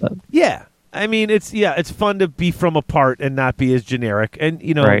army a little bit. Yeah. I mean, it's fun to be from a part and not be as generic. And,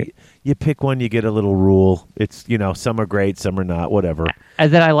 you pick one, you get a little rule. It's, some are great, some are not, whatever.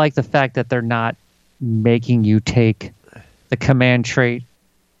 And then I like the fact that they're not making you take the command trait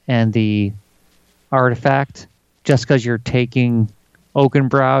and the artifact just because you're taking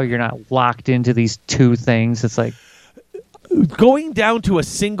Oakenbrow. You're not locked into these 2 things. It's like going down to a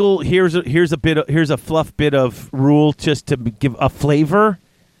single. Here's a fluff bit of rule just to give a flavor.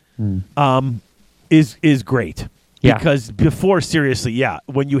 Is great. Yeah. Because before, seriously,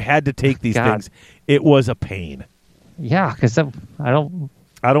 when you had to take these things, it was a pain. Yeah, because I don't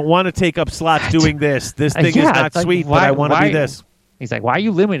want to take up slots doing this. This thing is not like, sweet, but I want to be this. He's like, why are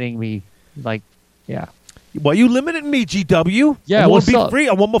you limiting me? Like, yeah. Why are you limiting me, GW? Yeah, I want to be what's up? free.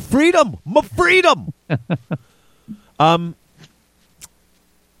 I want my freedom. My freedom.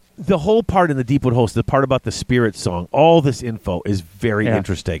 The whole part in the Deepwood host, the part about the spirit song, all this info is very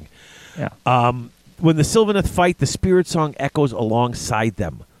interesting. Yeah. When the Sylvaneth fight, the spirit song echoes alongside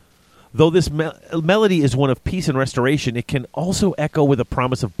them. Though this melody is one of peace and restoration, it can also echo with a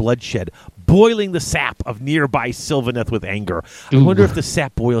promise of bloodshed, boiling the sap of nearby Sylvaneth with anger. I wonder if the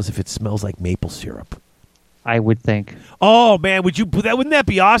sap boils if it smells like maple syrup. I would think. Oh man, wouldn't that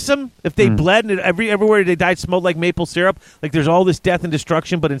be awesome if they bled and everywhere they died smelled like maple syrup? Like there's all this death and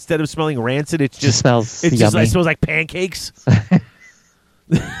destruction, but instead of smelling rancid, it smells yummy. It smells like pancakes.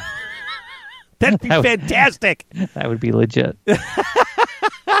 That'd be fantastic. That would be legit.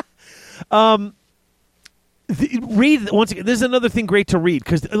 read once again. This is another thing great to read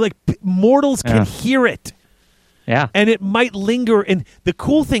because like mortals can hear it. Yeah. And it might linger. And the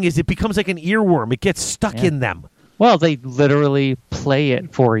cool thing is it becomes like an earworm. It gets stuck in them. Well, they literally play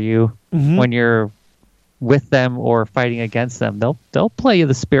it for you when you're with them or fighting against them. They'll play you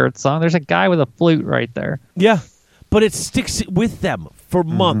the spirit song. There's a guy with a flute right there. Yeah. But it sticks with them for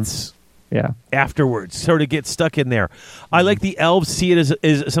months. Yeah. Afterwards, sort of get stuck in there. I like the elves see it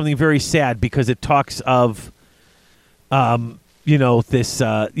as something very sad because it talks of, this,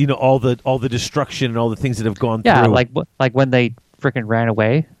 all the destruction and all the things that have gone through. Yeah, like when they freaking ran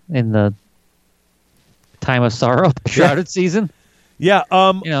away in the time of sorrow, shrouded season. Yeah.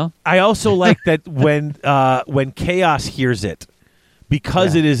 I also like that when chaos hears it,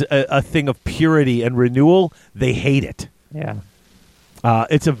 because it is a thing of purity and renewal, they hate it. Yeah.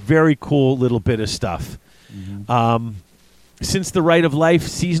 It's a very cool little bit of stuff. Since the Rite of Life,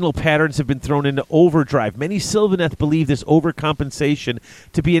 seasonal patterns have been thrown into overdrive. Many Sylvaneth believe this overcompensation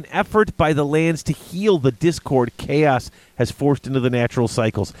to be an effort by the lands to heal the discord chaos has forced into the natural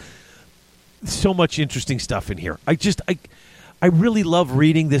cycles. So much interesting stuff in here. I really love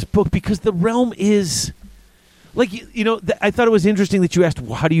reading this book because the realm is like, I thought it was interesting that you asked,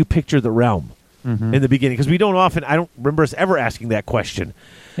 how do you picture the realm in the beginning? Because I don't remember us ever asking that question.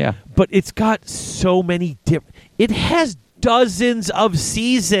 Yeah. But it's got so many it has dozens of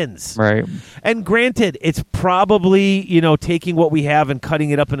seasons. Right. And granted, it's probably, taking what we have and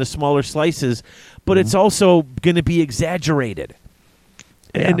cutting it up into smaller slices, but it's also going to be exaggerated.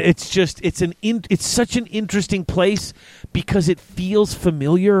 Yeah. And it's just it's such an interesting place because it feels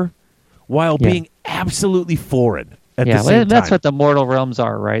familiar while being absolutely foreign at the same time. That's what the mortal realms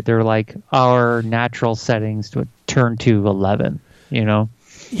are, right? They're like our natural settings to turn to 11,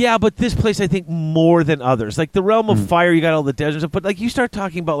 Yeah, but this place, I think, more than others. Like the realm of fire, you got all the deserts, but like you start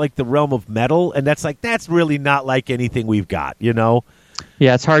talking about like the realm of metal, and that's really not like anything we've got, Yeah,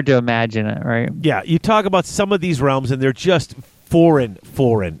 it's hard to imagine it, right? Yeah, you talk about some of these realms, and they're just foreign.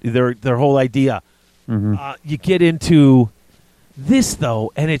 Their whole idea. You get into this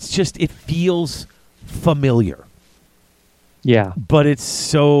though, and it feels familiar. Yeah, but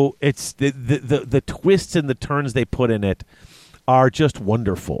it's the twists and the turns they put in it are just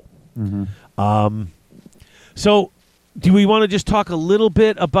wonderful. So do we want to just talk a little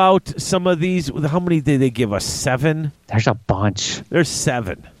bit about some of these? How many did they give us? 7? There's a bunch. There's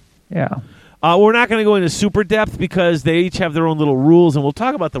 7. Yeah. We're not going to go into super depth because they each have their own little rules, and we'll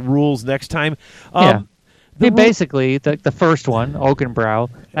talk about the rules next time. Basically, the first one, Oakenbrow,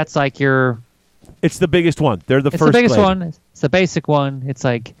 that's like it's the biggest one. They're the first. It's the biggest blade. one. It's the basic one. It's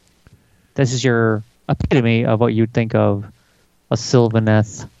like this is your epitome of what you'd think of a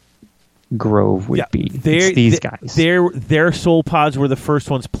Sylvaneth grove would be. It's these guys. Their soul pods were the first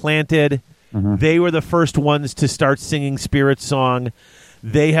ones planted. They were the first ones to start singing Spirit Song.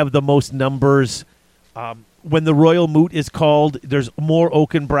 They have the most numbers. When the Royal Moot is called, there's more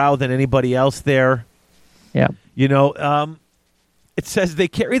Oakenbrow than anybody else there. Yeah. It says they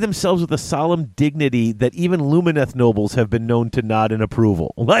carry themselves with a solemn dignity that even Lumineth nobles have been known to nod in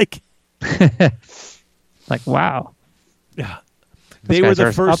approval. Like wow. Yeah. They were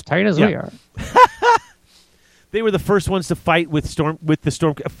the first uptight as we are. They were the first ones to fight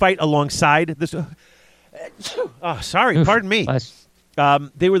fight alongside this. Pardon me.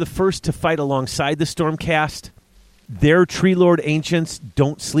 They were the first to fight alongside the Stormcast. Their Tree Lord Ancients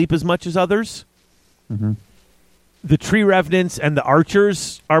don't sleep as much as others. The Tree Revenants and the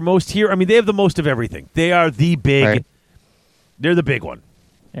Archers are most here. I mean, they have the most of everything. They are the big. Right. They're the big one.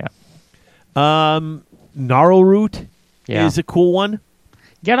 Yeah. Gnarlroot is a cool one.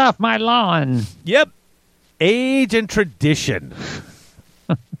 Get off my lawn. Yep. Age and tradition.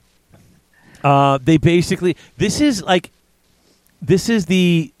 They basically, this is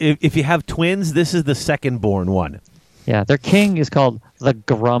the, if you have twins, this is the second born one. Yeah, their king is called the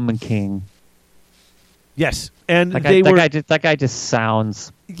Grum King. Yes, and that guy just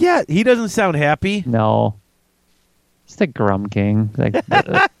sounds. Yeah, he doesn't sound happy. No, it's the Grum King,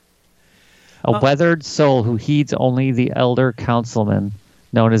 a weathered soul who heeds only the elder councilmen,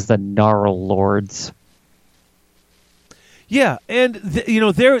 known as the Gnarl Lords. Yeah, and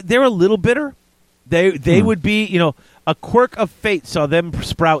they're a little bitter. They would be a quirk of fate saw them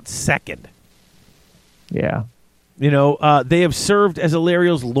sprout second. Yeah. They have served as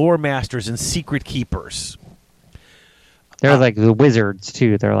Ilariel's lore masters and secret keepers. They're like the wizards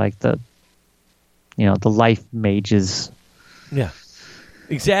too. They're like the life mages. Yeah,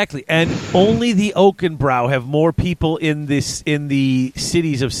 exactly. And only the Oakenbrow have more people in the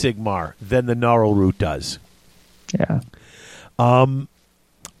cities of Sigmar than the Gnarlroot does. Yeah.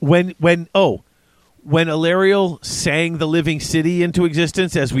 when Alariel sang the living city into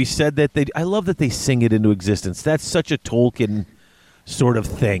existence, as we said that I love that they sing it into existence. That's such a Tolkien sort of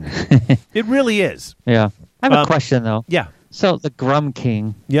thing. It really is. Yeah. I have a question, though. Yeah. So the Grum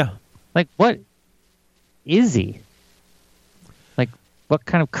King, Yeah. like, what is he? Like, what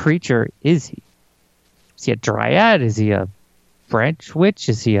kind of creature is he? Is he a dryad? Is he a branch witch?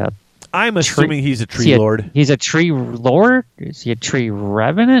 Is he a... I'm assuming he's a tree lord. He's a tree lord? Is he a tree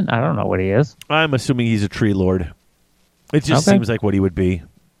revenant? I don't know what he is. I'm assuming he's a tree lord. It just seems like what he would be,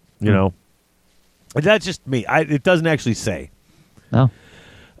 you know. That's just me. It doesn't actually say. No.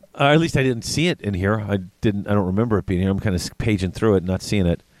 At least I didn't see it in here. I don't remember it being here. I'm kind of paging through it and not seeing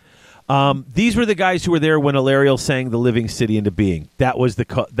it. These were the guys who were there when Alariel sang the living city into being. That was the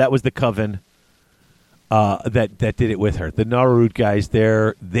coven that did it with her. The Narut guys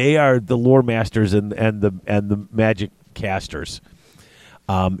there, they are the lore masters and the magic casters.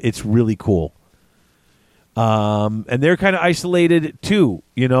 It's really cool. And they're kind of isolated too,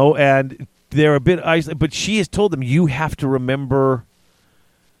 you know, and they're a bit isolated, but she has told them, you have to remember.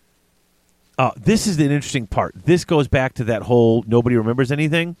 This is an interesting part. This goes back to that whole nobody remembers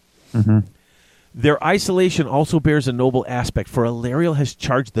anything. Mm-hmm. Their isolation also bears a noble aspect, for Alariel has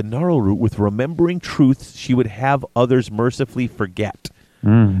charged the Gnarlroot with remembering truths she would have others mercifully forget.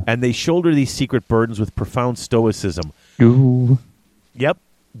 And they shoulder these secret burdens with profound stoicism. Ooh. Yep.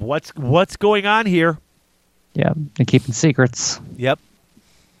 What's going on here? Yeah, and keeping secrets. Yep.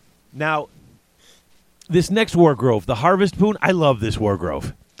 Now, this next Wargrove, the Harvest Moon, I love this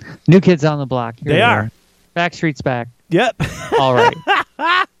Wargrove. New Kids on the Block. Here They are. Backstreet's back. Yep. All right.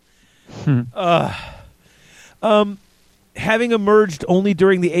 Having emerged only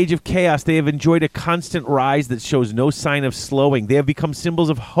during the Age of Chaos, they have enjoyed a constant rise that shows no sign of slowing. They have become symbols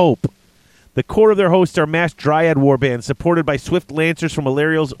of hope. The core of their hosts are masked Dryad warbands, supported by swift lancers from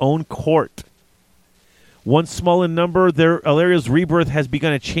Alariel's own court. Once small in number, Alariel's rebirth has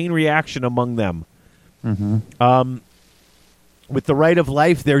begun a chain reaction among them. Mm-hmm. With the Right of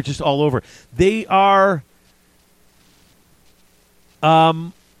Life, they're just all over. They are...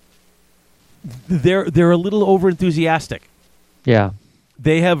 They're a little over-enthusiastic. Yeah.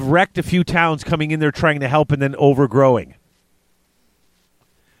 They have wrecked a few towns coming in there trying to help and then overgrowing.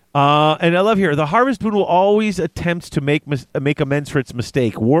 And I love here, the Harvest Moon will always attempt to make amends for its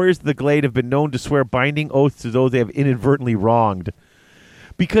mistake. Warriors of the Glade have been known to swear binding oaths to those they have inadvertently wronged.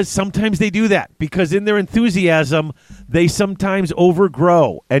 Because sometimes they do that. Because in their enthusiasm, they sometimes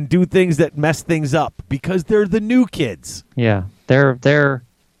overgrow and do things that mess things up. Because they're the new kids. Yeah. Their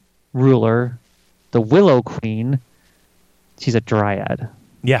ruler, the Willow Queen, she's a dryad.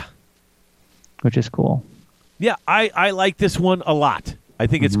 Yeah. Which is cool. Yeah, I like this one a lot. I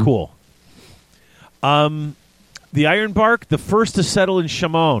think it's cool. The Ironbark, the first to settle in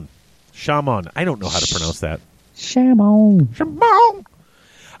Shamon. I don't know how to pronounce that. Shamon.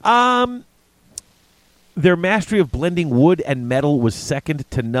 Their mastery of blending wood and metal was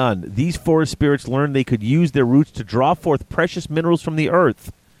second to none. These forest spirits learned they could use their roots to draw forth precious minerals from the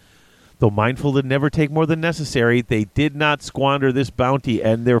earth. Though mindful to never take more than necessary, they did not squander this bounty,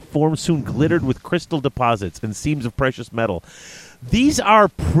 and their forms soon glittered with crystal deposits and seams of precious metal. These are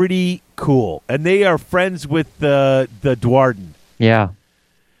pretty cool, and they are friends with the Dwarden. Yeah.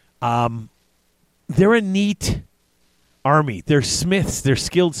 They're a neat army. They're smiths. They're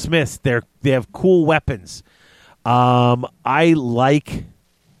skilled smiths. They have cool weapons. I like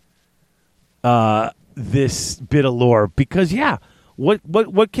this bit of lore because what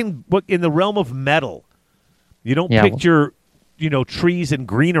in the realm of metal, you don't picture trees and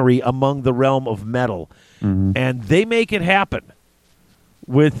greenery among the realm of metal, and they make it happen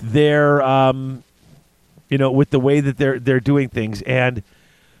with their with the way that they're doing things, and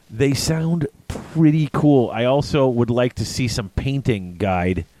they sound pretty cool. I also would like to see some painting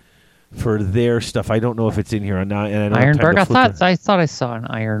guide for their stuff. I don't know if it's in here or not. And Ironbark. I thought I saw an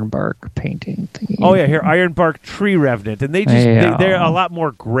Ironbark painting thing. Oh yeah, here Ironbark Tree Revenant, and they're a lot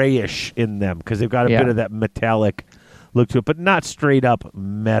more grayish in them because they've got a bit of that metallic look to it, but not straight up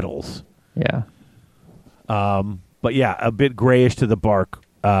metals. Yeah. But yeah, a bit grayish to the bark.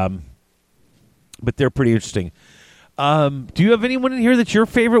 But they're pretty interesting. Do you have anyone in here that's your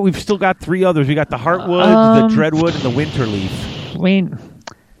favorite? We've still got three others. We got the Heartwood, the Dreadwood, and the Winterleaf. I mean,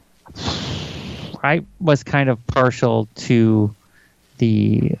 I was kind of partial to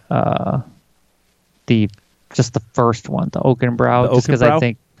the just the first one, the Oakenbrow, just because I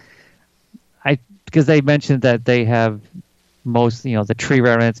think because they mentioned that they have most, the tree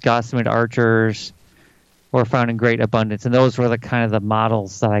revenants, Gossamed archers were found in great abundance, and those were the kind of the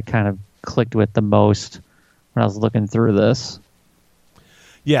models that I kind of clicked with the most when I was looking through this.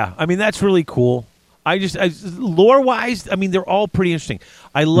 Yeah, I mean that's really cool. Lore wise, I mean, they're all pretty interesting.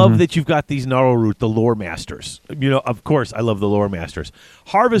 I love that you've got these Gnarlroot, the lore masters. Of course, I love the lore masters.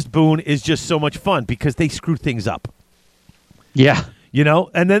 Harvest Boon is just so much fun because they screw things up. Yeah.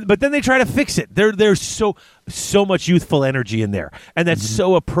 But then they try to fix it. There's so much youthful energy in there, and that's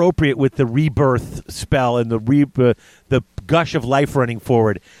so appropriate with the rebirth spell and the gush of life running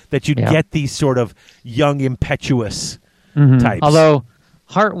forward that you get these sort of young, impetuous types. Although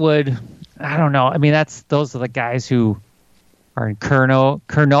Heartwood, I don't know. I mean, those are the guys who are in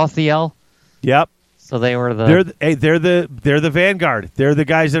Kernothiel. Yep. So they were they're the vanguard. They're the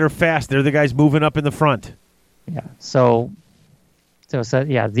guys that are fast. They're the guys moving up in the front. Yeah. So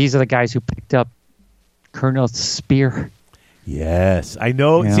these are the guys who picked up Colonel's spear. Yes, I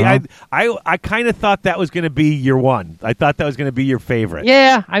know. See, I kind of thought that was going to be your one. I thought that was going to be your favorite.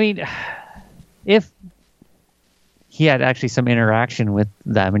 Yeah, I mean, if he had actually some interaction with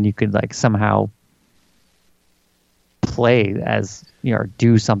them and you could like somehow play as or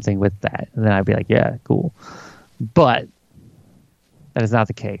do something with that, then I'd be like, yeah, cool. But that is not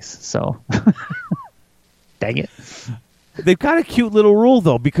the case. So, dang it. They've got a cute little rule,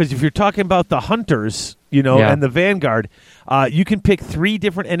 though, because if you're talking about the hunters, and the vanguard, you can pick 3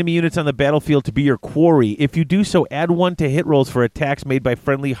 different enemy units on the battlefield to be your quarry. If you do so, add 1 to hit rolls for attacks made by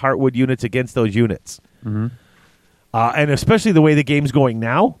friendly Heartwood units against those units. Mm-hmm. And especially the way the game's going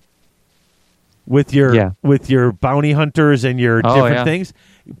now, with your bounty hunters and your different things,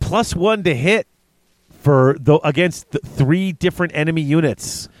 +1 to hit against 3 different enemy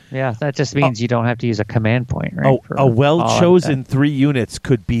units. Yeah, that just means you don't have to use a command point, right? A well-chosen 3 units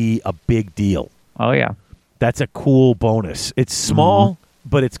could be a big deal. Oh, yeah. That's a cool bonus. It's small,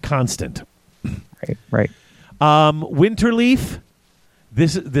 but it's constant. Right. Winterleaf,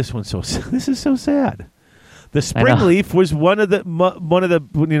 this is so sad. The Springleaf was one of the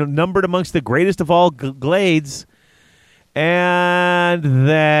numbered amongst the greatest of all glades, and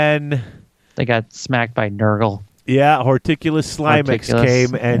then they got smacked by Nurgle. Yeah, Horticulus Slimex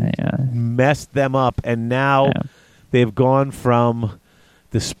came and messed them up, and now they've gone from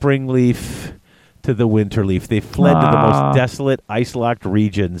the Springleaf to the Winterleaf. They fled to the most desolate, ice-locked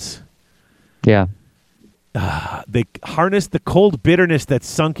regions. Yeah. They harnessed the cold bitterness that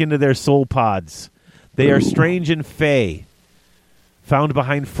sunk into their soul pods. They are strange and fey, found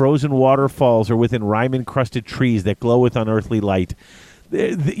behind frozen waterfalls or within rime-encrusted trees that glow with unearthly light.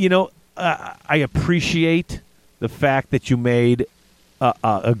 I appreciate the fact that you made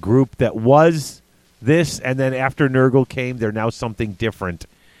a group that was this, and then after Nurgle came, they're now something different.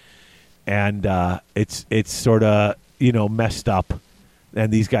 And it's sort of, messed up.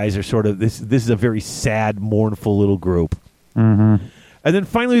 And these guys are sort of, this is a very sad, mournful little group. Mm-hmm. And then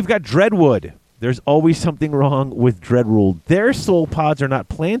finally we've got Dreadwood. There's always something wrong with Dreadwood. Their soul pods are not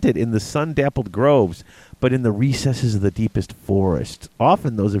planted in the sun-dappled groves, but in the recesses of the deepest forest,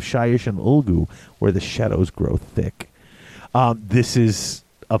 often those of Shyish and Ulgu, where the shadows grow thick. This is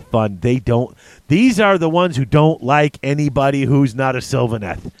a fun. These are the ones who don't like anybody who's not a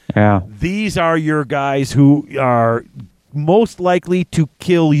Sylvaneth. Yeah. These are your guys who are most likely to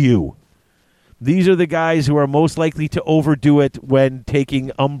kill you. These are the guys who are most likely to overdo it when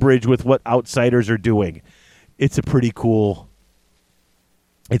taking umbrage with what outsiders are doing. It's a pretty cool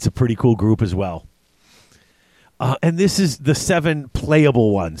group as well. And this is the 7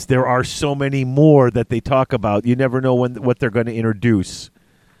 playable ones. There are so many more that they talk about. You never know what they're going to introduce.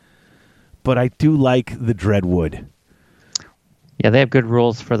 But I do like the Dreadwood. Yeah, they have good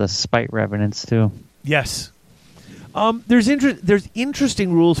rules for the Spite Revenants, too. Yes. There's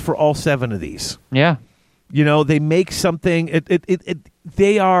interesting rules for all 7 of these. Yeah. They make something.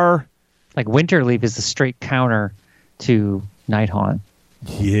 They are like Winterleaf is the straight counter to Nighthaunt.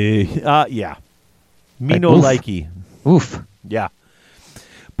 Yeah. Yeah. Me Like, no oof. likey. Oof. Yeah.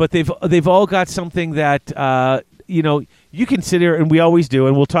 But they've all got something that you consider, and we always do,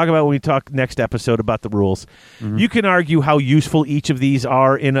 and we'll talk about when we talk next episode about the rules. Mm-hmm. You can argue how useful each of these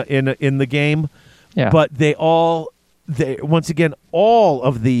are in the game. Yeah. But once again, all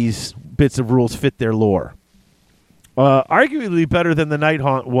of these bits of rules fit their lore. Arguably better than the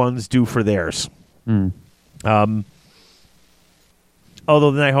Nighthaunt ones do for theirs. Mm.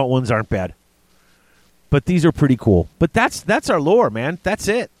 Although the Nighthaunt ones aren't bad. But these are pretty cool. But that's our lore, man. That's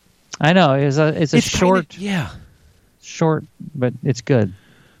it. I know. It's short, short, but it's good.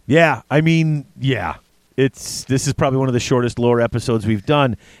 Yeah. I mean, yeah. This is probably one of the shortest lore episodes we've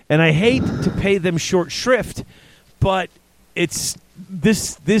done. And I hate to pay them short shrift, but it's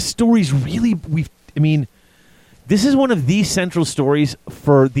this story's really this is one of the central stories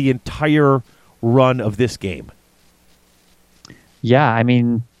for the entire run of this game. Yeah, I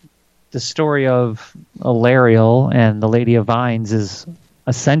mean, the story of Alariel and the Lady of Vines is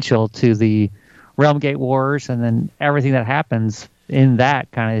essential to the Realm Gate Wars, and then everything that happens in that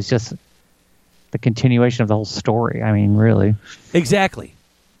kind of is just the continuation of the whole story. I mean, really. Exactly.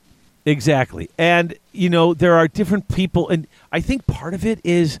 And, there are different people, and I think part of it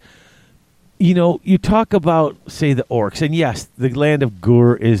is, you talk about, say, the orcs, and yes, the land of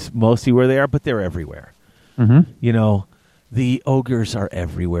Gur is mostly where they are, but they're everywhere. Mm-hmm. The ogres are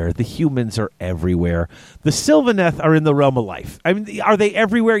everywhere. The humans are everywhere. The Sylvaneth are in the realm of life. I mean, are they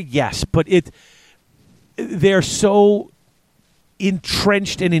everywhere? Yes, but they're so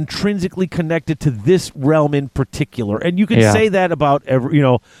entrenched and intrinsically connected to this realm in particular. And you can say that about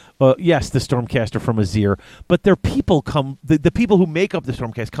yes, the Stormcaster from Azir, but their people the people who make up the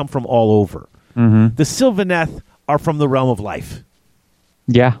Stormcast come from all over. Mm-hmm. The Sylvaneth are from the realm of life.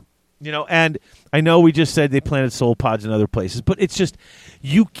 Yeah. And I know we just said they planted soul pods in other places, but it's just,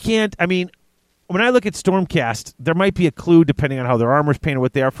 you can't, I mean, when I look at Stormcast, there might be a clue depending on how their armor's painted,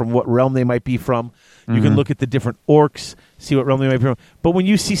 what they are, from what realm they might be from. You can look at the different orcs, see what realm they might be from. But when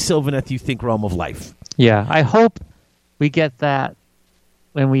you see Sylvaneth, you think realm of life. Yeah, I hope we get that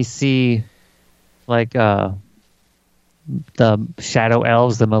when we see, like, the Shadow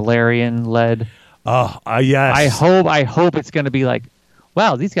Elves, the Malarian-led. Yes. I hope it's going to be like,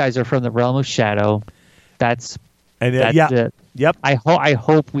 wow, these guys are from the realm of Shadow. That's it. Yep. I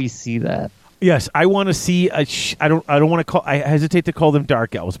hope we see that. Yes, I want to see I don't want to call, I hesitate to call them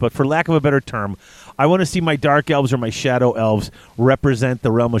dark elves, but for lack of a better term, I want to see my dark elves or my shadow elves represent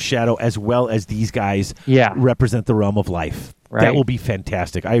the realm of shadow as well as these guys represent the realm of life. Right. That will be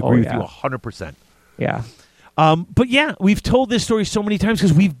fantastic. I agree with you 100%. Yeah. But yeah, we've told this story so many times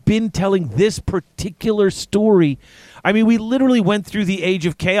because we've been telling this particular story. I mean, we literally went through the Age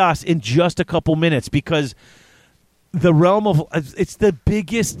of Chaos in just a couple minutes because the realm of, it's the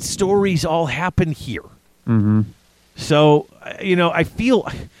biggest stories all happen here. Mm-hmm. So, I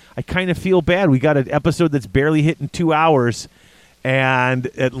kind of feel bad. We got an episode that's barely hitting 2 hours, and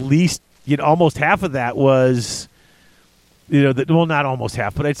at least almost half of that was, not almost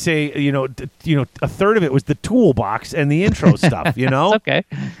half, but I'd say, a third of it was the toolbox and the intro stuff, Okay.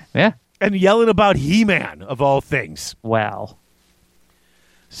 Yeah. And yelling about He-Man, of all things. Wow.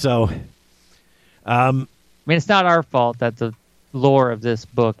 So, I mean, it's not our fault that the lore of this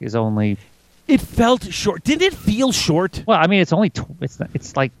book is only. It felt short. Didn't it feel short? Well, I mean, it's only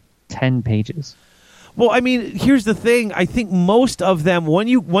it's like 10 pages. Well, I mean, here's the thing. I think most of them,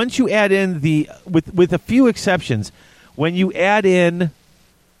 once you add in with a few exceptions, when you add in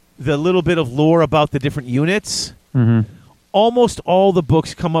the little bit of lore about the different units, almost all the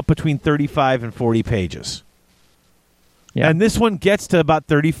books come up between 35 and 40 pages. Yeah. And this one gets to about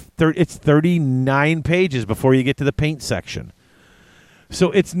 30, it's 39 pages before you get to the paint section.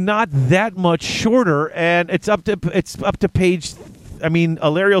 So it's not that much shorter, and it's up to page, I mean,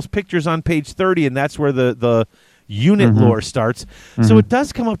 Alariel's picture's on page 30, and that's where the unit lore starts. So it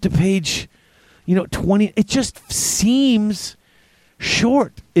does come up to page 20. It just seems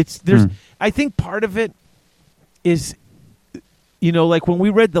short. I think part of it is, like when we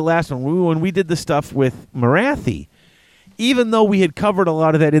read the last one, when we did the stuff with Morathi, even though we had covered a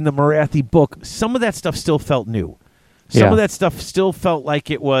lot of that in the Morathi book, some of that stuff still felt new. Some of that stuff still felt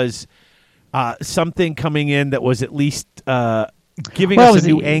like it was something coming in that was at least giving us a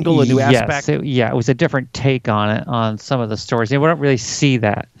new angle, a new aspect. It was a different take on it, on some of the stories. And we don't really see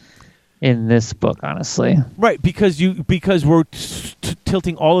that in this book, honestly. Right, because we're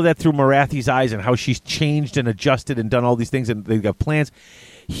tilting all of that through Morathi's eyes and how she's changed and adjusted and done all these things, and they've got plans.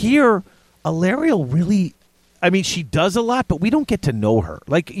 Here, Alariel really... I mean, she does a lot, but we don't get to know her.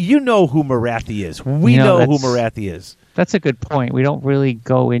 Like, who Morathi is. We know who Morathi is. That's a good point. We don't really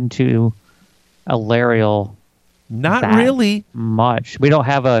go into Alariel Not really much. We don't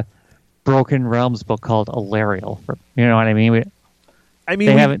have a Broken Realms book called Alariel. You know what I mean?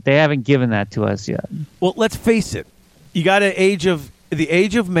 They haven't given that to us yet. Well, let's face it. You got the Age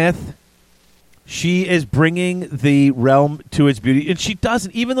of Myth. She is bringing the realm to its beauty, and she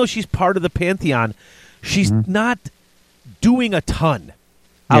doesn't. Even though she's part of the Pantheon, she's not doing a ton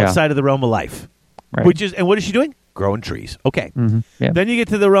outside of the realm of life. Right. What is she doing? Growing trees. Okay. Yeah. Then you get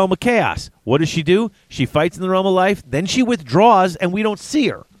to the realm of chaos. What does she do? She fights in the realm of life. Then she withdraws, and we don't see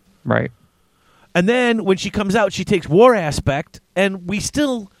her. Right. And then when she comes out, she takes war aspect, and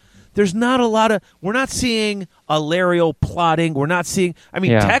there's not a lot of, we're not seeing Alariel plotting. We're not seeing,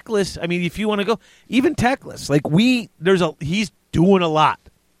 Teclis, if you want to go, even Teclis, he's doing a lot.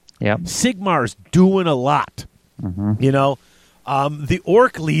 Yeah. Sigmar's doing a lot. The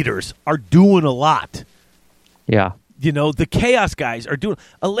orc leaders are doing a lot. Yeah. the Chaos guys are doing.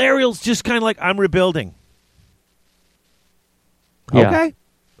 Alariel's just kind of like, I'm rebuilding. Yeah. Okay.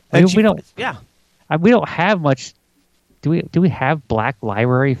 We don't. Yeah. We don't have much. Do we have Black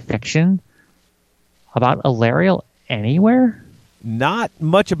Library fiction about Alariel anywhere? Not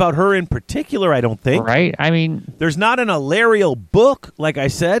much about her in particular, I don't think. Right? I mean, there's not an Alariel book, like I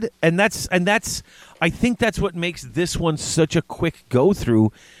said, and that's I think that's what makes this one such a quick go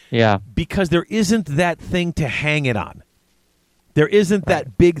through. Yeah. Because there isn't that thing to hang it on. There isn't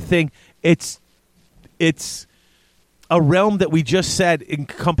that big thing. It's a realm that we just said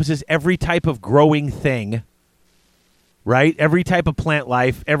encompasses every type of growing thing. Right? Every type of plant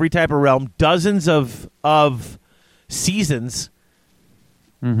life, every type of realm, dozens of seasons.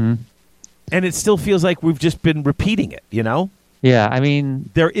 Mm-hmm. And it still feels like we've just been repeating it, Yeah, I mean,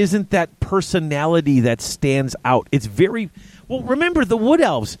 there isn't that personality that stands out. It's very well. Remember the Wood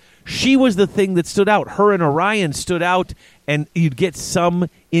Elves? She was the thing that stood out. Her and Orion stood out, and you'd get some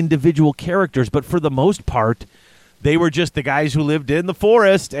individual characters, but for the most part, they were just the guys who lived in the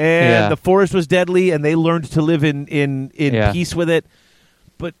forest, and the forest was deadly, and they learned to live in peace with it.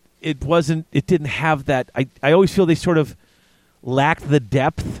 But it wasn't. It didn't have that. I always feel they sort of lacked the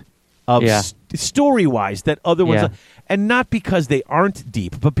depth of story-wise that other ones, and not because they aren't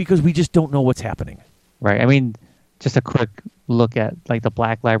deep, but because we just don't know what's happening. Right. I mean, just a quick look at like the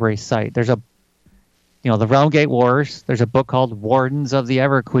Black Library site. There's the Realm Gate Wars. There's a book called Wardens of the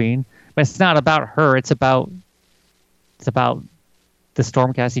Everqueen, but it's not about her. It's about the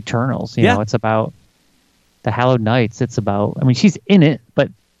Stormcast Eternals. You know, it's about the Hallowed Knights. It's about. I mean, she's in it, but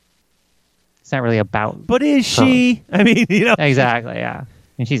it's not really about. But is she? I mean, exactly. Yeah,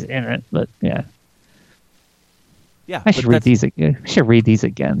 and she's in it, but yeah. Yeah, I should read these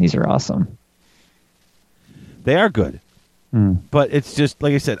again. These are awesome. They are good. But it's just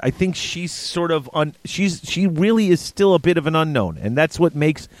like I said, I think she's sort of she really is still a bit of an unknown, and that's what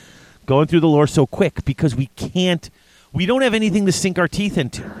makes going through the lore so quick, because we don't have anything to sink our teeth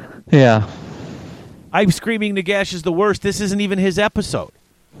into. Yeah. I'm screaming Nagash is the worst. This isn't even his episode.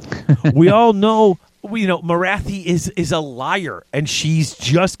 We all know Marathi is a liar, and she's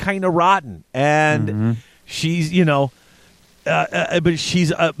just kind of rotten, and she's but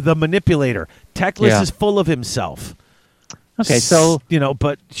she's the manipulator. Teclis is full of himself. Okay, so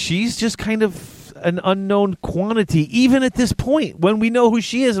but she's just kind of an unknown quantity, even at this point when we know who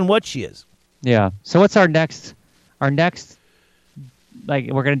she is and what she is. Yeah. So what's our next?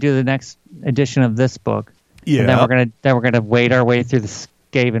 Like, we're gonna do the next edition of this book. Yeah. And then we're gonna wade our way through the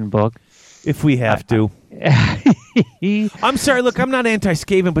Skaven book if we have to. I'm sorry. Look, I'm not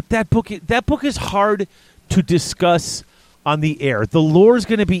anti-Skaven, but that book is hard to discuss on the air. The lore is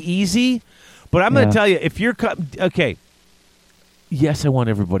going to be easy, but I'm going to tell you, if you're okay. Yes, I want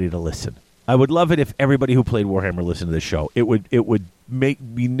everybody to listen. I would love it if everybody who played Warhammer listened to this show. It would make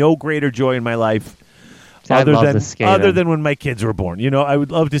me no greater joy in my life other than when my kids were born. I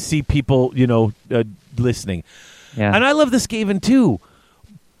would love to see people listening. Yeah. And I love the Skaven too.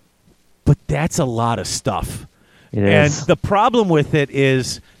 But that's a lot of stuff. It and is. the problem with it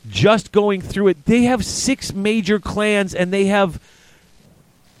is just going through it. They have 6 major clans, and they have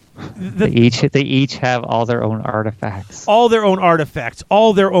they each have all their own artifacts, all their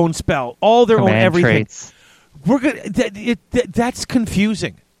own spell, all their command own everything. Traits. We're gonna. That's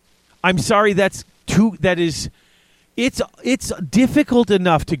confusing. I'm sorry. It's difficult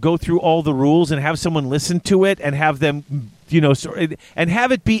enough to go through all the rules and have someone listen to it and have them, and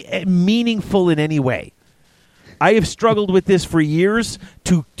have it be meaningful in any way. I have struggled with this for years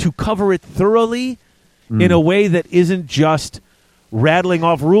to cover it thoroughly in a way that isn't just rattling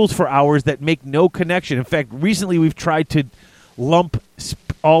off rules for hours that make no connection. In fact, recently we've tried to lump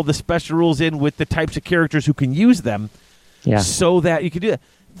all the special rules in with the types of characters who can use them, so that you can do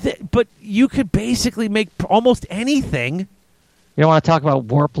that. But you could basically make almost anything. You don't want to talk about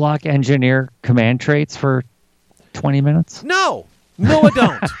Warp Lock Engineer command traits for 20 minutes? No, I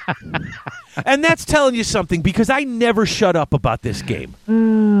don't. And that's telling you something, because I never shut up about this game.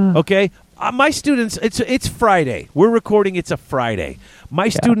 Okay? My students, it's Friday. We're recording, it's a Friday. My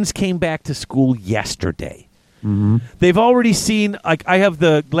students came back to school yesterday. Mm-hmm. They've already seen, I have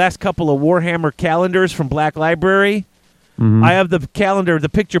the last couple of Warhammer calendars from Black Library. Mm-hmm. I have the calendar, the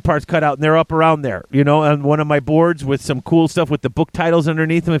picture parts cut out, and they're up around there, on one of my boards with some cool stuff with the book titles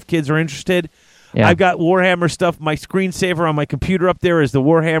underneath them if kids are interested. Yeah. I've got Warhammer stuff. My screensaver on my computer up there is the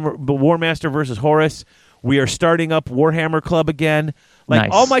Warmaster versus Horus. We are starting up Warhammer Club again. Like,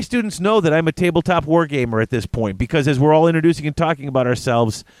 nice. All my students know that I'm a tabletop wargamer at this point, because as we're all introducing and talking about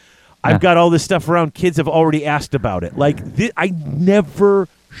ourselves, I've got all this stuff around. Kids have already asked about it. Like, I never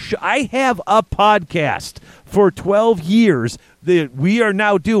I have a podcast for 12 years that we are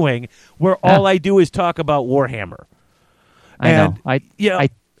now doing where all I do is talk about Warhammer. I know. I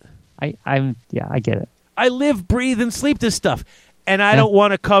get it. I live, breathe, and sleep this stuff, and I don't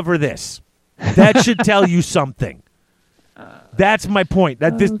want to cover this. That should tell you something. That's my point.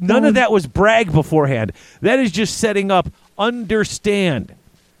 None of that was brag beforehand. That is just setting up. Understand.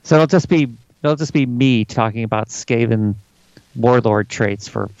 So it'll just be me talking about Skaven warlord traits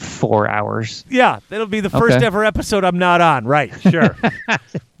for 4 hours. Yeah, that'll be the first ever episode I'm not on. Right, sure.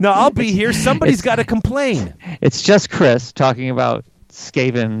 No, I'll be here. Somebody's got to complain. It's just Chris talking about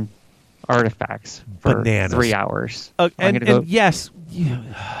Skaven artifacts for Bananas. 3 hours. And yes,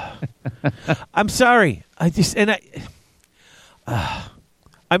 I'm sorry. I'm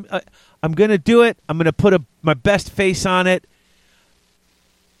going to do it. I'm going to put my best face on it.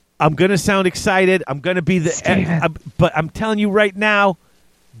 I'm going to sound excited. I'm going to be but I'm telling you right now,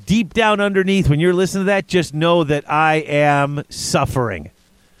 deep down underneath, when you're listening to that, just know that I am suffering.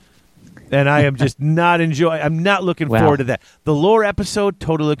 And I am just not enjoying. I'm not looking forward to that. The lore episode,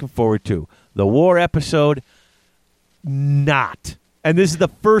 totally looking forward to. The war episode, not. And this is the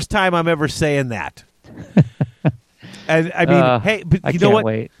first time I'm ever saying that. And I mean, hey, but you know what?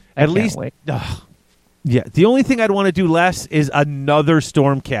 Wait. At least, yeah. The only thing I'd want to do less is another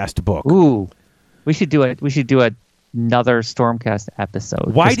Stormcast book. Ooh, we should do it. We should do another Stormcast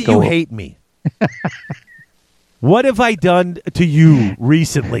episode. Why do you hate me? What have I done to you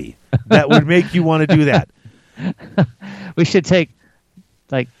recently that would make you want to do that? We should take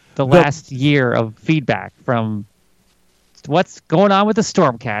like the last year of feedback from what's going on with the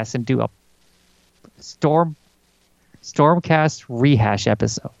Stormcast and do a Stormcast rehash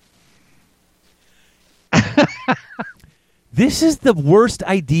episode. This is the worst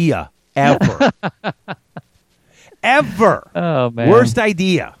idea ever. Ever. Oh, man. Worst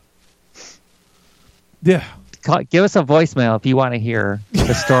idea. Yeah. Give us a voicemail if you want to hear the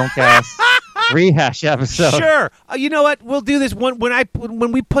Stormcast rehash episode. Sure. You know what? We'll do this when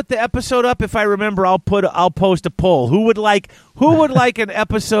we put the episode up. If I remember, I'll post a poll. Who would like an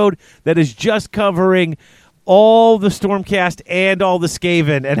episode that is just covering all the Stormcast and all the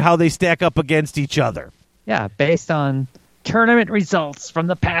Skaven and how they stack up against each other? Yeah, based on tournament results from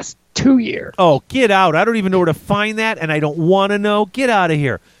the past 2 years. Oh, get out. I don't even know where to find that, and I don't want to know. Get out of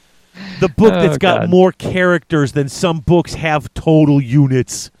here. The book that's got more characters than some books have total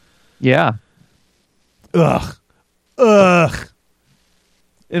units. Yeah. Ugh.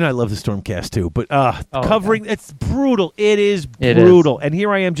 And I love the Stormcast, too. But covering, it's brutal. It is brutal. And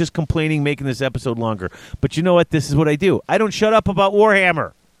here I am just complaining, making this episode longer. But you know what? This is what I do. I don't shut up about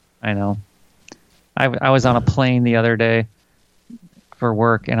Warhammer. I know. I was on a plane the other day for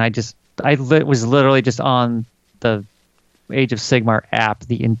work, and I was literally just on the Age of Sigmar app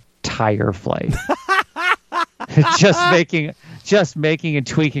the entire flight, just making and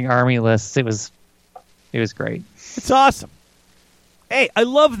tweaking army lists. It was great. It's awesome. Hey, I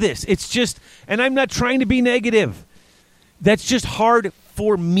love this. It's just, and I'm not trying to be negative. That's just hard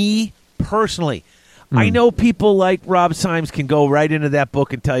for me personally. I know people like Rob Symes can go right into that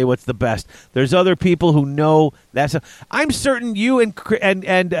book and tell you what's the best. There's other people who know I'm certain you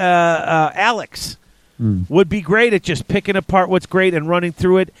and Alex would be great at just picking apart what's great and running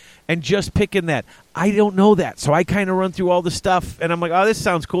through it and just picking that. I don't know that, so I kind of run through all the stuff and I'm like, oh, this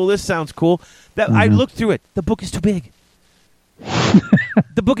sounds cool. This sounds cool. I look through it. The book is too big.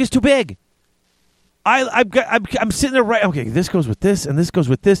 The book is too big. I'm sitting there right. Okay, this goes with this, and this goes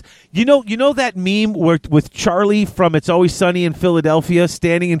with this. You know that meme with Charlie from It's Always Sunny in Philadelphia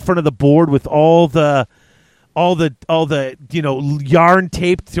standing in front of the board with all the yarn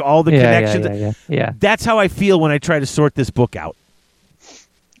taped to all the connections. Yeah. That's how I feel when I try to sort this book out.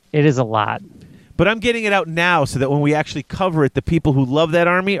 It is a lot. But I'm getting it out now so that when we actually cover it, the people who love that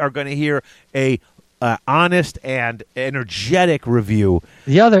army are going to hear a honest and energetic review.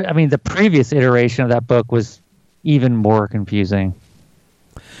 The previous iteration of that book was even more confusing.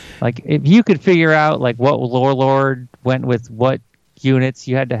 Like, if you could figure out like what Lord went with what units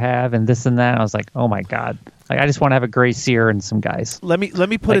you had to have and this and that, I was like, oh my god! Like, I just want to have a Grey Seer and some guys. Let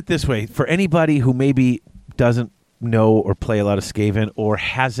me put it this way: for anybody who maybe doesn't know or play a lot of Skaven or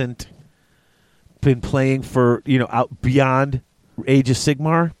hasn't been playing for out beyond Age of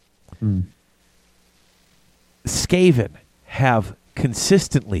Sigmar. Skaven have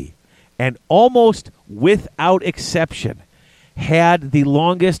consistently and almost without exception had the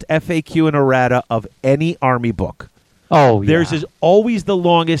longest FAQ and errata of any army book. Oh, yeah. Theirs is always the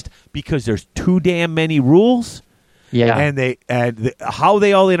longest because there's too damn many rules. Yeah. And how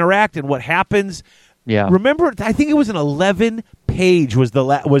they all interact and what happens. Yeah. Remember, I think it was an 11-page was that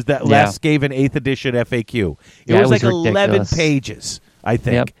last Skaven 8th edition FAQ. It was like 11 ridiculous. pages, I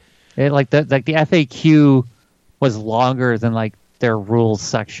think. Yep. The FAQ was longer than like their rules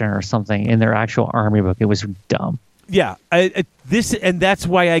section or something in their actual army book. It was dumb. Yeah, that's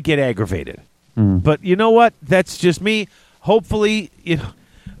why I get aggravated. But you know what? That's just me. Hopefully,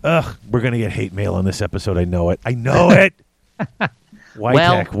 we're gonna get hate mail on this episode. I know it.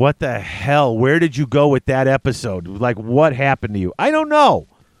 Whitek, what the hell? Where did you go with that episode? Like, what happened to you? I don't know.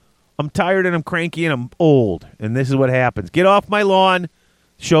 I'm tired and I'm cranky and I'm old, and this is what happens. Get off my lawn.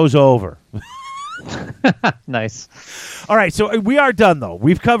 Show's over. Nice. All right, so we are done though.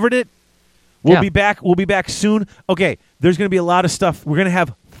 We've covered it. We'll be back. We'll be back soon. Okay, there's going to be a lot of stuff. We're going to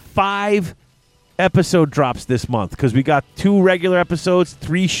have 5 episode drops this month because we got 2 regular episodes,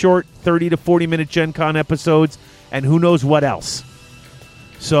 3 short 30 to 40 minute Gen Con episodes, and who knows what else.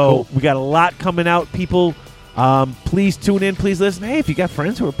 So we got a lot coming out. People, please tune in. Please listen. Hey, if you got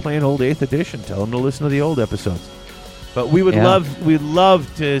friends who are playing old 8th edition, tell them to listen to the old episodes. But we'd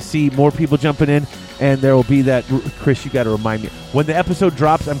love to see more people jumping in, and there will be that. Chris, you got to remind me when the episode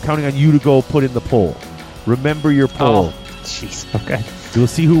drops. I'm counting on you to go put in the poll. Remember your poll. Oh, jeez. Okay. We'll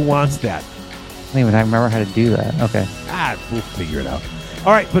see who wants that. I don't even remember how to do that. Okay. We'll figure it out.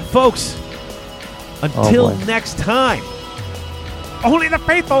 All right, but folks, until next time. Only the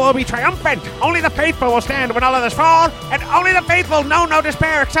faithful will be triumphant. Only the faithful will stand when all others fall. And only the faithful know no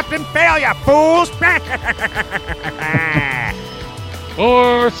despair except in failure, fools.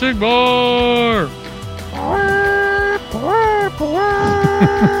 Or Sigmar!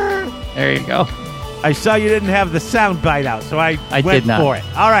 There you go. I saw you didn't have the sound bite out, so I went did not. for it.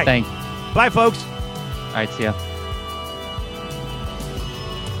 All right. Thank you. Bye, folks. All right, see ya.